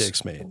hardest things.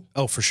 Mistakes made.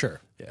 Oh, for sure.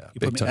 Yeah, You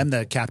big put me, time. I'm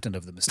the captain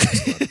of the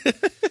mistakes club.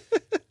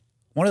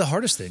 One of the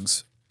hardest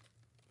things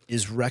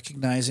is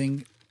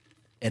recognizing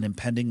an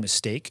impending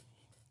mistake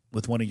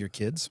with one of your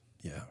kids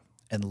Yeah.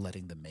 and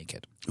letting them make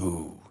it.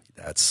 Ooh,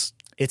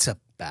 It's a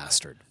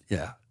bastard.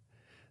 yeah,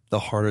 the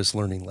hardest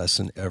learning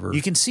lesson ever.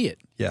 You can see it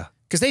Yeah.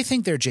 because they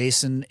think they're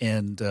Jason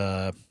and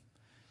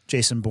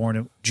Jason Bourne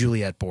and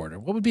Juliet Bourne. Or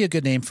what would be a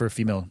good name for a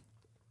female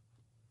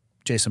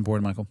Jason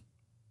Bourne, Michael?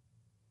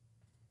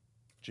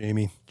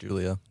 Jamie.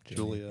 Julia.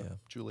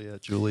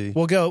 Julie.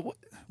 We'll go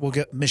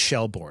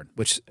Michelle Bourne,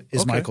 which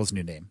is Okay. Michael's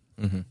new name,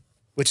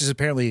 which is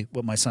apparently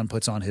what my son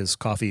puts on his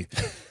coffee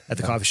at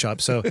the coffee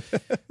shop. So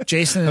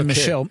Jason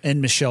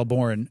and Michelle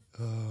Bourne,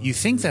 you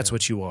think that's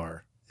what you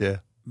are, Yeah.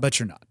 but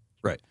you're not.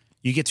 Right.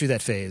 You get through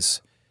that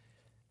phase,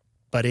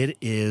 but it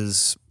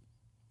is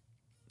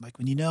like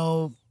when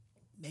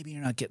maybe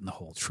you're not getting the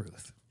whole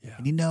truth. Yeah.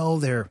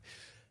 And they're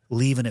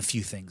leaving a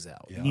few things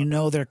out. Yeah. And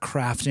they're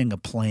crafting a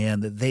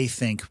plan that they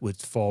think would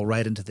fall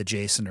right into the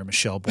Jason or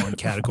Michelle Bourne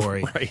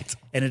category. Right.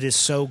 And it is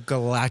so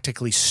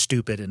galactically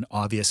stupid and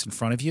obvious in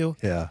front of you.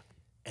 Yeah.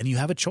 And you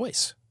have a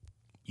choice.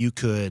 You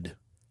could,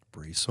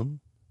 Brace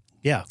them.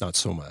 yeah. Not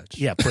so much.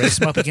 Yeah, brace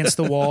him up against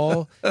the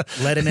wall,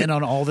 let him in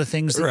on all the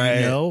things that Right.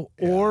 you know,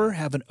 or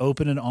have an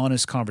open and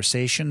honest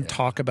conversation,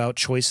 talk about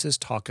choices,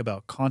 talk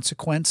about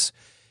consequence,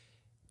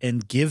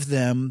 and give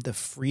them the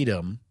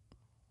freedom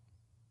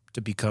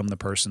to become the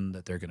person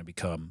that they're going to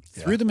become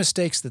through the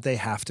mistakes that they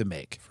have to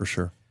make. For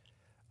sure.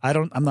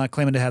 I'm not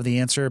claiming to have the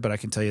answer, but I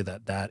can tell you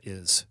that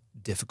is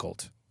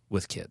difficult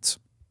with kids.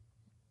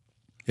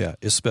 Yeah.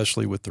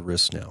 Especially with the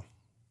risk now,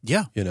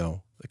 Yeah.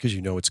 because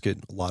a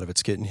lot of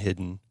it's getting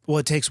hidden. Well,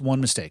 it takes one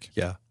mistake.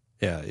 Yeah.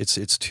 Yeah.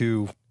 It's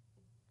too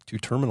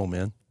terminal,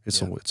 man.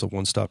 It's a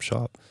one-stop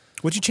shop.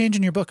 What'd you change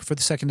in your book for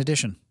the second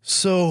edition?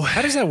 So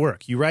How does that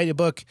work? You write a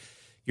book,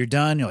 you're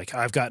done, you're like,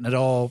 I've gotten it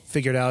all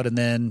figured out, and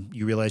then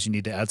you realize you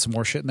need to add some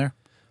more shit in there?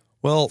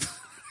 well,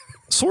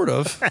 sort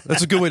of.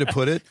 That's a good way to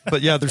put it.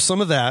 But yeah, there's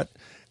some of that.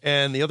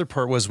 And the other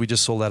part was we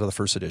just sold out of the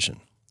first edition.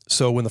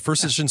 So when the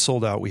first edition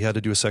sold out, we had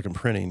to do a second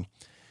printing.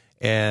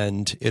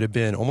 And it had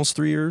been almost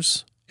 3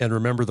 years. And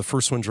remember, the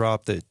first one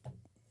dropped that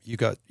you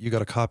got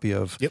a copy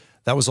of. Yep.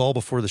 That was all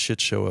before the shit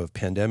show of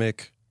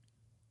pandemic,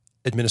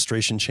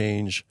 administration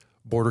change,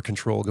 border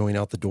control going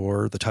out the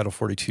door, the Title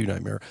 42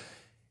 nightmare.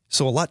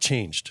 So a lot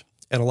changed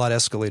and a lot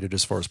escalated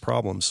as far as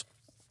problems.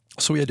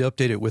 So we had to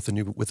update it with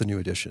a new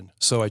edition.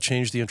 So I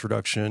changed the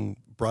introduction,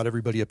 brought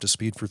everybody up to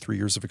speed for 3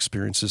 years of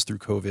experiences through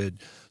COVID,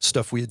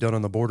 stuff we had done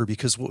on the border.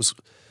 Because what was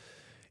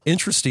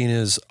interesting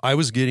is I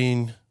was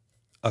getting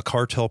a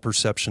cartel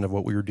perception of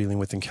what we were dealing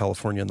with in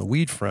California on the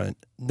weed front,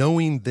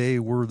 knowing they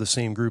were the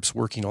same groups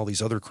working all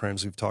these other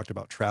crimes we've talked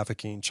about,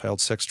 trafficking, child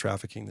sex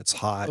trafficking that's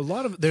hot.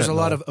 There's a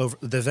lot of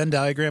the Venn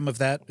diagram of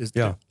that is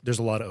there's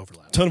a lot of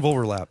overlap. Ton of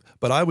overlap.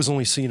 But I was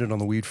only seeing it on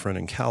the weed front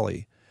in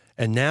Cali.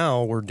 And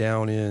now we're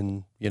down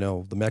in,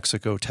 the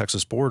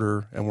Mexico-Texas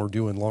border, and we're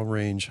doing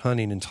long-range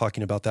hunting and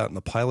talking about that in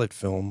the pilot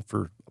film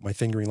for my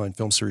Fingering Line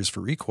film series for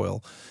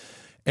Recoil.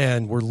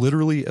 And we're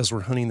literally, as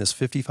we're hunting this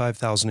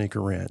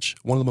 55,000-acre ranch,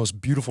 one of the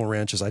most beautiful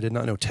ranches. I did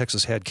not know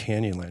Texas had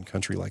canyonland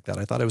country like that.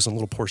 I thought it was in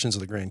little portions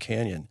of the Grand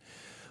Canyon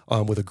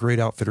with a great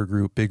outfitter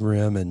group, Big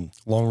Rim, and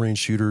long-range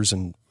shooters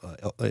and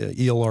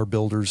ELR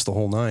builders, the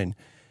whole nine.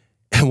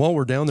 And while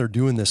we're down there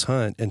doing this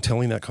hunt and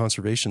telling that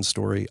conservation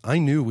story, I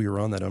knew we were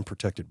on that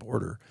unprotected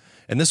border.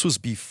 And this was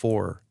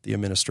before the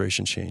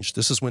administration changed.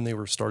 This is when they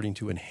were starting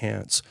to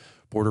enhance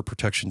border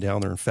protection down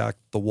there. In fact,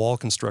 the wall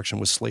construction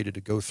was slated to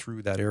go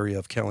through that area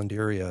of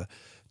Calendaria,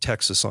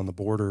 Texas, on the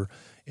border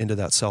into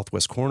that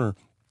southwest corner.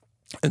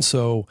 And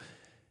so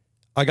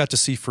I got to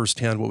see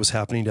firsthand what was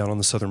happening down on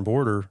the southern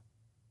border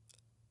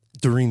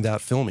during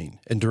that filming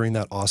and during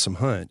that awesome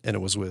hunt. And it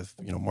was with,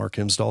 Mark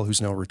Himsdahl,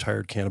 who's now a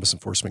retired cannabis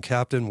enforcement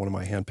captain, one of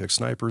my handpicked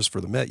snipers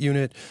for the Met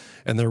unit.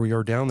 And there we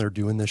are down there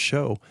doing this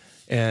show.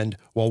 And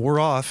while we're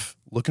off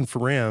looking for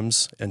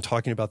rams and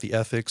talking about the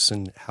ethics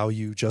and how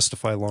you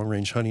justify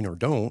long-range hunting or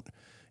don't,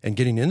 and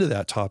getting into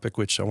that topic,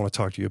 which I want to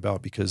talk to you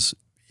about because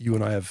you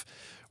and I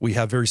we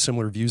have very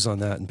similar views on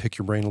that, and pick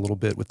your brain a little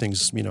bit with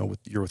things,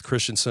 you're with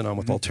Christensen, I'm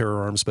with Altera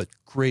Arms, but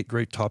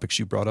great topics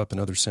you brought up in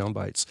other sound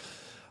bites.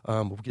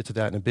 We'll get to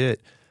that in a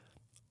bit.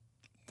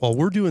 While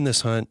we're doing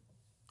this hunt,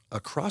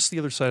 across the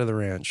other side of the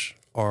ranch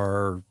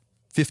are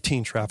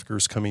 15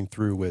 traffickers coming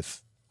through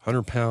with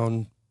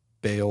 100-pound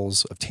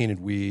bales of tainted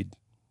weed,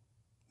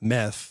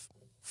 meth,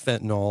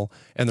 fentanyl,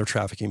 and they're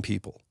trafficking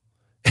people.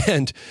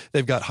 And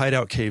they've got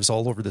hideout caves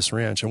all over this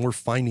ranch, and we're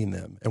finding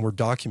them, and we're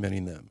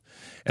documenting them.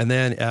 And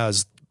then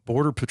as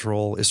Border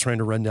Patrol is trying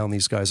to run down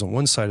these guys on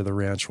one side of the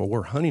ranch while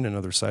we're hunting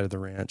another side of the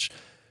ranch,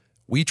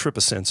 we trip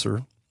a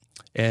sensor.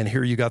 And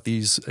here you got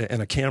these,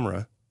 and a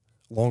camera,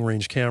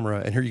 long-range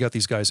camera, and here you got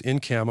these guys in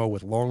camo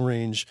with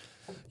long-range,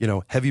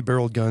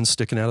 heavy-barreled guns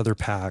sticking out of their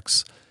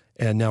packs,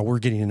 and now we're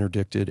getting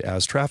interdicted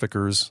as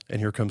traffickers, and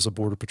here comes a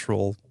Border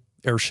Patrol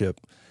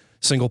airship,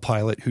 single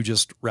pilot who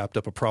just wrapped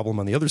up a problem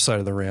on the other side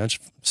of the ranch,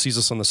 sees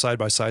us on the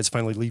side-by-sides,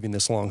 finally leaving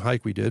this long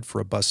hike we did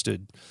for a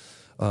busted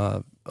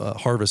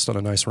harvest on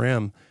a nice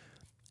ram,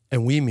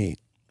 and we meet,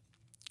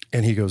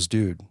 and he goes,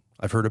 dude,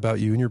 I've heard about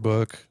you and your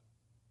book.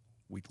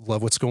 We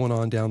love what's going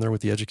on down there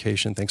with the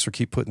education. Thanks for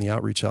keep putting the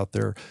outreach out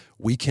there.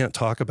 We can't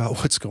talk about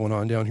what's going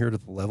on down here to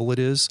the level it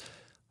is,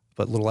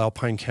 but little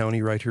Alpine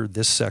County right here,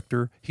 this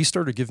sector, he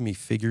started giving me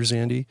figures,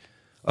 Andy,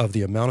 of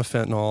the amount of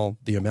fentanyl,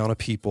 the amount of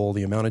people,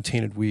 the amount of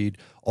tainted weed,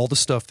 all the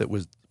stuff that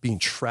was being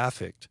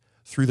trafficked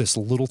through this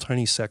little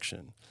tiny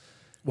section.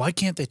 Why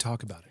can't they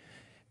talk about it?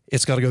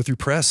 It's got to go through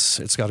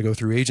press. It's got to go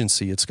through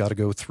agency. It's got to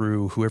go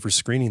through whoever's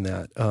screening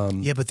that.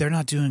 Yeah, but they're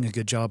not doing a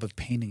good job of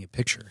painting a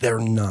picture. They're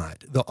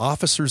not. The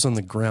officers on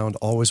the ground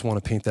always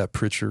want to paint that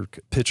picture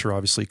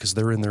obviously, because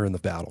they're in there in the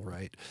battle,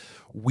 right?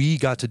 We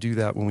got to do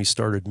that when we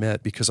started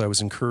Met because I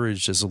was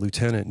encouraged as a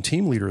lieutenant and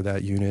team leader of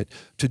that unit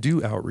to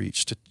do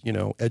outreach, to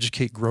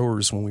educate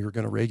growers when we were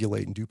going to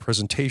regulate and do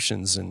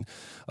presentations and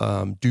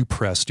do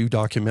press, do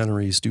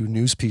documentaries, do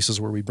news pieces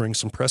where we bring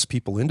some press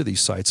people into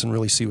these sites and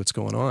really see what's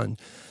going on.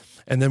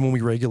 And then when we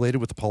regulated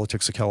with the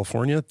politics of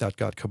California, that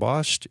got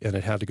kiboshed, and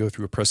it had to go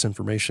through a press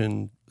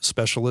information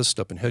specialist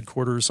up in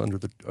headquarters under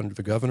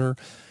the governor.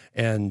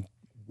 And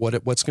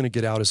what's going to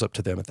get out is up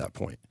to them at that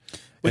point.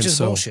 Which is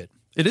bullshit.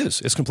 It is.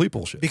 It's complete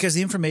bullshit. Because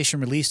the information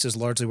released is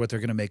largely what they're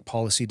going to make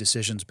policy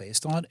decisions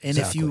based on. And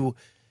Exactly.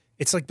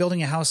 It's like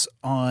building a house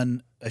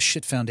on a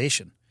shit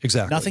foundation.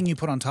 Exactly. Nothing you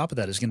put on top of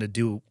that is going to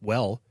do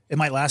well. It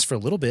might last for a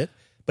little bit,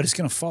 but it's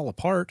going to fall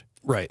apart.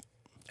 Right.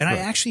 And Right.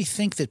 I actually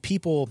think that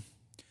people...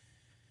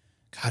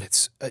 God,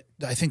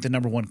 I think the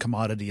number one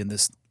commodity in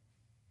this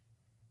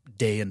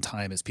day and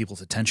time is people's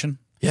attention.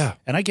 Yeah.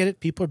 And I get it.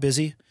 People are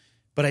busy.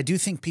 But I do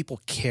think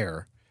people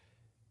care.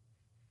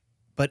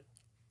 But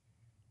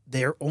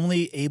they're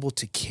only able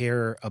to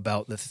care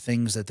about the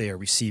things that they are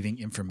receiving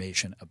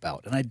information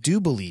about. And I do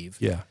believe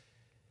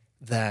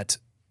that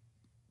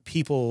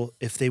people,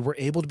 if they were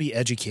able to be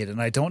educated,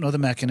 and I don't know the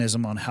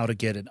mechanism on how to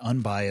get an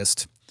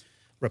unbiased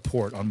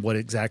report on what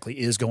exactly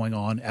is going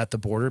on at the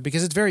border,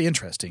 because it's very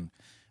interesting.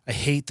 I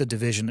hate the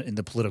division in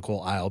the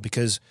political aisle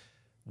because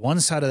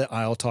one side of the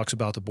aisle talks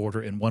about the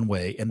border in one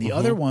way and the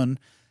other one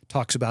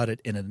talks about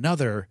it in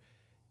another.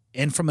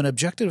 And from an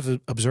objective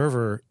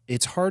observer,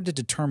 it's hard to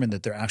determine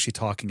that they're actually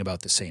talking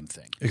about the same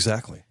thing.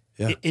 Exactly.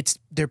 Yeah.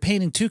 They're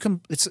painting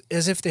it's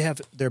as if they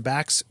have their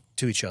backs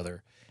to each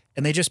other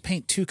and they just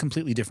paint two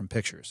completely different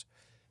pictures.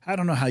 I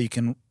don't know how you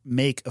can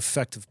make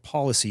effective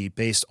policy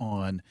based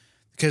on,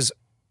 because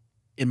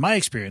in my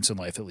experience in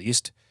life, at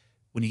least,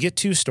 when you get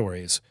two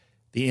stories,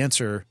 the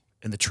answer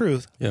and the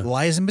truth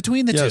lies in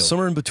between the two. Yeah,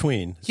 somewhere in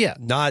between. Yeah.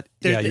 You're not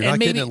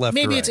getting it left or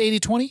Maybe right.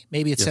 it's 80-20.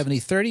 Maybe it's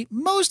 70-30.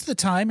 Most of the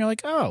time, you're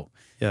like, oh,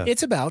 Yeah.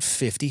 it's about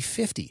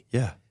 50-50.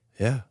 Yeah.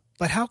 Yeah.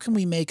 But how can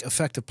we make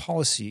effective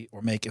policy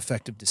or make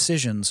effective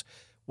decisions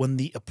when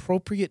the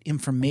appropriate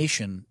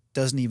information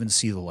doesn't even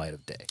see the light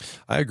of day?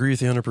 I agree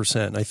with you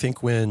 100%. And I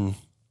think when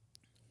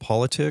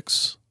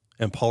politics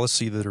and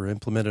policy that are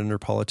implemented under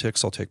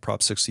politics, I'll take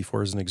Prop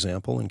 64 as an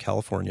example in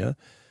California.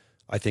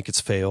 I think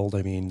it's failed.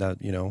 I mean, that,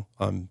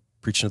 I'm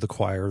preaching to the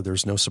choir.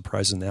 There's no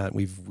surprise in that.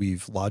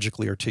 We've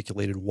logically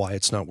articulated why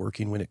it's not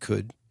working when it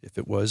could if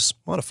it was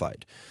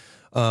modified.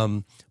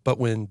 But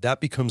when that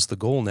becomes the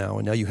goal now,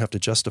 and now you have to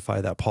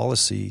justify that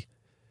policy,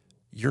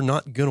 you're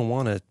not going to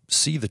want to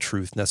see the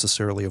truth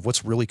necessarily of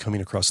what's really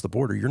coming across the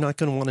border. You're not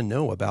going to want to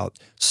know about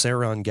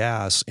sarin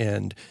gas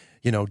and,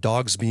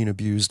 dogs being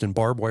abused and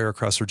barbed wire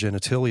across their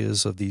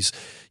genitalias of these,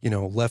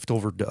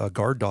 leftover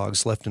guard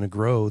dogs left in a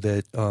grow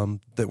that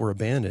were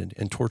abandoned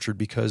and tortured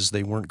because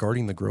they weren't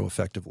guarding the grow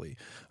effectively.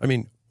 I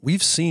mean,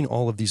 we've seen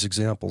all of these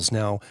examples.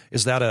 Now,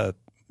 is that a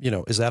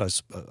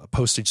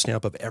postage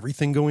stamp of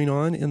everything going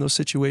on in those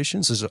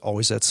situations? Is it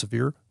always that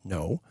severe?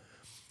 No.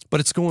 But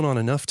it's going on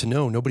enough to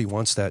know nobody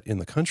wants that in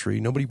the country.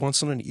 Nobody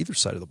wants it on either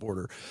side of the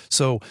border.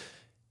 So,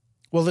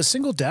 well, the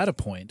single data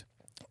point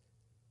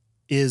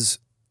is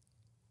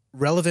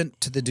relevant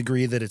to the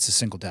degree that it's a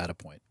single data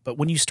point. But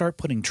when you start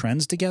putting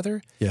trends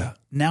together,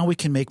 now we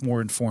can make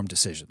more informed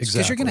decisions. Because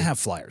Exactly. you're going to have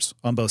flyers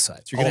on both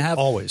sides. You're going to have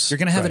always. You're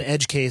going to have an Right.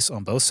 edge case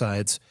on both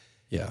sides.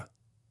 Yeah.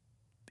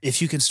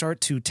 If you can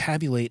start to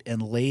tabulate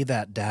and lay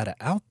that data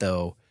out,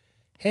 though,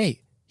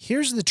 hey,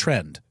 here's the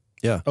trend.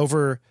 Yeah.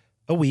 Over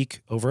a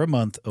week, over a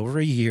month, over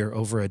a year,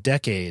 over a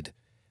decade,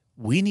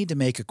 we need to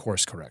make a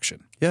course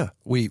correction. Yeah.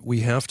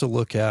 We have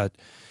to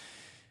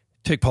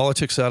take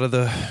politics out of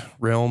the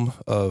realm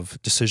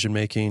of decision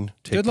making.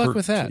 Good luck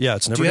with that. Yeah,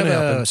 it's never Do you going to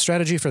have happen. a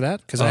strategy for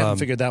that? Because I haven't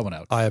figured that one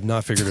out. I have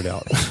not figured it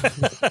out.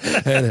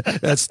 And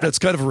that's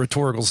kind of a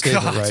rhetorical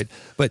statement, God. right?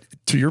 But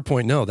to your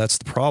point, no, that's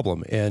the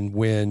problem. And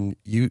when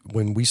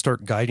we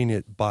start guiding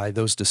it by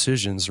those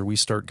decisions, or we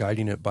start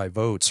guiding it by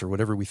votes or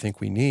whatever we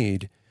think we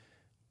need,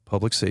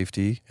 public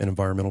safety and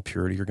environmental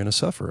purity are going to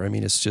suffer. I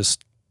mean, it's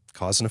just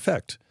cause and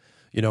effect.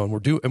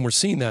 And we're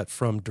seeing that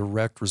from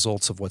direct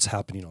results of what's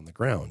happening on the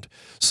ground.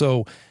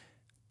 So,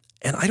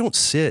 and I don't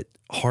sit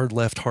hard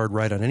left, hard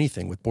right on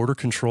anything with border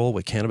control,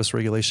 with cannabis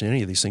regulation,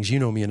 any of these things. You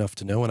know me enough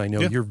to know, and I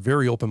know you're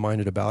very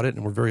open-minded about it,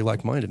 and we're very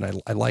like-minded.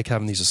 And I like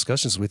having these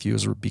discussions with you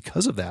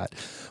because of that.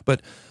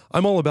 But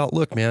I'm all about,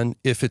 look, man,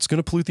 if it's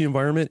going to pollute the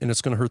environment and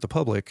it's going to hurt the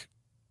public,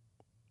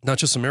 not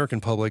just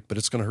American public, but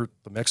it's going to hurt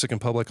the Mexican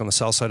public on the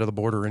south side of the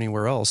border or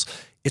anywhere else,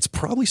 it's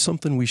probably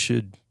something we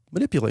should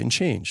manipulate and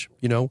change,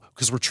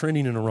 because we're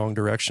trending in a wrong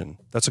direction.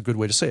 That's a good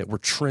way to say it. We're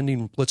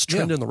trending, let's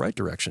trend in the right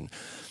direction.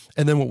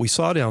 And then what we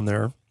saw down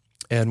there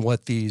and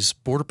what these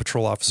Border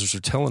Patrol officers are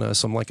telling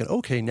us, I'm like,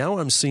 okay, now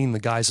I'm seeing the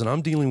guys, and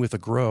I'm dealing with a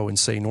grow in,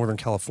 say, Northern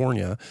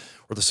California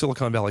or the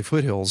Silicon Valley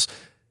foothills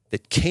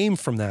that came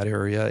from that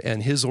area,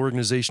 and his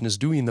organization is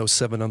doing those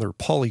 7 other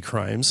poly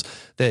crimes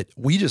that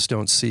we just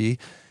don't see.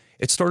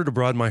 It started to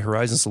broaden my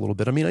horizons a little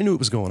bit. I mean, I knew it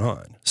was going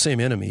on. Same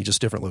enemy,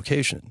 just different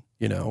location,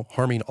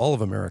 harming all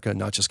of America,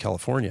 not just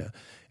California.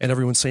 And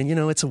everyone's saying,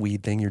 it's a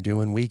weed thing you're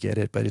doing. We get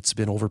it, but it's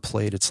been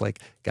overplayed. It's like,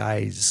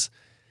 guys,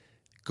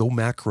 go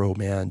macro,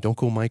 man. Don't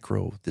go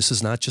micro. This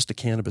is not just a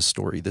cannabis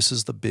story. This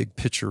is the big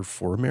picture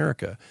for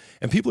America.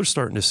 And people are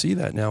starting to see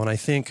that now. And I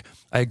think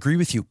I agree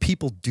with you.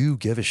 People do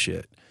give a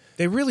shit.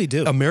 They really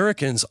do.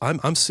 Americans,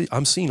 I'm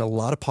seeing a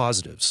lot of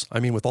positives. I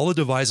mean, with all the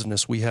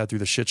divisiveness we had through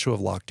the shit show of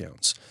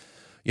lockdowns,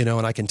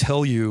 and I can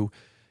tell you,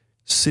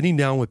 sitting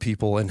down with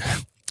people, and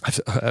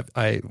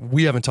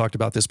we haven't talked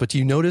about this, but do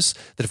you notice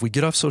that if we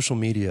get off social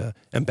media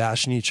and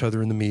bashing each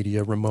other in the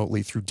media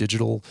remotely through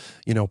digital,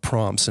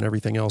 prompts and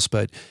everything else,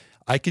 but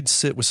I could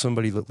sit with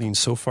somebody that leans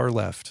so far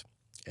left,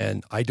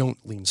 and I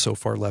don't lean so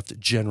far left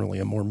generally.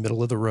 I'm more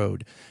middle of the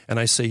road. And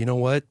I say, you know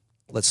what?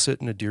 Let's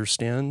sit in a deer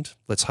stand.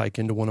 Let's hike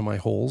into one of my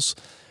holes,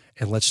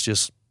 and let's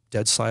just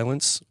dead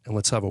silence, and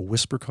let's have a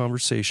whisper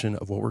conversation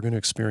of what we're going to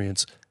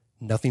experience.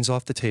 Nothing's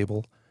off the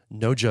table,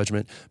 no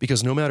judgment,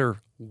 because no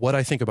matter what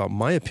I think about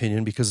my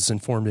opinion, because it's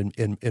informed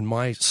in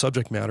my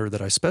subject matter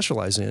that I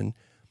specialize in,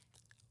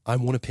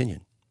 I'm one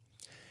opinion.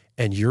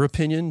 And your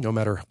opinion, no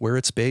matter where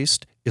it's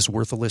based, is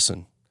worth a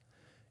listen.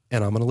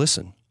 And I'm going to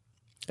listen.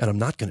 And I'm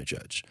not going to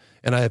judge.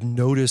 And I have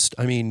noticed,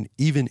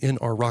 even in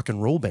our rock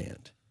and roll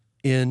band,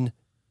 in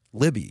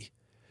Libby,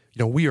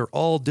 we are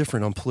all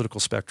different on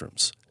political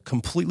spectrums,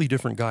 completely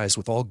different guys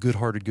with all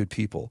good-hearted, good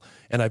people.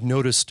 And I've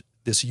noticed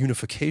this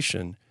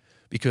unification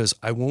because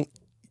I won't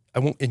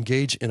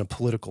engage in a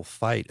political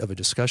fight of a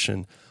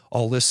discussion.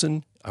 I'll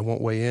listen. I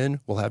won't weigh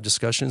in. We'll have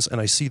discussions. And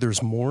I see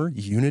there's more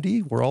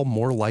unity. We're all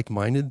more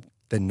like-minded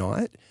than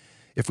not.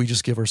 If we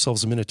just give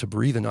ourselves a minute to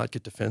breathe and not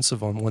get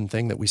defensive on one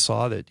thing that we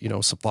saw that,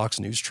 some Fox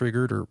News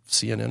triggered or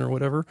CNN or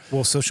whatever.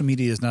 Well, social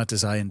media is not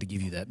designed to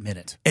give you that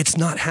minute. It's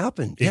not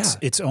happened.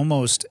 It's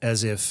almost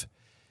as if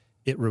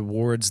it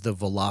rewards the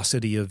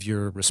velocity of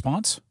your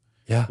response,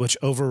 which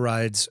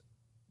overrides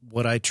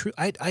what I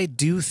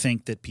do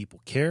think that people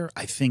care.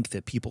 I think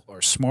that people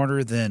are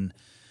smarter than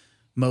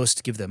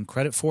most give them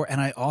credit for. And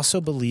I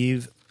also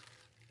believe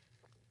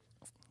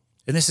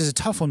And this is a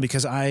tough one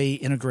because I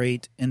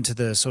integrate into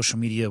the social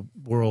media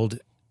world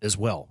as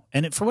well.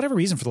 And for whatever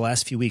reason, for the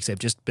last few weeks, I've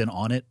just been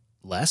on it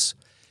less.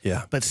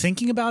 Yeah. But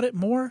thinking about it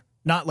more,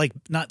 not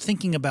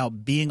thinking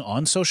about being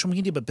on social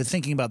media, but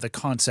thinking about the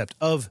concept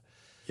of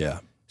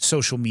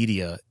social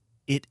media,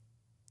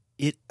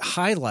 it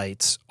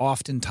highlights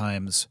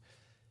oftentimes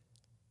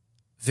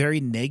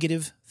very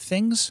negative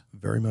things.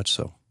 Very much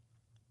so.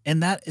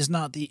 And that is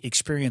not the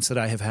experience that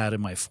I have had in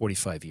my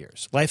 45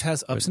 years. Life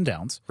has ups and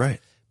downs.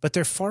 Right. But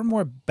they're far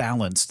more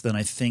balanced than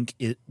I think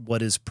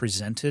what is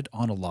presented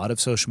on a lot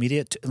of social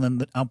media. And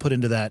then I'll put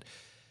into that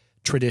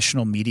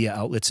traditional media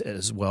outlets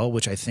as well,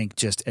 which I think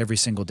just every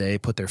single day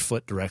put their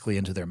foot directly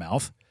into their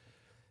mouth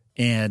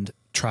and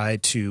try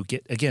to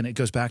get, again, it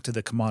goes back to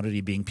the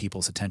commodity being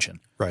people's attention.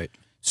 Right.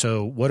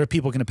 So what are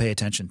people going to pay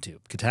attention to?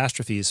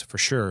 Catastrophes, for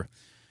sure.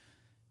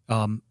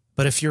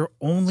 But if your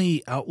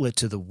only outlet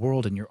to the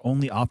world and your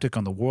only optic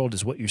on the world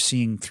is what you're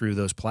seeing through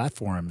those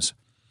platforms,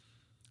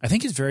 I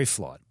think it's very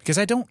flawed because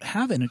I don't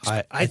have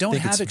I don't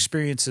have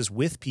experiences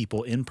with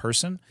people in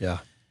person. Yeah.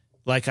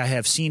 Like I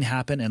have seen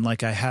happen and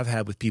like I have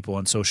had with people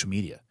on social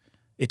media.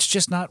 It's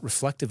just not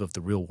reflective of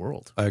the real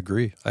world. I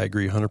agree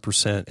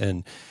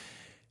 100%.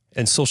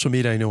 And social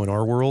media, I know in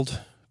our world,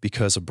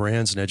 because of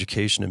brands and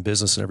education and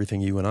business and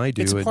everything you and I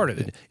do, it's a part of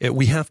it.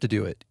 We have to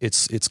do it.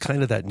 It's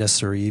kind of that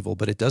necessary evil,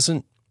 but it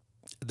doesn't.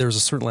 There's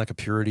a certain lack of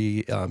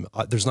purity.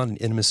 There's not an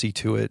intimacy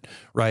to it,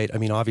 right? I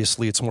mean,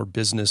 obviously, it's more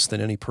business than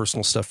any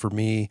personal stuff for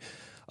me,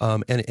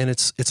 and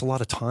it's a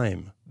lot of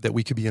time that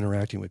we could be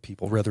interacting with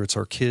people, whether it's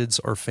our kids,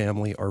 our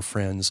family, our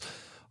friends,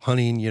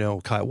 hunting,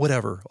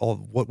 whatever, all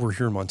what we're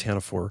here in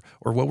Montana for,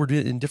 or what we're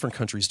doing in different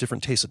countries,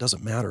 different tastes. It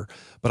doesn't matter.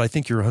 But I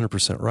think you're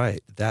 100%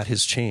 right. That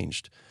has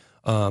changed.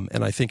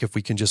 And I think if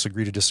we can just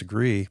agree to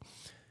disagree,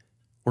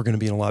 we're going to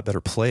be in a lot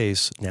better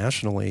place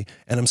nationally.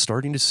 And I'm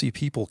starting to see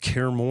people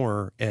care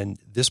more. And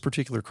this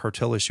particular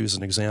cartel issue is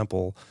an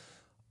example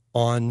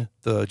on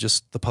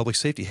the public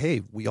safety.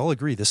 Hey, we all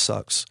agree this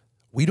sucks.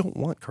 We don't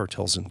want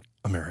cartels in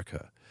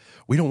America.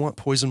 We don't want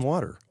poison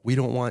water. We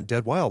don't want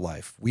dead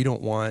wildlife. We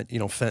don't want,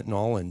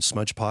 fentanyl and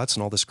smudge pots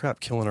and all this crap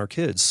killing our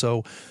kids.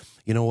 So,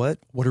 you know what?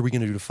 What are we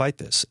going to do to fight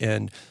this?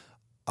 And,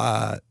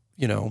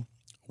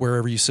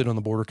 wherever you sit on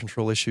the border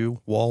control issue,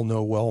 wall,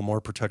 no wall,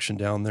 more protection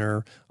down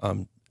there,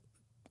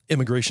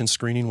 immigration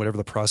screening, whatever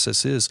the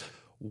process is,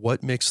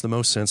 what makes the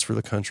most sense for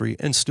the country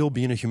and still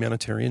being a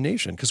humanitarian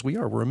nation? Because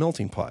we're a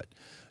melting pot.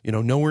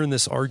 Nowhere in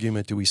this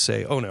argument do we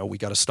say, oh no, we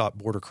got to stop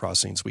border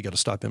crossings. We got to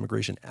stop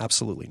immigration.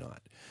 Absolutely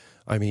not.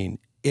 I mean,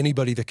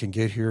 anybody that can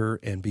get here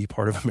and be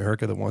part of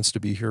America that wants to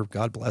be here,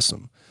 God bless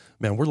them.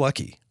 Man, we're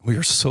lucky. We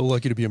are so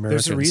lucky to be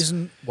Americans. There's a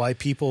reason why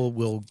people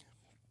will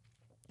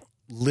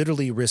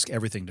literally risk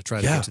everything to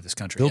try to get to this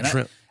country.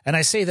 And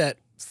I say that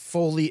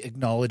fully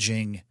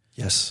acknowledging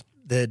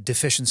the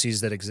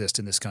deficiencies that exist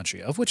in this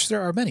country, of which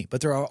there are many,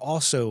 but there are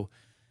also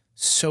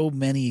so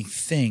many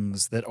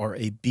things that are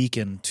a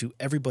beacon to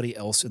everybody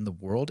else in the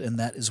world, and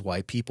that is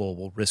why people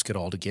will risk it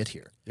all to get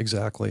here.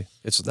 Exactly.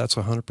 That's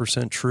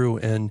 100% true.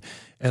 And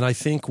I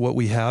think what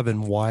we have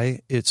and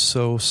why it's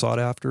so sought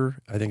after,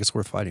 I think it's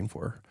worth fighting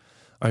for.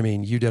 I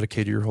mean, you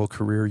dedicated your whole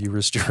career, you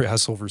risked your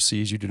ass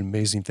overseas, you did an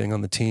amazing thing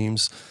on the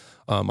teams.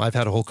 I've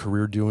had a whole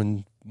career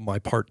doing my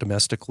part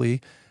domestically,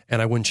 and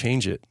I wouldn't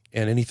change it.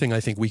 And anything I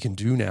think we can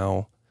do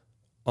now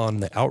on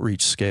the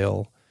outreach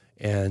scale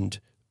and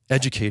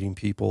educating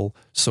people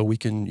so we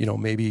can,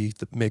 maybe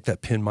make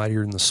that pin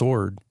mightier than the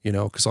sword,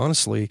 because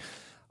honestly,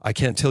 I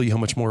can't tell you how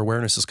much more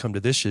awareness has come to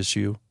this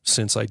issue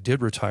since I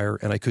did retire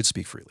and I could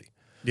speak freely.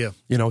 Yeah.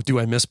 Do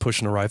I miss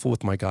pushing a rifle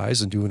with my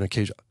guys and doing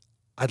occasion?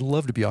 I'd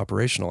love to be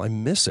operational. I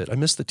miss it. I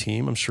miss the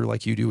team. I'm sure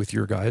like you do with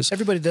your guys.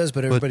 Everybody does,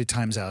 but everybody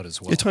times out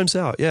as well. It times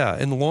out, yeah.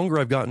 And the longer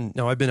I've gotten,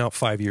 now I've been out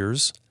 5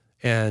 years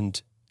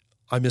and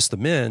I miss the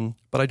men,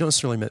 but I don't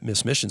necessarily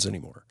miss missions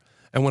anymore.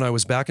 And when I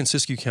was back in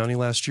Siskiyou County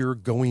last year,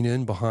 going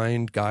in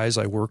behind guys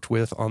I worked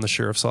with on the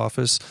sheriff's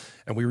office,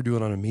 and we were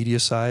doing on a media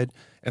side,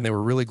 and they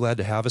were really glad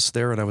to have us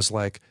there. And I was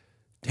like,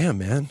 damn,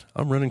 man,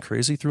 I'm running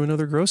crazy through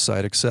another grow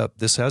site, except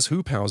this has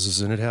hoop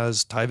houses and it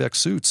has Tyvek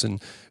suits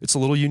and it's a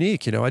little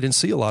unique. I didn't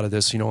see a lot of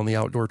this, on the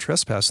outdoor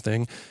trespass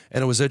thing,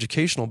 and it was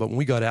educational. But when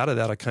we got out of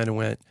that, I kind of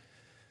went,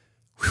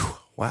 whew,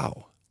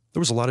 wow, there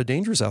was a lot of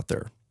dangers out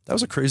there. That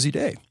was a crazy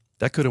day.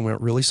 That could have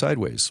went really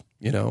sideways.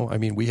 I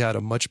mean, we had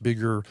a much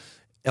bigger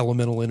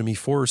elemental enemy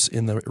force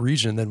in the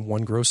region than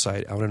one grow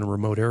site out in a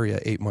remote area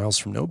 8 miles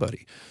from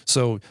nobody.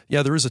 So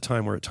yeah, there is a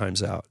time where it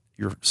times out.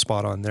 You're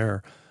spot on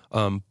there.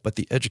 But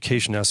the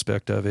education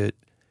aspect of it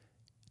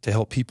to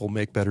help people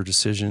make better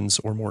decisions,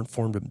 or more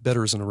informed,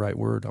 better isn't the right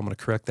word. I'm going to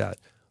correct that.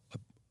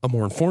 A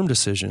more informed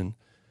decision,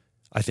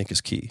 I think,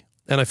 is key.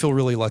 And I feel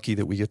really lucky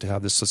that we get to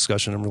have this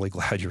discussion. I'm really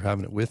glad you're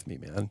having it with me,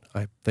 man.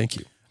 I thank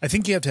you. I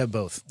think you have to have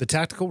both. The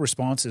tactical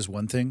response is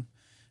one thing,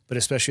 but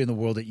especially in the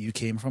world that you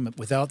came from,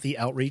 without the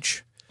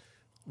outreach,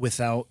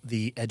 without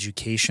the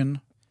education,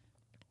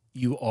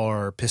 you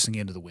are pissing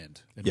into the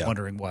wind and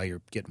wondering why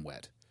you're getting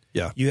wet.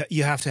 Yeah.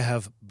 You have to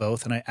have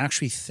both. And I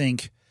actually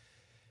think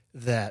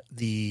that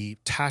the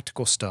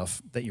tactical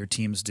stuff that your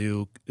teams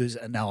do is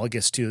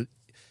analogous to,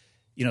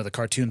 the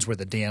cartoons where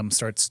the dam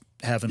starts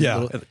having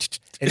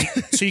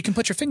so you can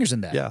put your fingers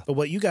in that. Yeah. But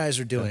what you guys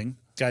are doing,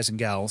 guys and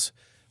gals,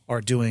 are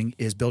doing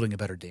is building a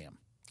better dam.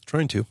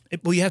 Trying to.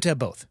 You have to have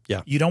both.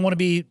 Yeah. You don't want to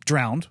be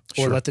drowned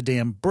or Sure. let the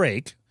dam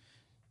break.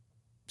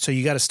 So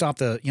you got to stop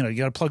you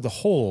got to plug the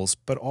holes,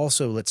 but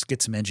also let's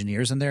get some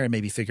engineers in there and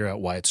maybe figure out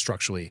why it's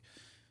structurally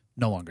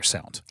no longer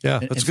sound. Yeah,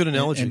 that's a good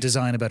analogy. And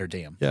design a better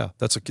dam. Yeah,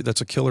 that's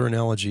a killer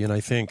analogy. And I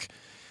think,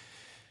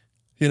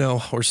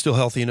 we're still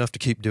healthy enough to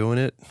keep doing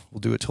it.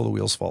 We'll do it till the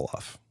wheels fall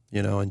off,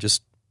 and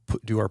just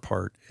do our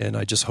part. And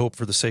I just hope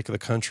for the sake of the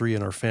country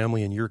and our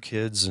family and your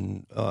kids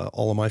and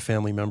all of my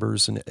family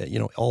members and,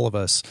 all of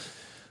us,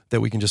 that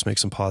we can just make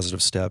some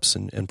positive steps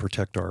and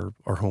protect our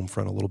home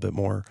front a little bit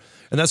more.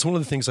 And that's one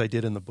of the things I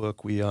did in the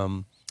book. We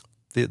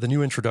the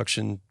new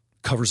introduction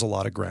covers a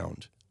lot of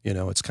ground.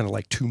 It's kind of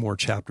like 2 more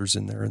chapters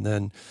in there. And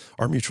then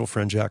our mutual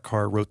friend Jack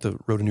Carr wrote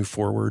a new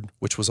foreword,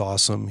 which was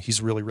awesome.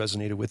 He's really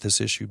resonated with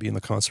this issue, being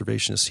the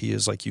conservationist he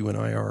is, like you and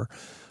I are.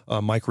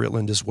 Mike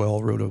Ritland as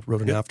well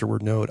wrote an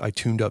afterward note. I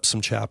tuned up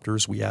some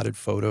chapters. We added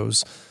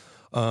photos.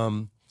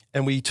 And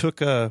we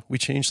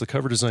changed the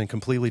cover design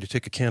completely to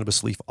take a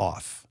cannabis leaf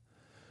off.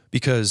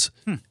 Because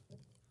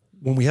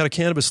when we had a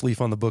cannabis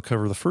leaf on the book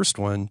cover of the first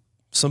one,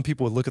 some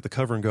people would look at the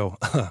cover and go,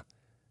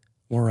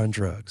 war on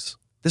drugs.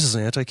 This is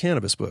an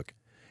anti-cannabis book.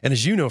 And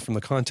as you know from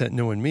the content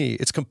knowing me,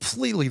 it's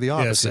completely the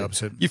opposite. Yeah, it's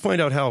the opposite. You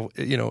find out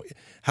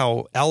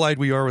how allied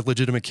we are with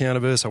legitimate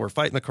cannabis, how we're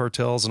fighting the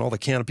cartels, and all the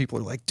cannabis people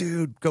are like,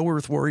 dude, go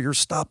Earth Warriors,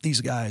 stop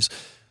these guys.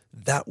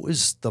 That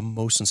was the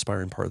most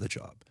inspiring part of the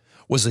job,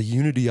 was the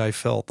unity I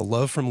felt, the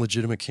love from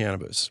legitimate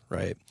cannabis,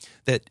 right?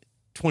 That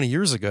 20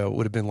 years ago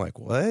would have been like,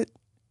 what?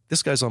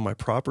 This guy's on my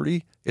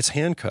property. It's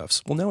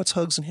handcuffs. Well, now it's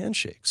hugs and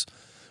handshakes.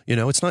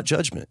 It's not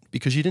judgment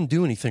because you didn't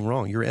do anything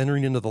wrong. You're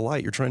entering into the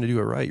light. You're trying to do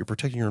it right. You're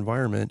protecting your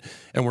environment,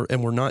 and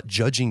we're not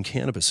judging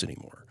cannabis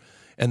anymore.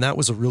 And that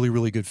was a really,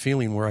 really good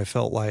feeling where I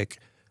felt like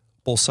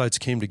both sides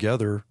came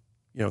together.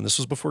 And this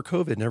was before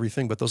COVID and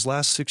everything, but those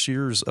last 6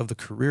 years of the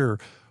career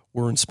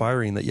were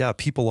inspiring. That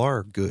people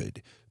are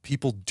good.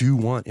 People do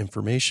want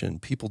information.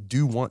 People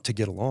do want to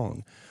get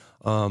along,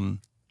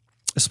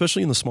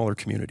 especially in the smaller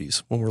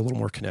communities when we're a little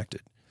more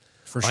connected.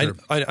 For sure.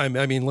 I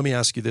mean, let me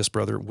ask you this,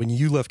 brother. When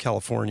you left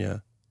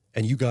California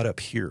and you got up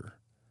here,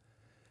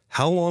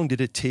 how long did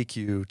it take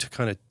you to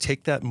kind of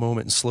take that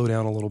moment and slow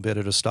down a little bit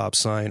at a stop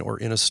sign or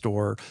in a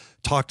store,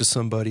 talk to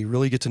somebody,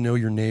 really get to know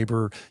your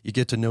neighbor, you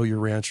get to know your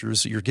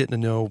ranchers, you're getting to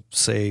know,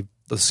 say,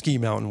 the ski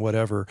mountain,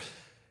 whatever.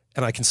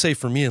 And I can say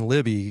for me and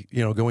Libby,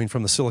 going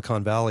from the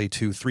Silicon Valley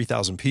to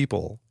 3,000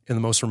 people in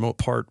the most remote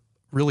part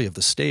really of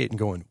the state and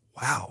going,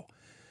 wow,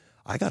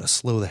 I got to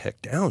slow the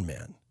heck down,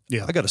 man.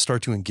 Yeah. I got to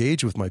start to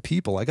engage with my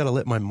people. I got to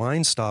let my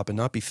mind stop and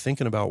not be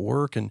thinking about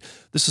work. And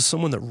this is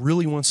someone that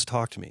really wants to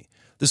talk to me.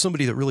 This is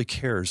somebody that really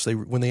cares.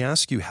 When they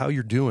ask you how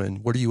you're doing,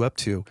 what are you up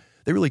to,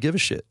 they really give a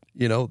shit.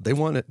 They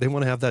want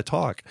to have that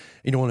talk.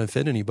 You don't want to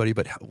offend anybody,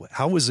 but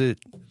how was it?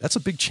 That's a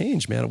big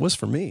change, man. It was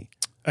for me.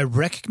 I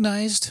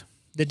recognized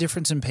the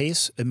difference in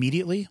pace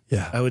immediately.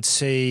 Yeah. I would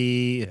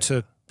say it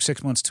took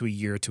 6 months to a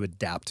year to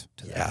adapt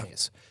to that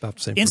pace. About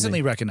the same.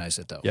 Instantly recognized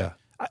it though. Yeah.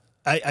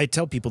 I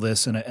tell people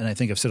this, and I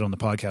think I've said it on the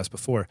podcast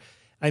before.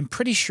 I'm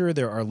pretty sure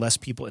there are less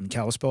people in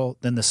Kalispell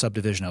than the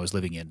subdivision I was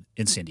living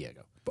in San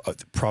Diego.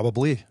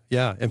 Probably,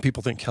 yeah. And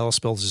people think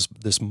Kalispell is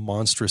this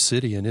monstrous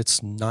city, and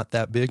it's not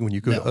that big when you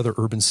go to other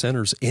urban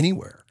centers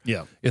anywhere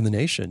in the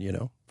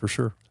nation, for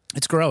sure.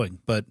 It's growing,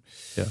 but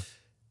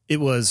it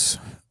was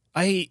 –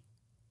 I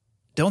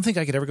don't think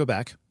I could ever go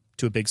back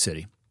to a big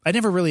city. I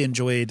never really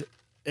enjoyed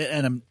 –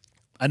 and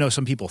I know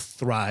some people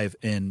thrive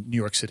in New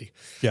York City.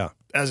 Yeah.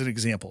 As an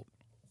example.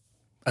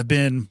 I've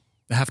been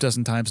a half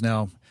dozen times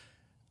now.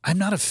 I'm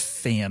not a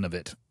fan of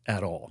it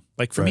at all.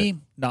 Like for me,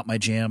 not my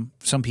jam.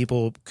 Some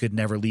people could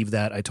never leave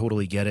that. I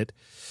totally get it.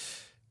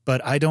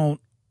 But I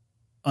don't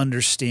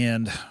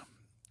understand.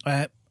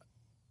 I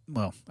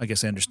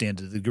guess I understand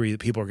to the degree that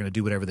people are going to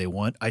do whatever they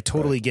want. I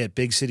totally get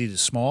big city to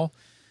small.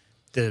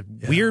 The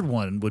weird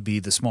one would be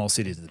the small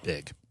city to the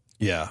big.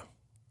 Yeah.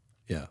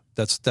 Yeah.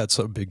 That's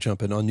a big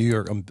jump. And on New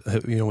York,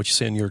 what you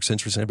say in New York's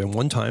interesting. I've been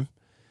one time.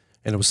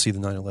 And it was see the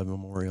 9/11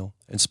 memorial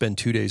and spend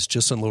 2 days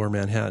just in Lower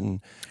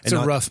Manhattan. It's a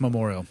rough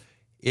memorial.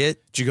 Did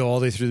you go all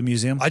the way through the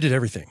museum? I did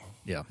everything.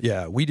 Yeah.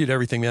 Yeah, we did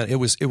everything, man. It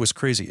was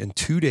crazy. In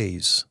 2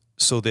 days,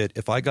 so that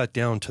if I got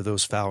down to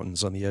those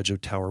fountains on the edge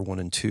of Tower 1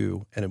 and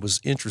 2, and it was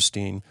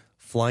interesting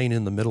flying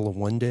in the middle of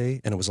one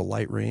day, and it was a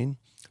light rain,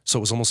 so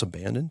it was almost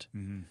abandoned.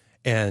 Mm-hmm.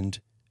 And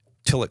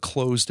till it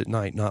closed at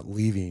night, not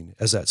leaving,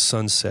 as that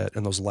sunset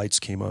and those lights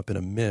came up in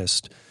a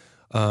mist,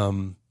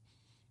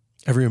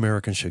 every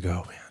American should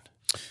go, man.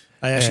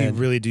 I actually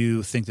really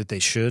do think that they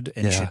should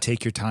should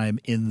take your time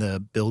in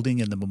the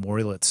building and the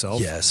memorial itself.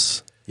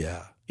 Yes.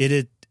 Yeah.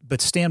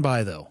 But stand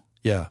by though.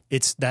 Yeah.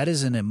 That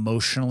is an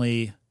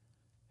emotionally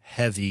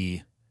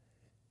heavy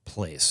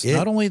place.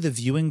 Not only the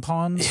viewing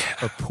ponds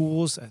or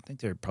pools, I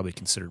think they're probably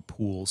considered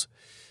pools,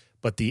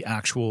 but the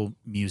actual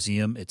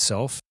museum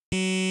itself,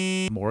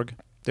 morgue.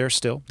 there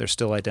still. They're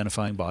still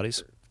identifying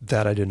bodies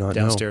That I did not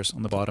know. downstairs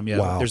on the bottom. Yeah,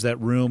 Wow. there's that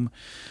room.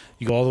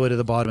 You go all the way to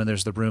the bottom, and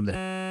there's the room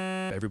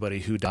that everybody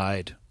who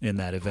died in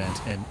that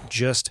event, and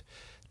just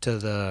to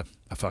the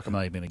I'm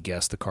not even going to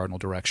guess the cardinal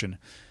direction.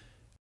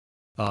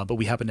 But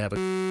we happened to have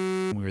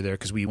when we were there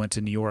because we went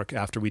to New York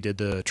after we did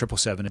the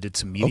 777 and did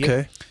some media.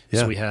 Okay. Yeah.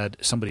 So we had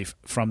somebody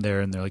from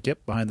there, and they're like,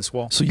 "Yep, behind this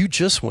wall." So you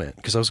just went,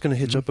 because I was going to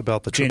hitch up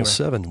about the January.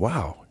 777.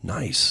 Wow,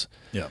 nice.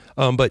 Yeah.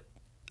 But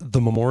the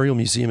Memorial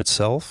Museum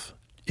itself,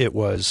 it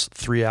was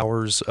 3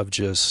 hours of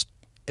just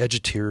edge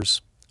of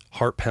tears,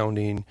 heart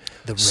pounding,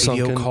 The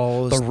radio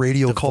calls,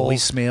 the calls,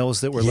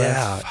 voicemails that were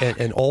left.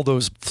 and all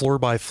those floor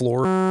by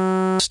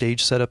floor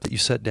stage setup that you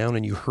set down,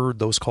 and you heard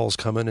those calls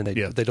coming, and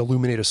they'd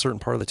illuminate a certain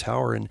part of the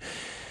tower. And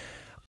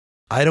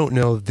I don't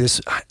know,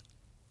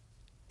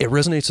 it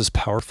resonates as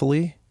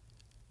powerfully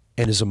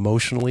and as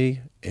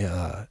emotionally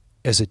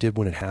as it did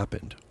when it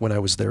happened. When I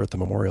was there at the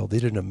memorial, they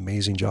did an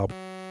amazing job.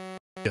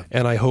 Yeah.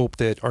 And I hope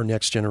that our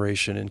next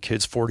generation and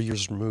kids 40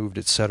 years removed,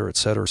 et cetera,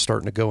 are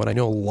starting to go. And I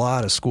know a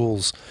lot of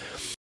schools,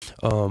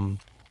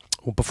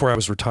 before I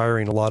was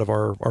retiring, a lot of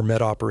our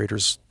med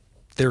operators,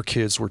 their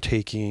kids were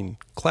taking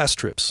class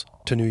trips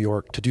to New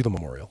York to do the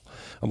memorial.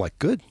 I'm like,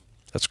 good,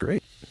 that's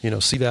great.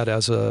 See that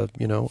as a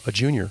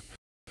junior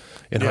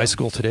in high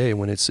school today,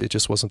 when it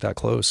just wasn't that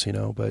close,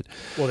 but.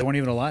 Well, they weren't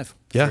even alive.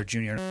 Yeah. They're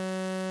junior.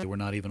 They were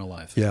not even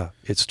alive. Yeah.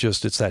 It's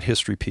that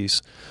history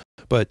piece.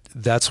 But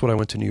that's what I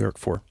went to New York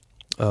for.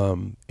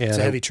 And It's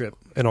a heavy trip.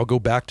 And I'll go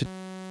back to,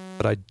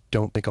 but I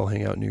don't think I'll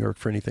hang out in New York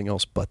for anything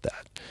else but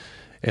that.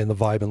 And the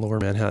vibe in Lower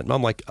Manhattan.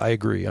 I'm like, I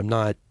agree.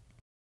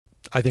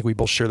 I think we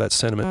both share that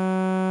sentiment.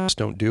 Just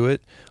don't do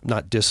it. I'm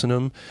not dissing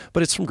them,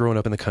 but it's from growing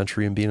up in the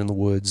country and being in the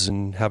woods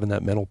and having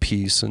that mental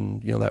peace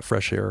and, that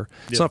fresh air.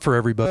 It's not for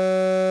everybody.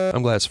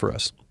 I'm glad it's for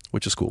us,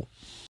 which is cool.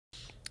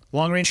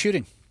 Long range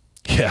shooting.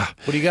 Yeah.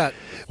 What do you got?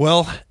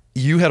 Well,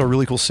 you had a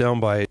really cool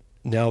soundbite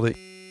now that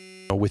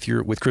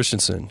with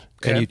Christensen,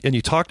 Okay. and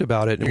you talked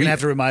about it. You're going to have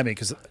to remind me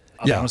because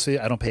Yeah. honestly,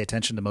 I don't pay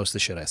attention to most of the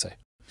shit I say.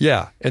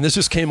 Yeah, and this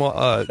just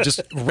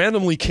just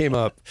randomly came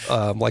up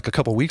like a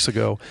couple weeks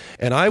ago,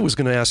 and I was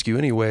going to ask you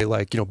anyway,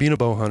 like, being a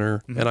bow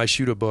hunter, and I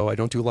shoot a bow. I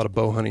don't do a lot of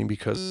bow hunting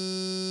because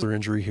of their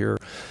injury here.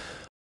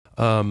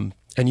 And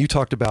you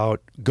talked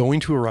about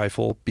going to a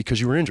rifle because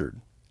you were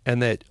injured,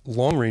 and that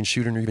long range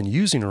shooting or even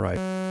using a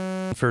rifle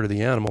unfair to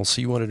the animal.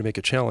 So you wanted to make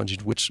a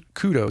challenge, which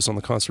kudos on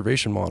the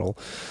conservation model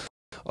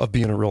of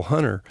being a real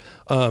hunter.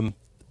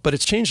 But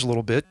it's changed a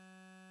little bit.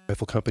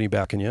 Rifle company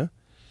backing you.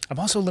 I'm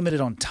also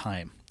limited on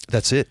time.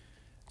 That's it.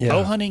 Yeah.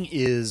 Bow hunting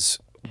is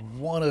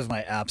one of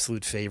my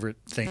absolute favorite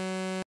things.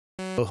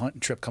 Bow hunting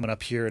trip coming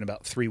up here in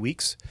about 3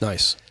 weeks.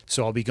 Nice.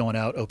 So I'll be going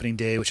out opening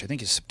day, which I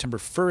think is September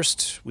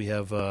 1st. We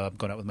have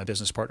going out with my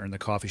business partner in the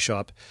coffee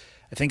shop.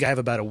 I think I have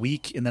about a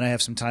week, and then I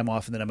have some time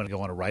off, and then I'm going to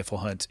go on a rifle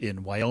hunt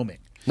in Wyoming.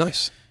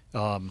 Nice.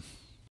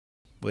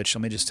 Which,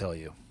 let me just tell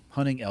you,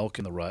 hunting elk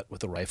in the rut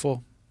with a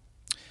rifle,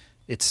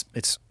 it's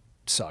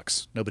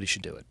sucks. Nobody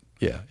should do it.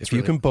 Yeah, if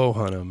you can bow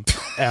hunt them,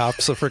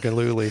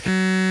 absolutely.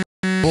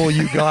 Well,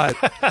 you got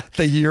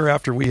the year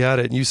after we had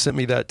it, and you sent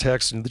me that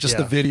text and just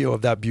the video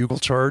of that bugle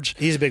charge.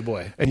 He's a big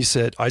boy. And you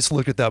said, I just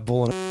looked at that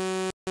bull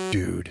and,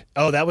 dude.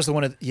 Oh, that was the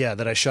one,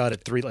 that I shot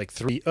at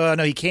three.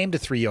 No, he came to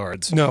 3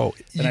 yards. No.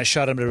 And I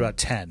shot him at about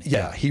 10.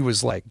 Yeah, he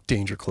was like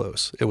danger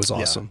close. It was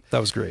awesome. Yeah. That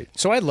was great.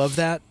 So I love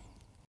that.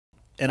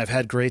 And I've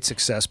had great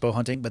success bow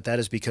hunting, but that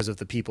is because of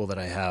the people that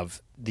I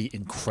have the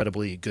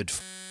incredibly good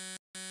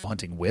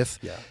hunting with.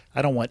 Yeah.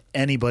 I don't want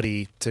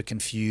anybody to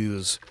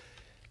confuse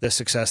the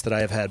success that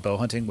I have had bow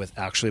hunting with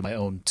actually my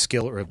own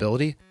skill or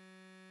ability.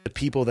 The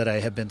people that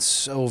I have been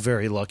so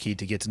very lucky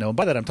to get to know, and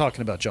by that I'm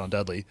talking about John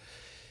Dudley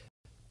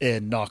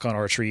and Knock on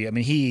Archery. I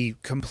mean, he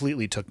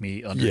completely took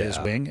me under his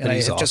wing. And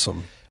he's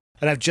awesome.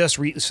 I've just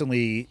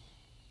recently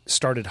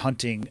started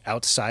hunting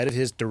outside of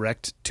his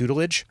direct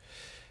tutelage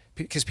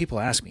because people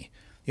ask me,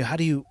 how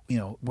do you,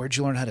 where'd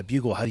you learn how to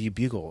bugle? How do you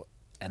bugle?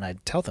 And I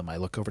tell them, I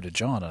look over to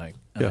John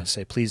and I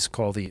say, please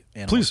call the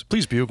animal.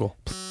 Please bugle.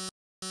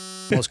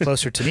 Almost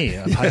closer to me.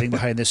 I'm hiding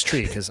behind this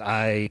tree because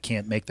I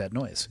can't make that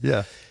noise.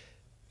 Yeah.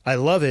 I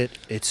love it.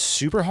 It's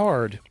super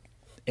hard.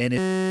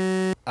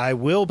 And I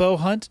will bow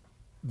hunt,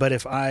 but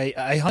if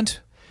I hunt,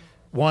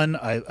 one,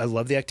 I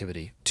love the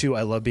activity. Two,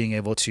 I love being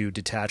able to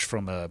detach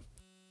from a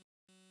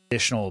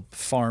traditional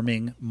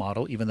farming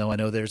model, even though I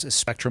know there's a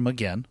spectrum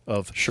again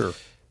of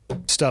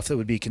stuff that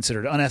would be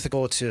considered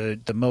unethical to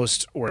the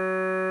most,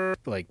 or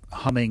like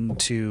humming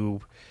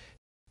to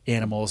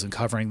animals and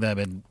covering them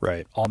in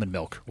almond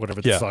milk,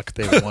 whatever the fuck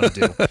they would want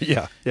to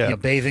do.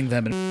 Bathing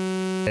them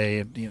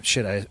in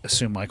shit. I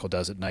assume Michael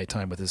does at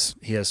nighttime with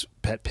he has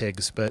pet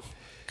pigs, but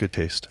good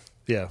taste.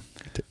 Yeah.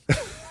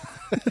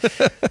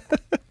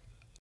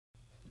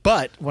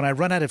 But when I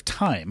run out of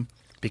time,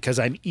 because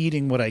I'm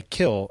eating what I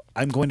kill,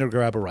 I'm going to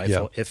grab a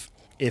rifle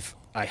if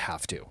I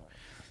have to.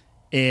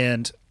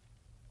 And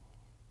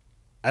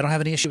I don't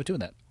have any issue with doing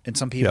that. And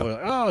some people are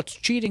like, oh, it's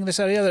cheating, this,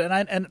 that, or the other.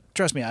 And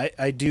trust me,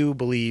 I do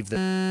believe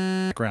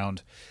that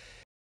background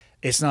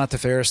It's not the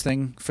fairest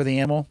thing for the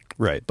animal,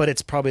 Right. but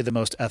it's probably the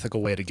most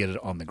ethical way to get it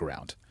on the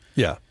ground.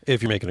 Yeah,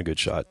 if you're making a good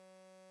shot,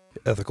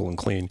 ethical and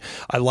clean.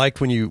 I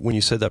liked when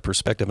you said that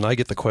perspective, and I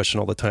get the question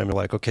all the time. You're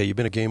like, okay, you've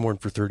been a game warden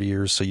for 30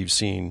 years, so you've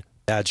seen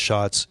bad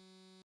shots,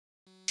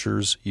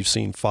 you've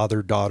seen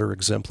father-daughter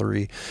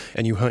exemplary,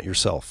 and you hunt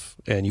yourself,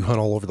 and you hunt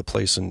all over the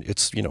place, and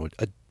it's, you know,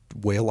 a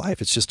way of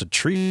life. It's just a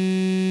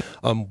treat.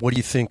 What do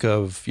you think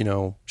of, you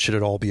know, should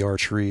it all be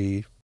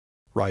archery,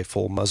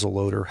 rifle, muzzle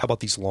loader? How about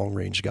these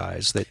long-range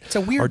guys that It's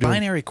a weird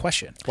binary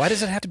question. Why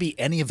does it have to be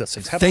any of those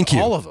things? How Thank about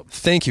you. all of them?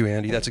 Thank you,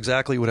 Andy. That's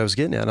exactly what I was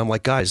getting at. And I'm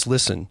like, guys,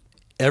 listen,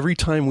 every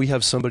time we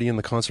have somebody in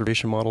the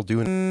conservation model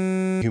doing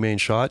a humane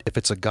shot, if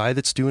it's a guy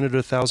that's doing it at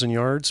 1,000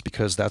 yards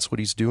because that's what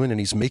he's doing and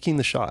he's making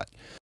the shot,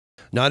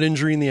 not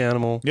injuring the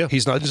animal. Yeah.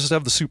 He's not just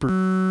have the super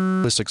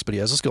ballistics, but he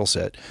has a skill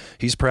set.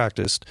 He's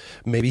practiced.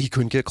 Maybe he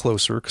couldn't get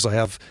closer because I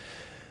have,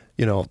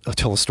 you know, I'll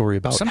tell a story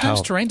about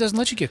Sometimes terrain doesn't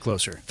let you get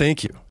closer.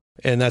 Thank you.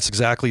 And that's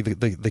exactly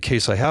the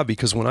case I have,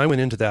 because when I went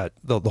into that,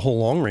 the whole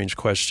long range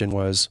question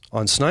was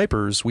on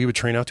snipers, we would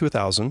train out to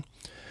 1,000,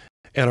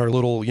 and our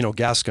little, you know,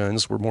 gas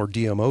guns were more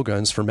DMO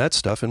guns for met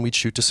stuff, and we'd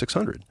shoot to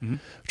 600,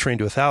 train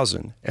to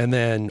 1,000. And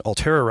then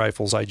Altera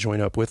rifles, I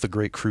join up with a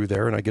great crew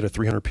there, and I get a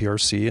 300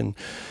 PRC, and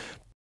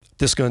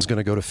this gun's going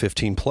to go to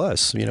 15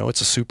 plus. You know,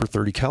 it's a super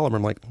 30 caliber.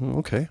 I'm like,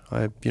 okay,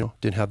 I, you know,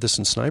 didn't have this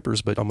in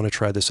snipers, but I'm going to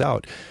try this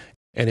out.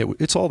 And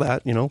it's all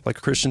that, you know, like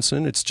a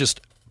Christensen. It's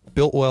just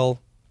built well,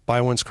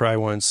 buy once, cry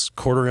once,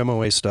 quarter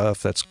MOA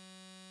stuff. That's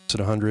at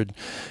 100.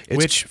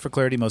 Which, for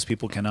clarity, most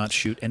people cannot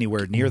shoot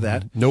anywhere near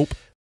that. Nope.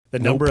 The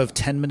number of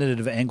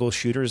 10-minute angle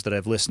shooters that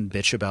I've listened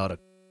bitch about a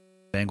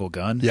angle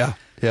gun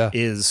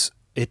is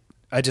it.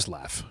 I just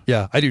laugh.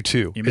 Yeah, I do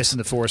too. You're missing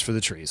the forest for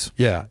the trees.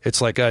 Yeah,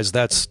 it's like, guys,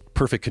 that's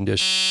perfect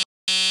condition.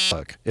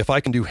 If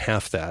I can do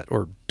half that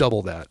or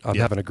double that, I'm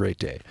having a great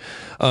day.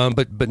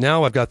 But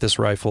now I've got this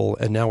rifle,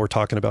 and now we're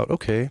talking about,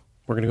 okay,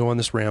 we're going to go on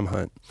this ram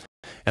hunt.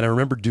 And I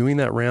remember doing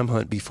that ram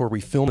hunt before we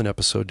filmed an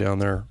episode down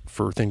there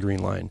for Thin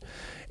Green Line.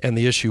 And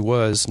the issue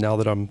was, now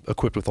that I'm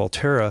equipped with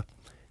Altera,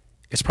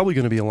 it's probably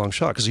going to be a long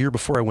shot, because a year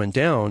before I went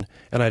down,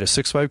 and I had a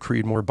 6.5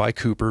 Creedmoor by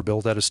Cooper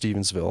built out of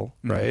Stevensville,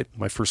 right?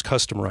 My first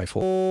custom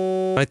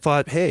rifle. I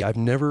thought, hey, I've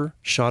never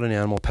shot an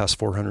animal past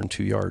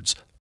 402 yards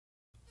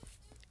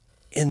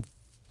in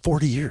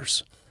 40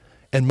 years.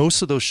 And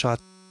most of those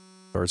shots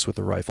starts with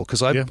the rifle,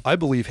 because I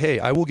believe, hey,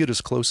 I will get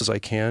as close as I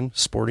can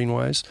sporting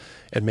wise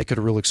and make it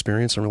a real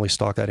experience and really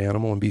stalk that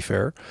animal and be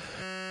fair.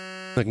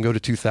 I can go to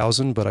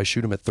 2,000, but I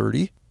shoot them at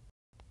 30,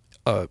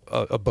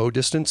 a bow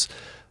distance.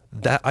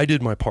 That I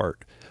did my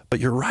part. But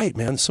you're right,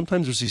 man.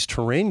 Sometimes there's these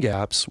terrain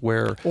gaps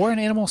where, or an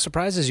animal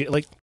surprises you.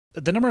 Like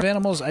the number of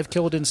animals I've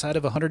killed inside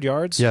of 100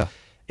 yards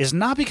is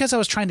not because I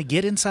was trying to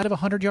get inside of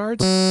 100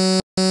 yards.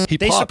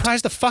 They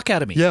surprised the fuck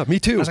out of me. Yeah, me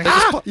too. I was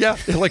like, yeah,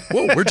 like,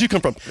 whoa, where'd you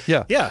come from?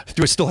 Yeah.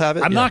 Do I still have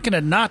it? I'm not going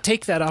to not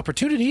take that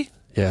opportunity.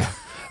 Yeah.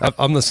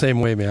 I'm the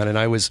same way, man. And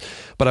I was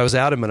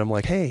adamant. I'm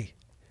like, hey,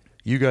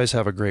 you guys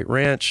have a great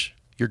ranch.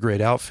 You're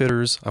great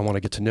outfitters. I want to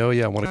get to know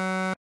you.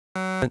 I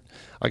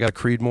got a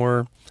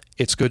Creedmoor.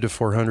 It's good to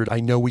 400. I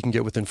know we can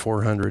get within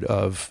 400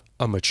 of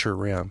a mature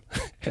ram.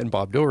 And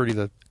Bob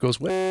Doherty goes,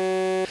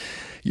 well,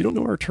 you don't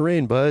know our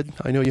terrain, bud.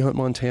 I know you hunt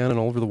Montana and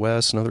all over the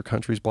West and other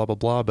countries, blah, blah,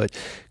 blah. But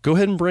go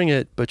ahead and bring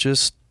it. But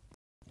just,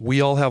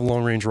 we all have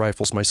long-range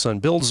rifles. My son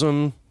builds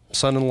them,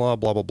 son-in-law,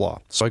 blah, blah, blah.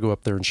 So I go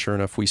up there, and sure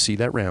enough, we see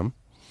that ram.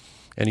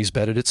 And he's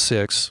bedded at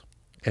 6,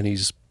 and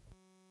he's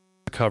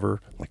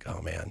cover. I'm like,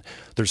 oh, man,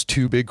 there's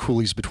 2 big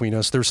coulees between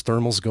us. There's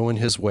thermals going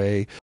his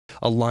way.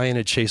 A lion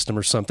had chased him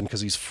or something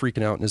because he's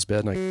freaking out in his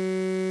bed.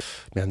 And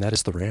man, that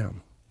is the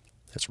ram.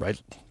 That's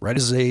right at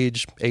his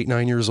age, 8,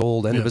 9 years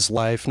old, end of his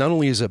life. Not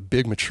only is he a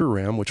big mature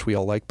ram, which we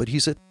all like, but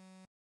he's at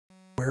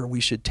where we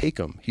should take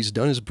him. He's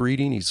done his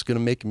breeding. He's going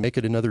to make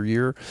it another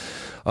year.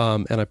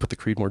 And I put the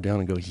Creedmoor down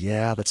and go,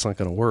 yeah, that's not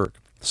going to work.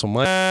 So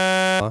my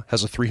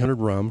has a 300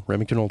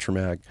 Remington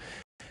Ultramag,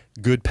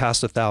 good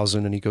past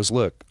 1,000. And he goes,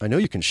 look, I know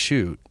you can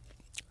shoot.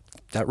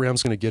 That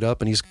ram's going to get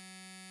up, and he's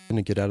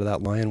going to get out of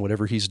that lion,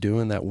 whatever he's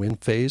doing, that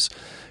wind phase,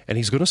 and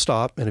he's going to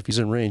stop. And if he's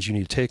in range, you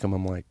need to take him.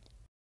 I'm like,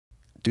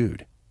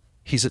 dude,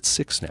 he's at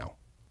 6 now.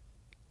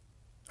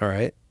 All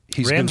right.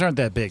 Rams aren't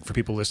that big for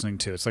people listening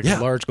to. It's like a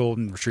large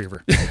golden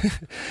retriever.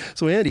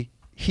 So Andy,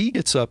 he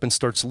gets up and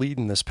starts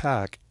leading this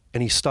pack,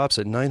 and he stops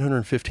at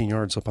 915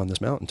 yards up on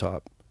this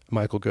mountaintop.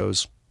 Michael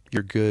goes,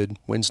 you're good.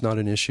 Wind's not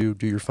an issue.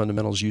 Do your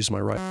fundamentals. Use my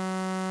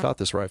rifle. Got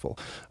this rifle.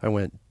 I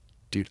went,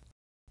 dude,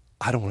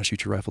 I don't want to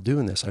shoot your rifle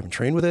doing this. I haven't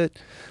trained with it.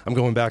 I'm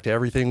going back to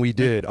everything we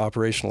did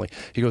operationally.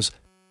 He goes,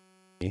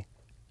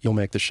 you'll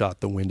make the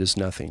shot. The wind is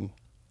nothing.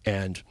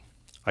 And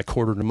I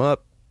quartered him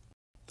up.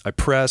 I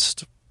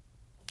pressed.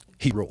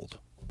 He rolled.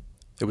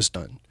 It was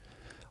done.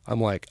 I'm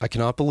like, I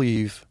cannot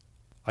believe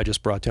I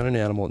just brought down an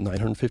animal at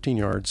 915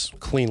 yards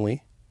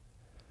cleanly,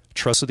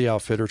 trusted the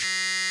outfitter,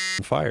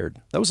 and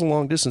fired. That was a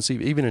long distance,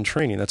 even in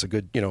training. That's a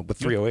good, with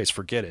 308s,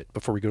 forget it.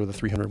 Before we go to the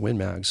 300 Win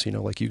Mags,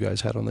 like you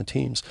guys had on the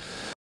teams.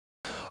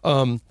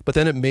 But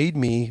then it made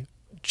me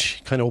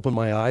kind of open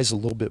my eyes a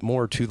little bit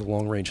more to the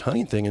long range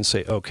hunting thing and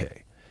say,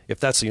 okay, If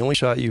that's the only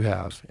shot you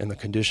have and the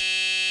condition,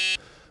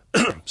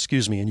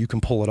 excuse me, and you can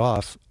pull it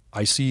off,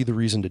 I see the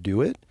reason to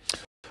do it.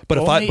 But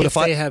Only if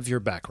they have your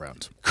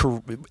background.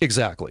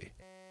 Exactly.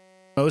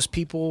 Most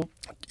people,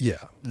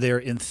 yeah, their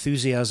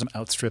enthusiasm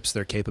outstrips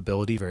their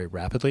capability very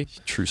rapidly.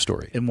 True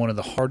story. And one of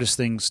the hardest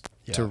things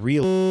to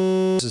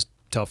realize, is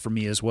tough for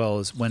me as well,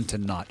 is when to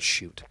not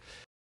shoot.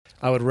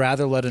 I would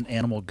rather let an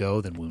animal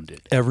go than wound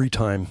it. Every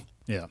time.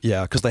 Yeah.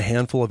 Yeah, because the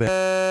handful of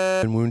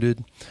animals been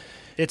wounded,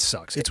 it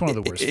sucks. It's one of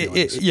the worst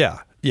feelings.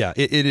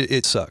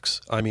 It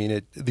sucks. I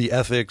mean, the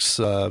ethics.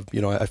 I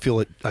feel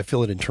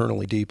it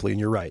internally deeply. And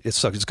you're right. It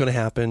sucks. It's going to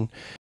happen.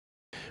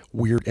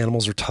 Weird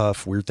animals are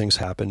tough. Weird things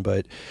happen.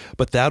 But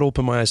that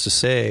opened my eyes to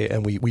say,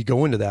 and we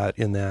go into that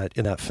in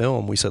that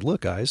film. We said,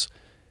 look, guys,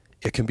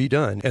 it can be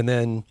done. And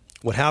then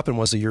what happened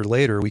was a year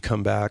later, we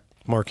come back.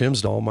 Mark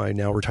Imsdahl, my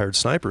now retired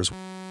snipers,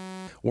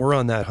 we're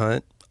on that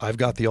hunt. I've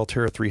got the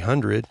Altera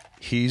 300.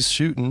 He's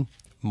shooting.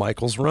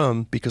 Michael's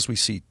rum, because we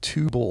see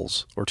two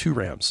bulls or two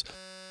rams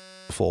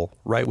full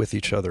right with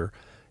each other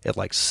at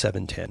like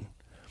 7:10.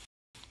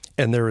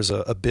 And there is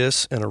a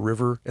abyss and a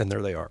river, and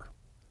there they are.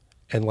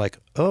 And like,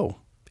 oh,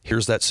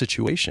 here's that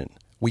situation.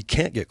 We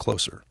can't get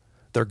closer.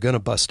 They're going to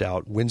bust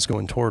out. Wind's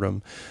going toward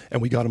them.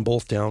 And we got them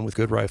both down with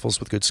good rifles,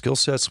 with good skill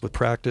sets, with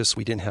practice.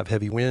 We didn't have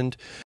heavy wind.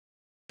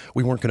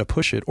 We weren't going to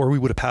push it, or we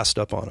would have passed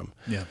up on them.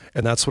 Yeah.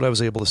 And that's what I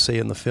was able to say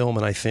in the film.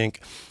 And I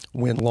think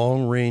when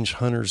long-range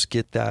hunters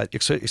get that,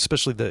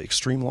 especially the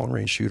extreme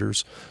long-range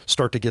shooters,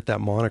 start to get that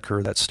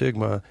moniker, that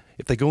stigma,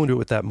 if they go into it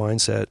with that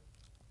mindset,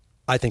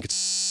 I think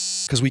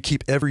it's because we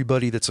keep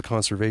everybody that's a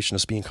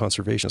conservationist being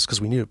conservationist, because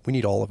we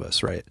need all of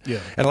us, right? Yeah.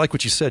 And I like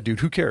what you said,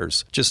 dude. Who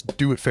cares? Just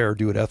do it fair,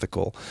 do it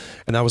ethical.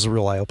 And that was a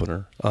real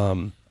eye-opener.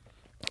 And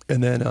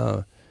then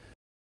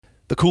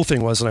the cool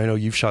thing was, and I know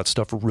you've shot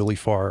stuff really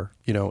far,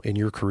 in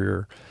your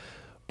career,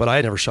 but I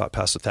had never shot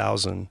past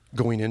 1,000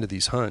 going into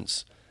these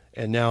hunts.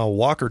 And now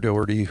Walker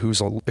Doherty,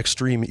 who's an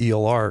extreme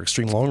ELR,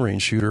 extreme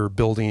long-range shooter,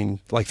 building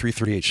like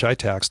 338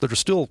 Shitacks that are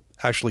still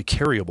actually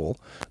carryable.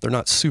 They're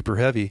not super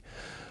heavy.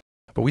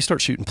 But we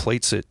start shooting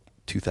plates at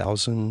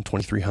 2,000,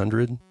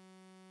 2,300.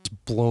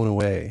 Blown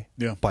away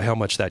by how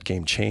much that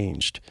game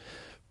changed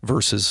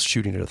versus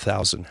shooting at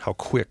 1,000, how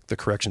quick the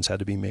corrections had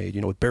to be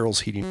made, with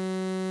barrels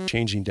heating,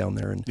 changing down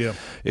there. And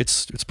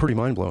it's pretty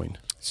mind-blowing.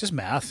 It's just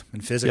math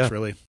and physics,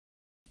 really.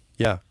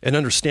 Yeah, and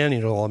understanding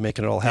it all and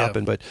making it all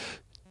happen, but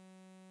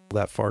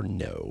that far,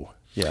 no.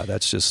 Yeah,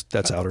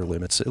 that's outer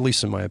limits, at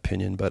least in my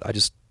opinion. But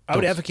I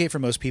would advocate for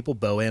most people,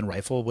 bow and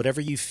rifle, whatever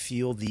you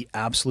feel the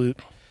absolute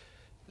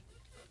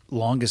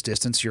longest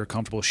distance you're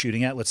comfortable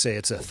shooting at. Let's say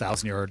it's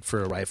 1,000 yard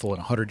for a rifle and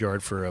 100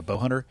 yard for a bow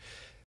hunter.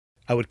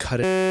 I would cut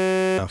it.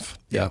 Enough.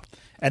 Yeah.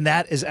 And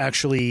that is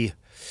actually,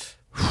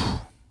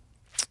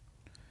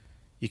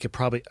 you could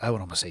probably, I would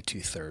almost say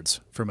 2/3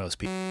 for most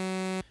people.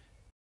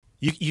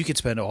 You could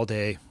spend all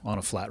day on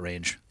a flat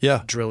range,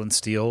 drill and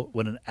steel.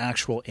 When an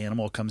actual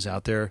animal comes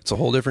out there, it's a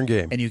whole different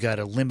game. And you got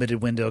a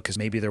limited window because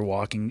maybe they're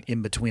walking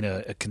in between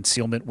a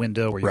concealment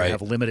window where you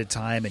have limited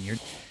time, and you're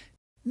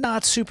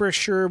not super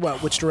sure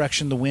which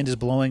direction the wind is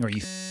blowing, or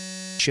you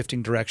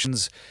shifting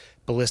directions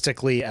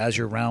ballistically as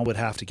your round would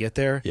have to get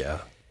there. Yeah.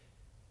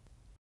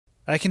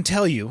 I can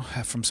tell you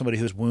from somebody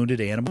who's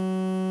wounded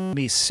animal,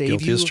 save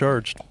Guilty you as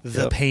charged.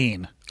 the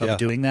pain of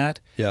doing that.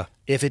 Yeah.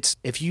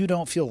 If you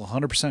don't feel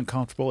 100%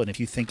 comfortable, and if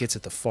you think it's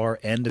at the far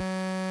end of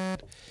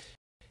it,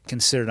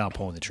 consider not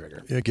pulling the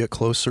trigger. Yeah, get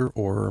closer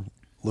or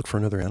look for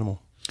another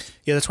animal.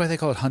 Yeah, that's why they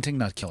call it hunting,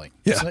 not killing.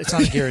 Yeah. It's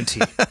not a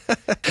guarantee.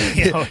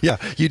 Yeah,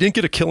 you didn't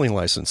get a killing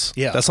license.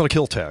 Yeah. That's not a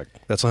kill tag.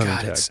 That's a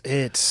hunting tag.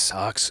 It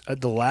sucks.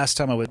 The last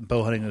time I went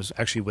bow hunting was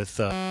actually with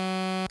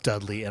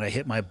Dudley, and I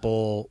hit my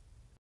bull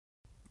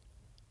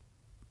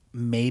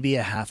maybe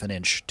a half an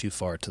inch too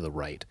far to the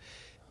right,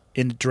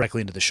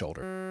 directly into the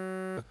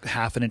shoulder,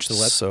 half an inch to the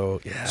left, so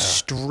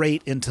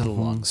straight into the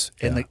lungs,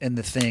 and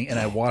the thing. And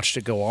I watched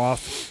it go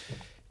off,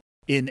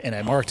 and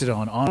I marked it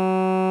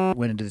on.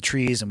 Went into the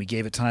trees, and we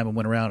gave it time and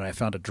went around, and I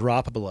found a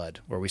drop of blood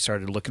where we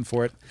started looking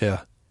for it.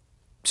 Yeah,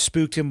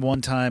 spooked him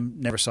one time,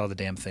 never saw the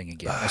damn thing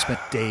again. I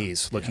spent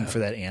days looking for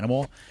that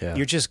animal. Yeah.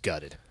 You're just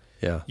gutted.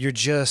 Yeah, you're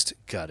just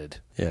gutted.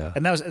 Yeah,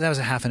 and that was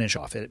a half an inch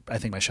off. I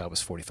think my shot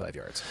was 45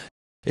 yards.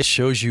 It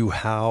shows you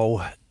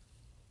how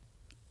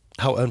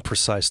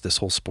unprecise this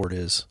whole sport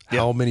is,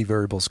 how many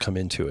variables come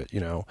into it,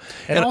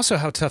 And also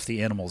how tough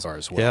the animals are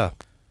as well. Yeah,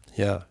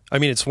 yeah. I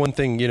mean, it's one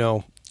thing,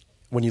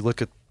 when you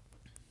look at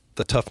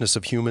the toughness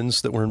of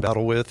humans that we're in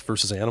battle with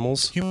versus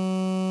animals,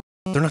 they're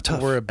not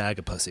tough. We're a bag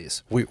of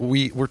pussies.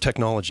 We're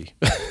technology.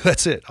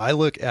 That's it. I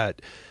look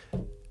at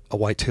a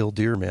white-tailed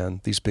deer,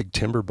 man, these big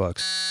timber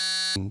bucks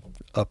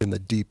up in the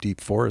deep, deep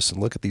forest, and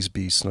look at these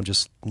beasts, and I'm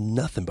just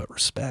nothing but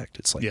respect.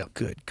 It's like,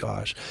 good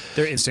gosh.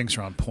 Their instincts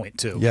are on point,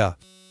 too. Yeah.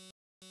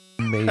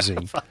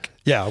 Amazing.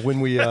 Yeah,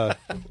 when we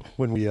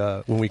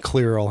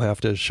clear, I'll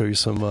have to show you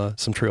some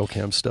trail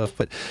cam stuff,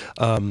 but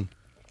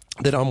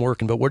that I'm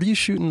working. But what are you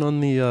shooting on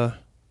the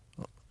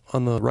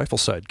rifle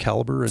side,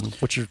 caliber, and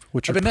what's your I've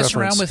been preference? messing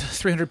around with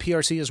 300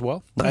 PRC as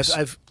well. Nice.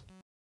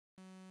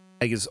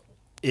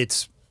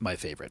 It's my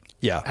favorite.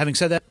 Yeah. Having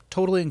said that,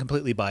 totally and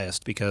completely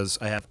biased because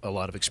I have a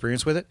lot of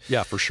experience with it.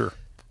 Yeah, for sure.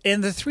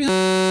 And the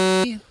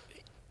 300,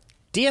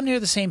 damn near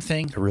the same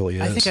thing. It really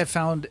is. I think I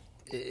found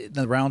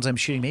the rounds I'm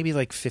shooting maybe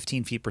like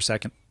 15 feet per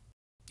second.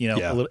 You know,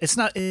 Yeah. a little, it's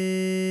not,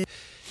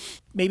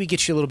 maybe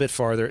gets you a little bit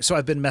farther. So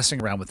I've been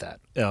messing around with that.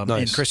 Nice.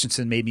 And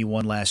Christensen made me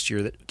one last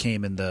year that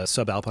came in the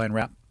subalpine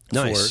wrap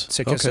Nice. for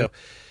Sitka. Okay. So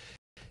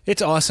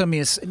it's awesome.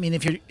 I mean,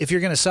 if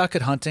you're going to suck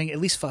at hunting, at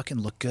least fucking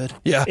look good.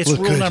 Yeah, it's look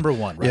rule good. number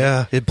one, right?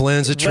 Yeah, it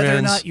blends, it Whether or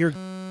trends. not you're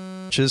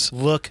Just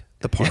look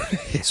the part.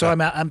 Yeah. So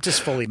I'm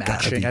just fully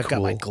matching. be I've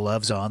got my cool.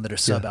 gloves on that are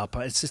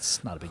subalpine.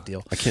 It's not a big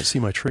deal. I can't see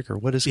my trigger.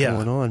 What is Yeah.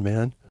 going on,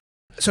 man?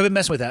 So I've been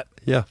messing with that.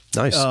 Yeah,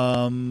 nice.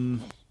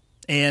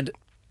 And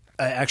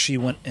I actually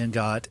went and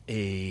got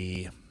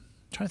I'm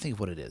trying to think of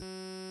what it is.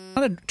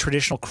 Not a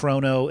traditional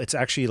chrono. It's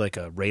actually like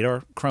a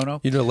radar chrono.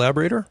 You know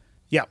Labrator?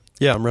 Yeah.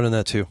 Yeah, I'm running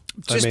that too.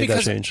 Just I made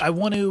because that change. I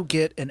want to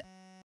get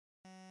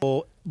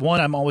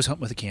one, I'm always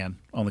hunting with a can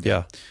on the go,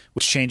 Yeah.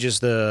 which changes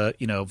the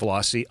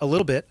velocity a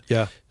little bit.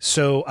 Yeah,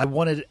 So I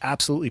wanted it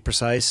absolutely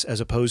precise as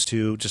opposed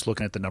to just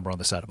looking at the number on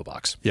the side of a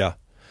box. yeah.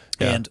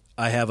 Yeah. And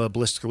I have a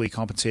ballistically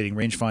compensating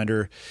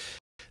rangefinder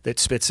that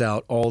spits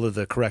out all of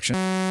the correction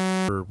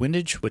for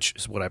windage, which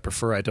is what I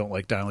prefer. I don't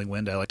like dialing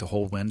wind. I like to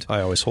hold wind.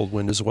 I always hold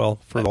wind as well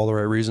for all the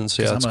right reasons.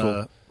 Yeah, Because that's I'm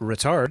cool. a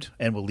retard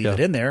and will leave Yeah. it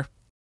in there.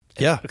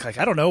 Yeah. Like,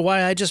 I don't know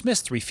why I just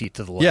missed 3 feet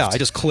to the left. Yeah, I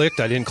just clicked.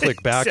 I didn't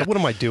click back. Yeah. What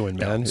am I doing,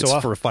 man? So it's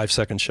I'll- for a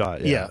 5-second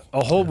shot. Yeah,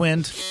 I'll hold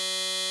wind,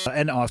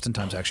 and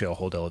oftentimes actually I'll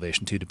hold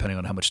elevation too, depending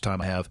on how much time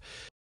I have.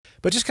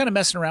 But just kind of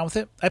messing around with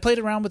it. I played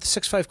around with the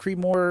 6.5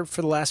 Creedmoor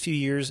for the last few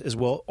years as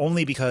well,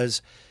 only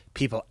because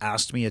people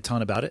asked me a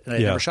ton about it, and I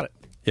Yeah. never shot it.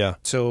 Yeah.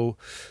 So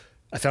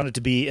I found it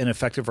to be an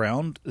effective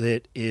round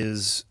that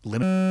is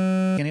limited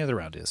than any other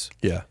round is.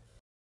 Yeah.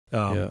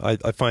 Yeah,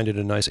 I find it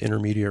a nice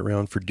intermediate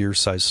round for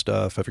deer-sized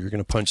stuff. If you're going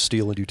to punch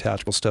steel and do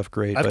tactical stuff,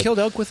 great. I've but killed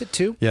elk with it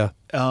too. Yeah,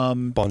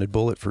 bonded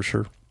bullet for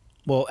sure.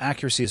 Well,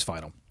 accuracy is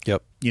final.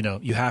 Yep.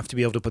 You have to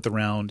be able to put the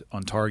round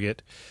on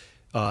target.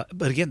 But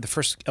again, the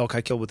first elk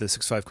I killed with the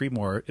 6.5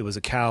 Creedmoor, it was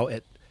a cow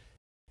at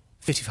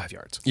 55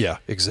 yards. Yeah,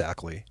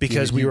 exactly.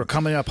 Because we were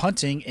coming up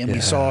hunting and we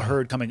Yeah. saw a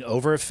herd coming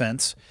over a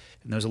fence,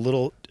 and there's a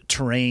little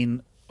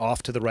terrain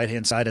off to the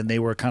right-hand side, and they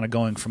were kind of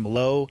going from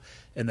low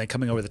and then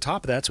coming over the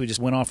top of that, so we just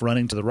went off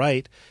running to the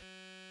right,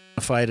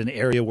 identified an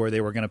area where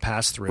they were going to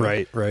pass through.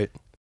 Right.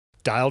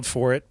 Dialed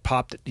for it,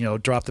 popped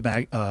it, dropped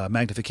the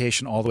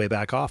magnification all the way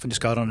back off, and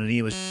just got on a knee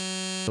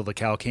until the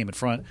cow came in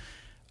front.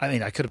 I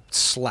mean, I could have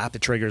slapped the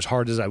trigger as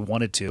hard as I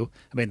wanted to.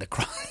 I mean,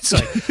 it's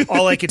like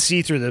all I could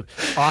see through the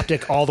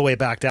optic all the way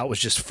backed out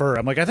was just fur.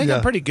 I'm like, I think I'm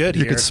pretty good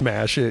You here. could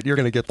smash it. You're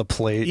going to get the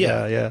plate.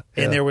 Yeah.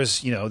 And there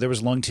was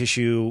lung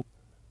tissue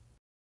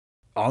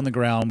on the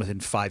ground within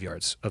 5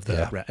 yards of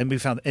the and we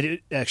found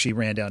it actually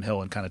ran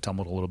downhill and kind of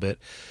tumbled a little bit.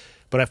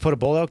 But I've put a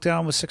bull elk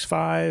down with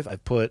 6.5.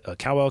 I've put a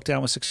cow elk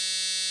down with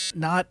 6.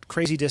 Not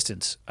crazy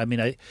distance. I mean,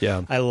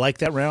 I like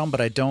that round,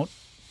 but I don't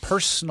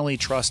personally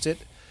trust it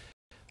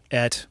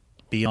at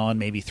beyond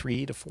maybe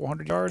 300 to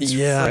 400 yards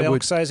for an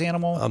elk size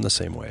animal. I'm the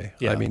same way.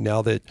 Yeah. I mean,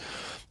 now that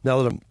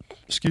I'm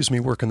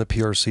working the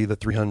PRC, the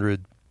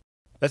 300.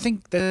 I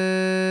think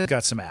that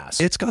got some ass.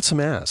 It's got some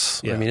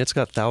ass. Yeah. I mean, it's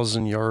got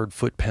 1,000-yard,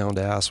 foot-pound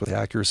ass with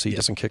accuracy. Yeah.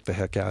 Doesn't kick the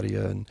heck out of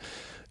you. And,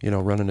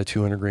 running a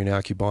 200-grain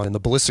AccuBond. And the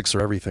ballistics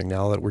are everything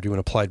now that we're doing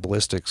applied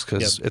ballistics.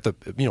 Because at the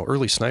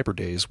early sniper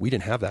days, we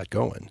didn't have that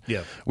going.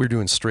 Yeah. We were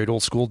doing straight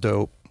old school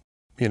dope,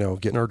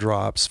 getting our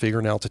drops,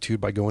 figuring altitude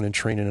by going and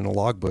training in a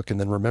logbook, and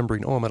then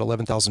remembering, I'm at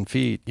 11,000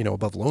 feet,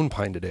 above Lone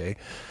Pine today.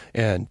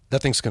 And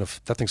that thing's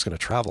gonna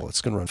travel.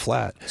 It's gonna run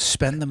flat.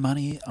 Spend the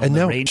money on the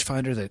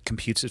rangefinder that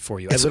computes it for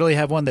you. I literally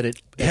have one that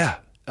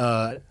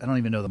I don't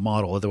even know the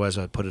model. Otherwise,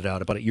 I'd put it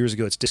out. About 8 years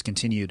ago, it's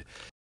discontinued.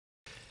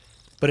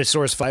 But it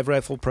stores 5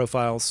 rifle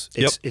profiles.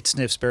 It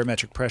sniffs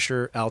barometric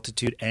pressure,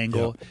 altitude,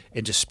 angle,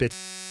 and just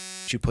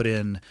spits. You put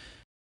in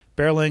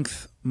barrel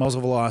length,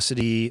 muzzle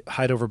velocity,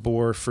 height over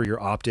bore for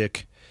your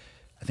optic.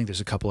 I think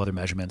there's a couple other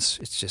measurements.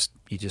 It's just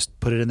you just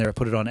put it in there,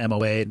 put it on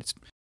MOA, and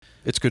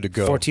it's good to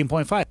go.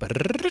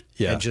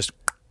 14.5, and just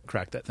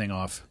crack that thing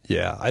off.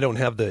 Yeah, I don't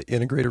have the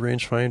integrated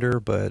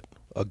rangefinder, but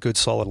a good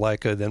solid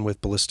Leica, then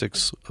with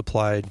ballistics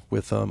applied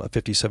with a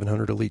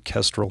 5700 Elite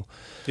Kestrel.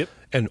 Yep.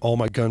 And all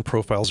my gun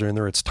profiles are in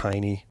there. It's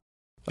tiny.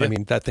 Yep. I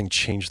mean, that thing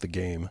changed the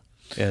game.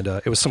 And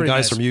it was some Pretty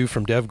guys nice.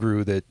 from from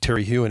DevGru that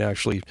Terry Hewen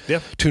actually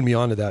tuned me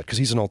on to that because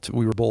he's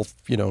we were both,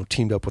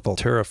 teamed up with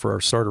Altera for our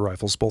starter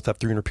rifles, both have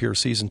 300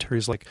 PRCs. And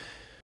Terry's like,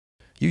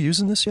 you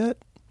using this yet?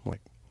 I'm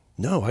like,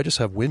 no, I just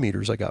have wind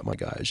meters. I got my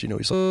guys.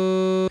 He's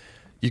like,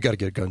 you got to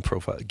get a gun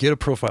profile. Get a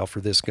profile for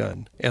this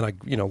gun. And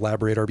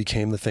Labradar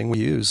became the thing we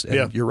used.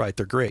 And you're right,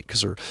 they're great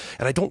because and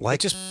I don't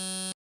like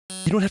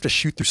you don't have to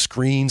shoot through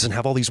screens and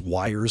have all these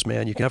wires,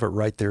 man. You can have it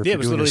right there. Yeah, it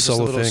was literally just a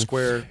little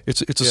square.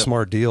 It's a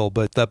smart deal,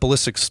 but that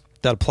ballistics,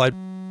 that applied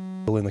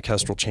in the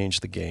Kestrel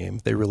changed the game.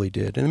 They really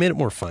did, and it made it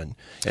more fun.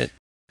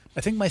 I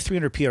think my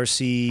 300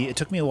 PRC, it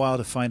took me a while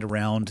to find a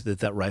round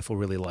that rifle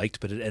really liked,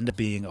 but it ended up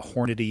being a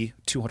Hornady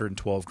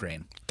 212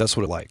 grain. That's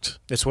what it liked.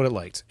 It's what it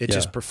liked. It Yeah.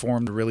 just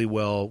performed really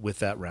well with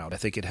that round. I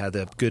think it had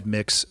a good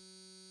mix.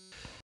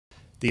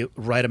 The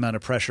right amount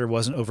of pressure,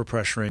 wasn't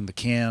overpressuring the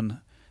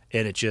can,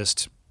 and it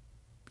just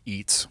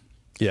eats.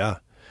 Yeah.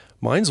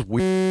 Mine's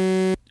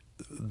we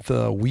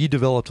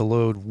developed a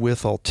load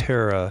with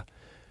Altera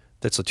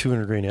that's a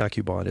 200 grain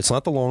AccuBond. It's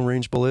not the long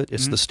range bullet,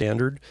 it's the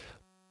standard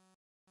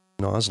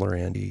Nosler,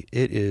 Andy.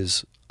 It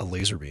is a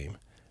laser beam.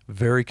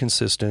 Very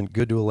consistent,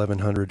 good to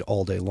 1100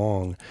 all day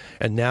long.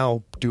 And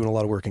now doing a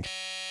lot of work in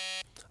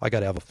I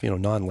got to have a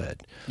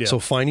non-lead. Yeah. So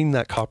finding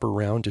that copper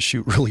round to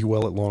shoot really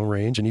well at long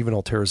range, and even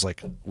Altera's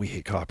like, we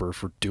hate copper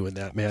for doing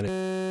that,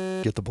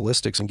 man. Get the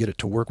ballistics and get it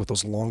to work with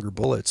those longer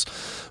bullets.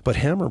 But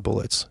hammer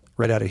bullets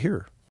right out of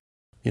here,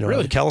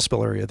 Really? the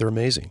Kalispell area, they're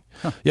amazing.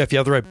 Huh. Yeah, if you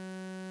have the right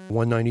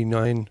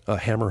 199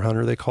 Hammer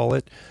Hunter, they call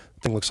it.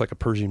 Thing looks like a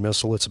Persian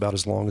missile. It's about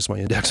as long as my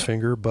index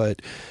finger.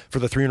 But for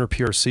the 300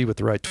 PRC with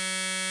the right,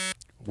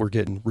 we're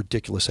getting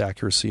ridiculous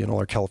accuracy, and all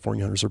our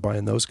California hunters are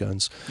buying those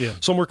guns. Yeah.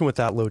 So I'm working with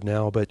that load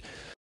now, but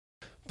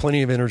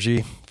plenty of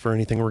energy for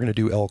anything we're going to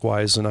do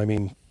elk-wise. And I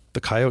mean,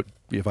 the coyote,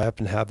 if I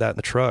happen to have that in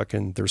the truck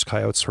and there's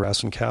coyotes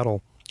harassing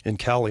cattle in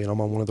Cali and I'm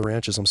on one of the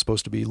ranches I'm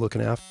supposed to be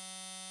looking out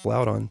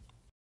on,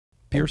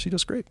 PRC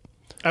does great.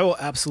 I will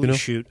absolutely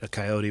shoot a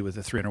coyote with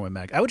a 301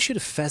 mag. I would shoot a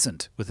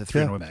pheasant with a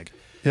 301 mag.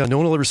 Yeah, no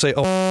one will ever say,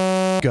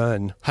 oh,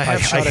 gun. I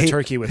have shot a hate,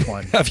 turkey with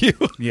one. Have you?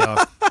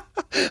 Yeah.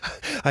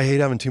 I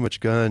hate having too much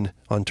gun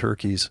on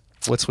turkeys.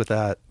 What's with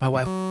that? My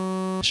wife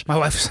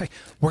was like,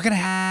 we're going to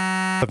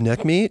have... Have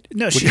neck meat?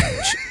 No, she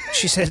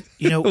said,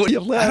 Well, you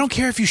laugh. I don't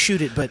care if you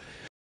shoot it, but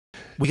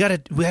we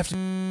have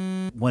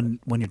to when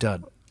you're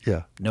done.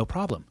 Yeah. No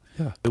problem.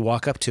 Yeah. We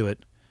walk up to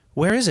it.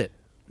 Where is it?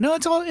 No,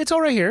 it's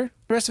all right here.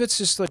 The rest of it's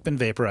just like been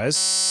vaporized.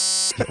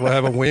 Well, I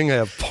have a wing. I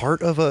have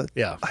part of a...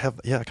 Yeah. I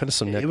have, kind of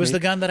some neck It was meat. the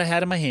gun that I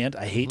had in my hand.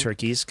 I hate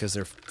turkeys because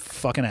they're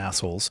fucking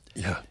assholes.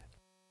 Yeah.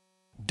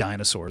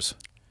 Dinosaurs.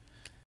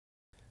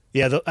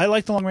 Yeah, I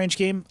like the long range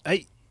game.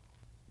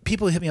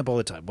 People hit me up all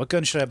the time. What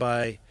gun should I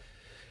buy?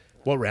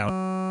 What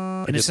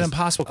round? And it's an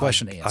impossible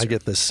question to answer. I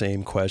get the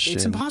same question.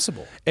 It's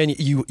impossible. And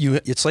you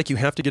it's like you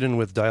have to get in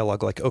with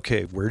dialogue like,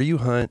 okay, where do you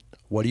hunt?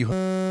 What do you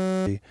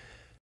hunt?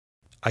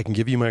 I can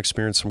give you my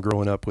experience from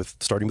growing up with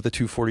starting with a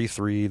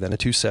 243, then a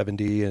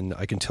 270, and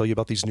I can tell you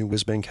about these new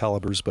whiz-bang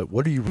calibers, but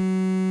what are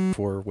you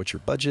for? What's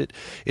your budget?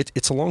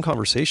 It's a long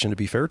conversation, to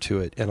be fair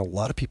to it, and a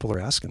lot of people are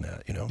asking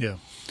that, Yeah.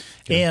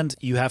 And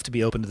you have to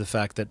be open to the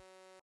fact that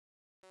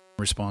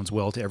responds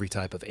well to every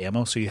type of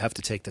ammo, so you have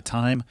to take the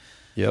time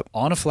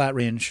on a flat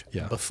range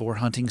before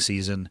hunting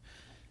season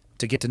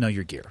to get to know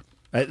your gear.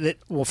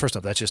 Well, first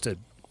off, that's just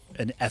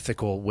an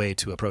ethical way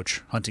to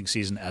approach hunting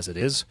season as it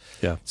is.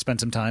 Yeah. Spend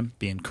some time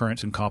being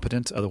current and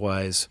competent.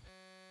 Otherwise,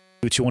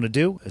 do what you want to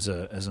do as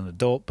an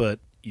adult, but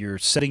you're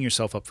setting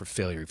yourself up for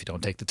failure if you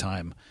don't take the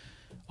time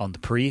on the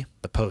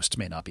post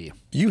may not be.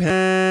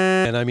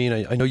 And I mean,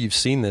 I know you've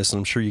seen this, and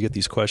I'm sure you get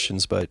these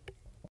questions, but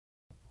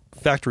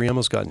factory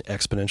ammo's gotten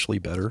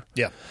exponentially better.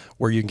 Yeah.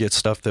 Where you can get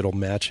stuff that'll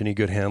match any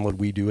good hand load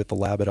we do at the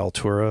lab at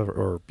Altura,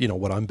 or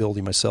what I'm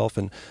building myself.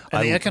 And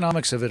the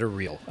economics of it are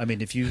real. I mean,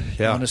 if you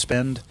want to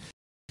spend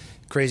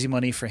crazy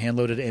money for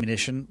hand-loaded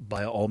ammunition,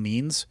 by all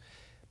means.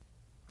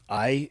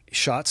 I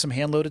shot some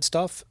hand-loaded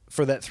stuff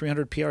for that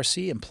 300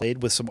 PRC and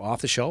played with some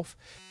off-the-shelf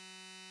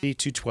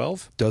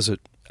 212. Does it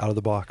out of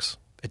the box.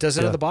 It does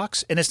it out of the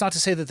box. And it's not to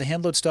say that the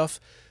hand-load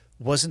stuff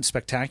wasn't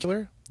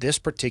spectacular. This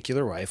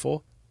particular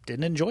rifle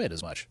didn't enjoy it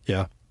as much.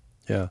 Yeah.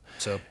 Yeah.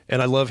 So,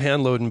 and I love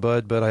hand loading,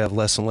 Bud, but I have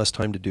less and less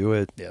time to do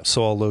it. Yeah.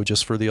 So I'll load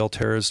just for the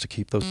Alteras to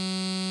keep those,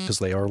 because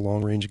they are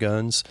long-range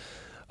guns.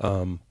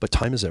 But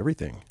time is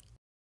everything.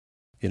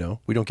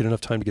 We don't get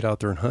enough time to get out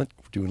there and hunt.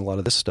 We're doing a lot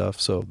of this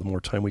stuff, so the more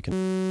time we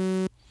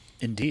can...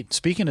 Indeed.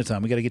 Speaking of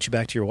time, we got to get you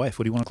back to your wife.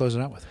 What do you want to close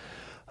it out with?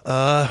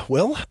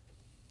 Well,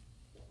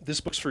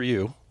 this book's for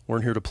you.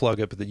 We're here to plug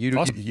it, but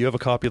you have a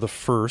copy of the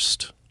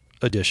first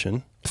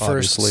edition.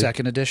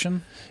 Second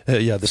edition?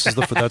 Yeah, that's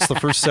the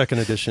first second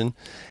edition.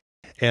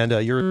 And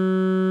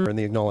you're in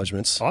the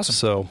acknowledgments. Awesome.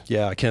 So,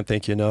 yeah, I can't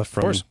thank you enough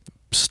from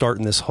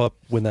starting this up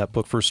when that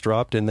book first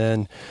dropped. And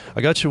then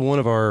I got you one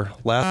of our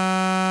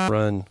last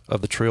run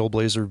of the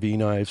Trailblazer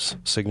V-Knives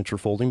signature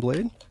folding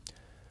blade.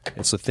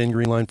 It's a thin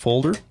green line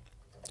folder.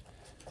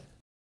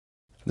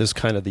 This is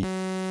kind of the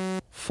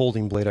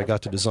folding blade I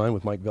got to design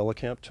with Mike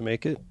Vellicamp to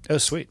make it. Oh,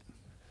 sweet.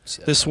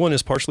 This one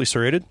is partially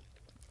serrated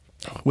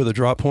with a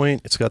drop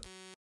point. It's got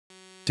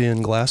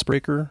thin glass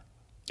breaker.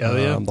 Oh,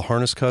 yeah. The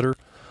harness cutter.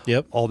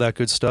 Yep. All that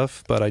good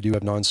stuff, but I do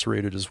have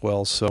non-serrated as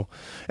well. So,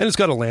 and it's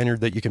got a lanyard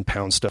that you can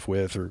pound stuff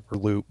with or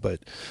loop.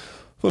 But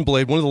fun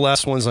blade, one of the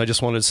last ones. I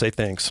just wanted to say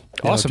thanks.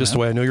 Awesome. Just the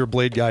way I know you're a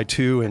blade guy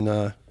too,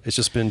 and it's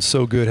just been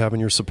so good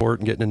having your support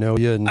and getting to know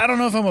you. And I don't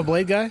know if I'm a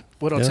blade guy.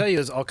 What I'll tell you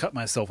is I'll cut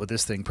myself with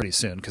this thing pretty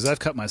soon, because I've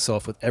cut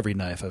myself with every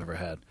knife I've ever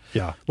had.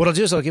 Yeah. What I'll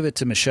do is I'll give it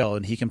to Michelle,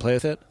 and he can play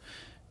with it,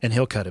 and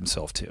he'll cut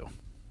himself too.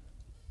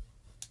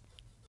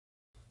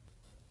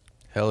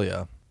 Hell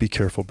yeah. Be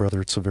careful,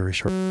 brother. It's a very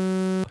sharp.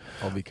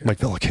 I'll be careful. Mike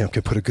Vellicamp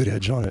could put a good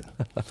edge on it.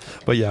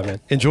 But yeah,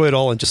 man, enjoy it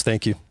all and just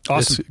thank you.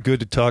 Awesome. It's good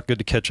to talk, good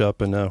to catch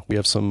up, and we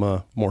have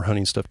some more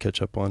hunting stuff to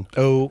catch up on.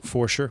 Oh,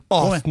 for sure.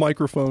 Off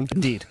microphone.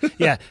 Indeed.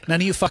 Yeah,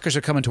 none of you fuckers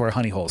are coming to our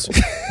honey holes.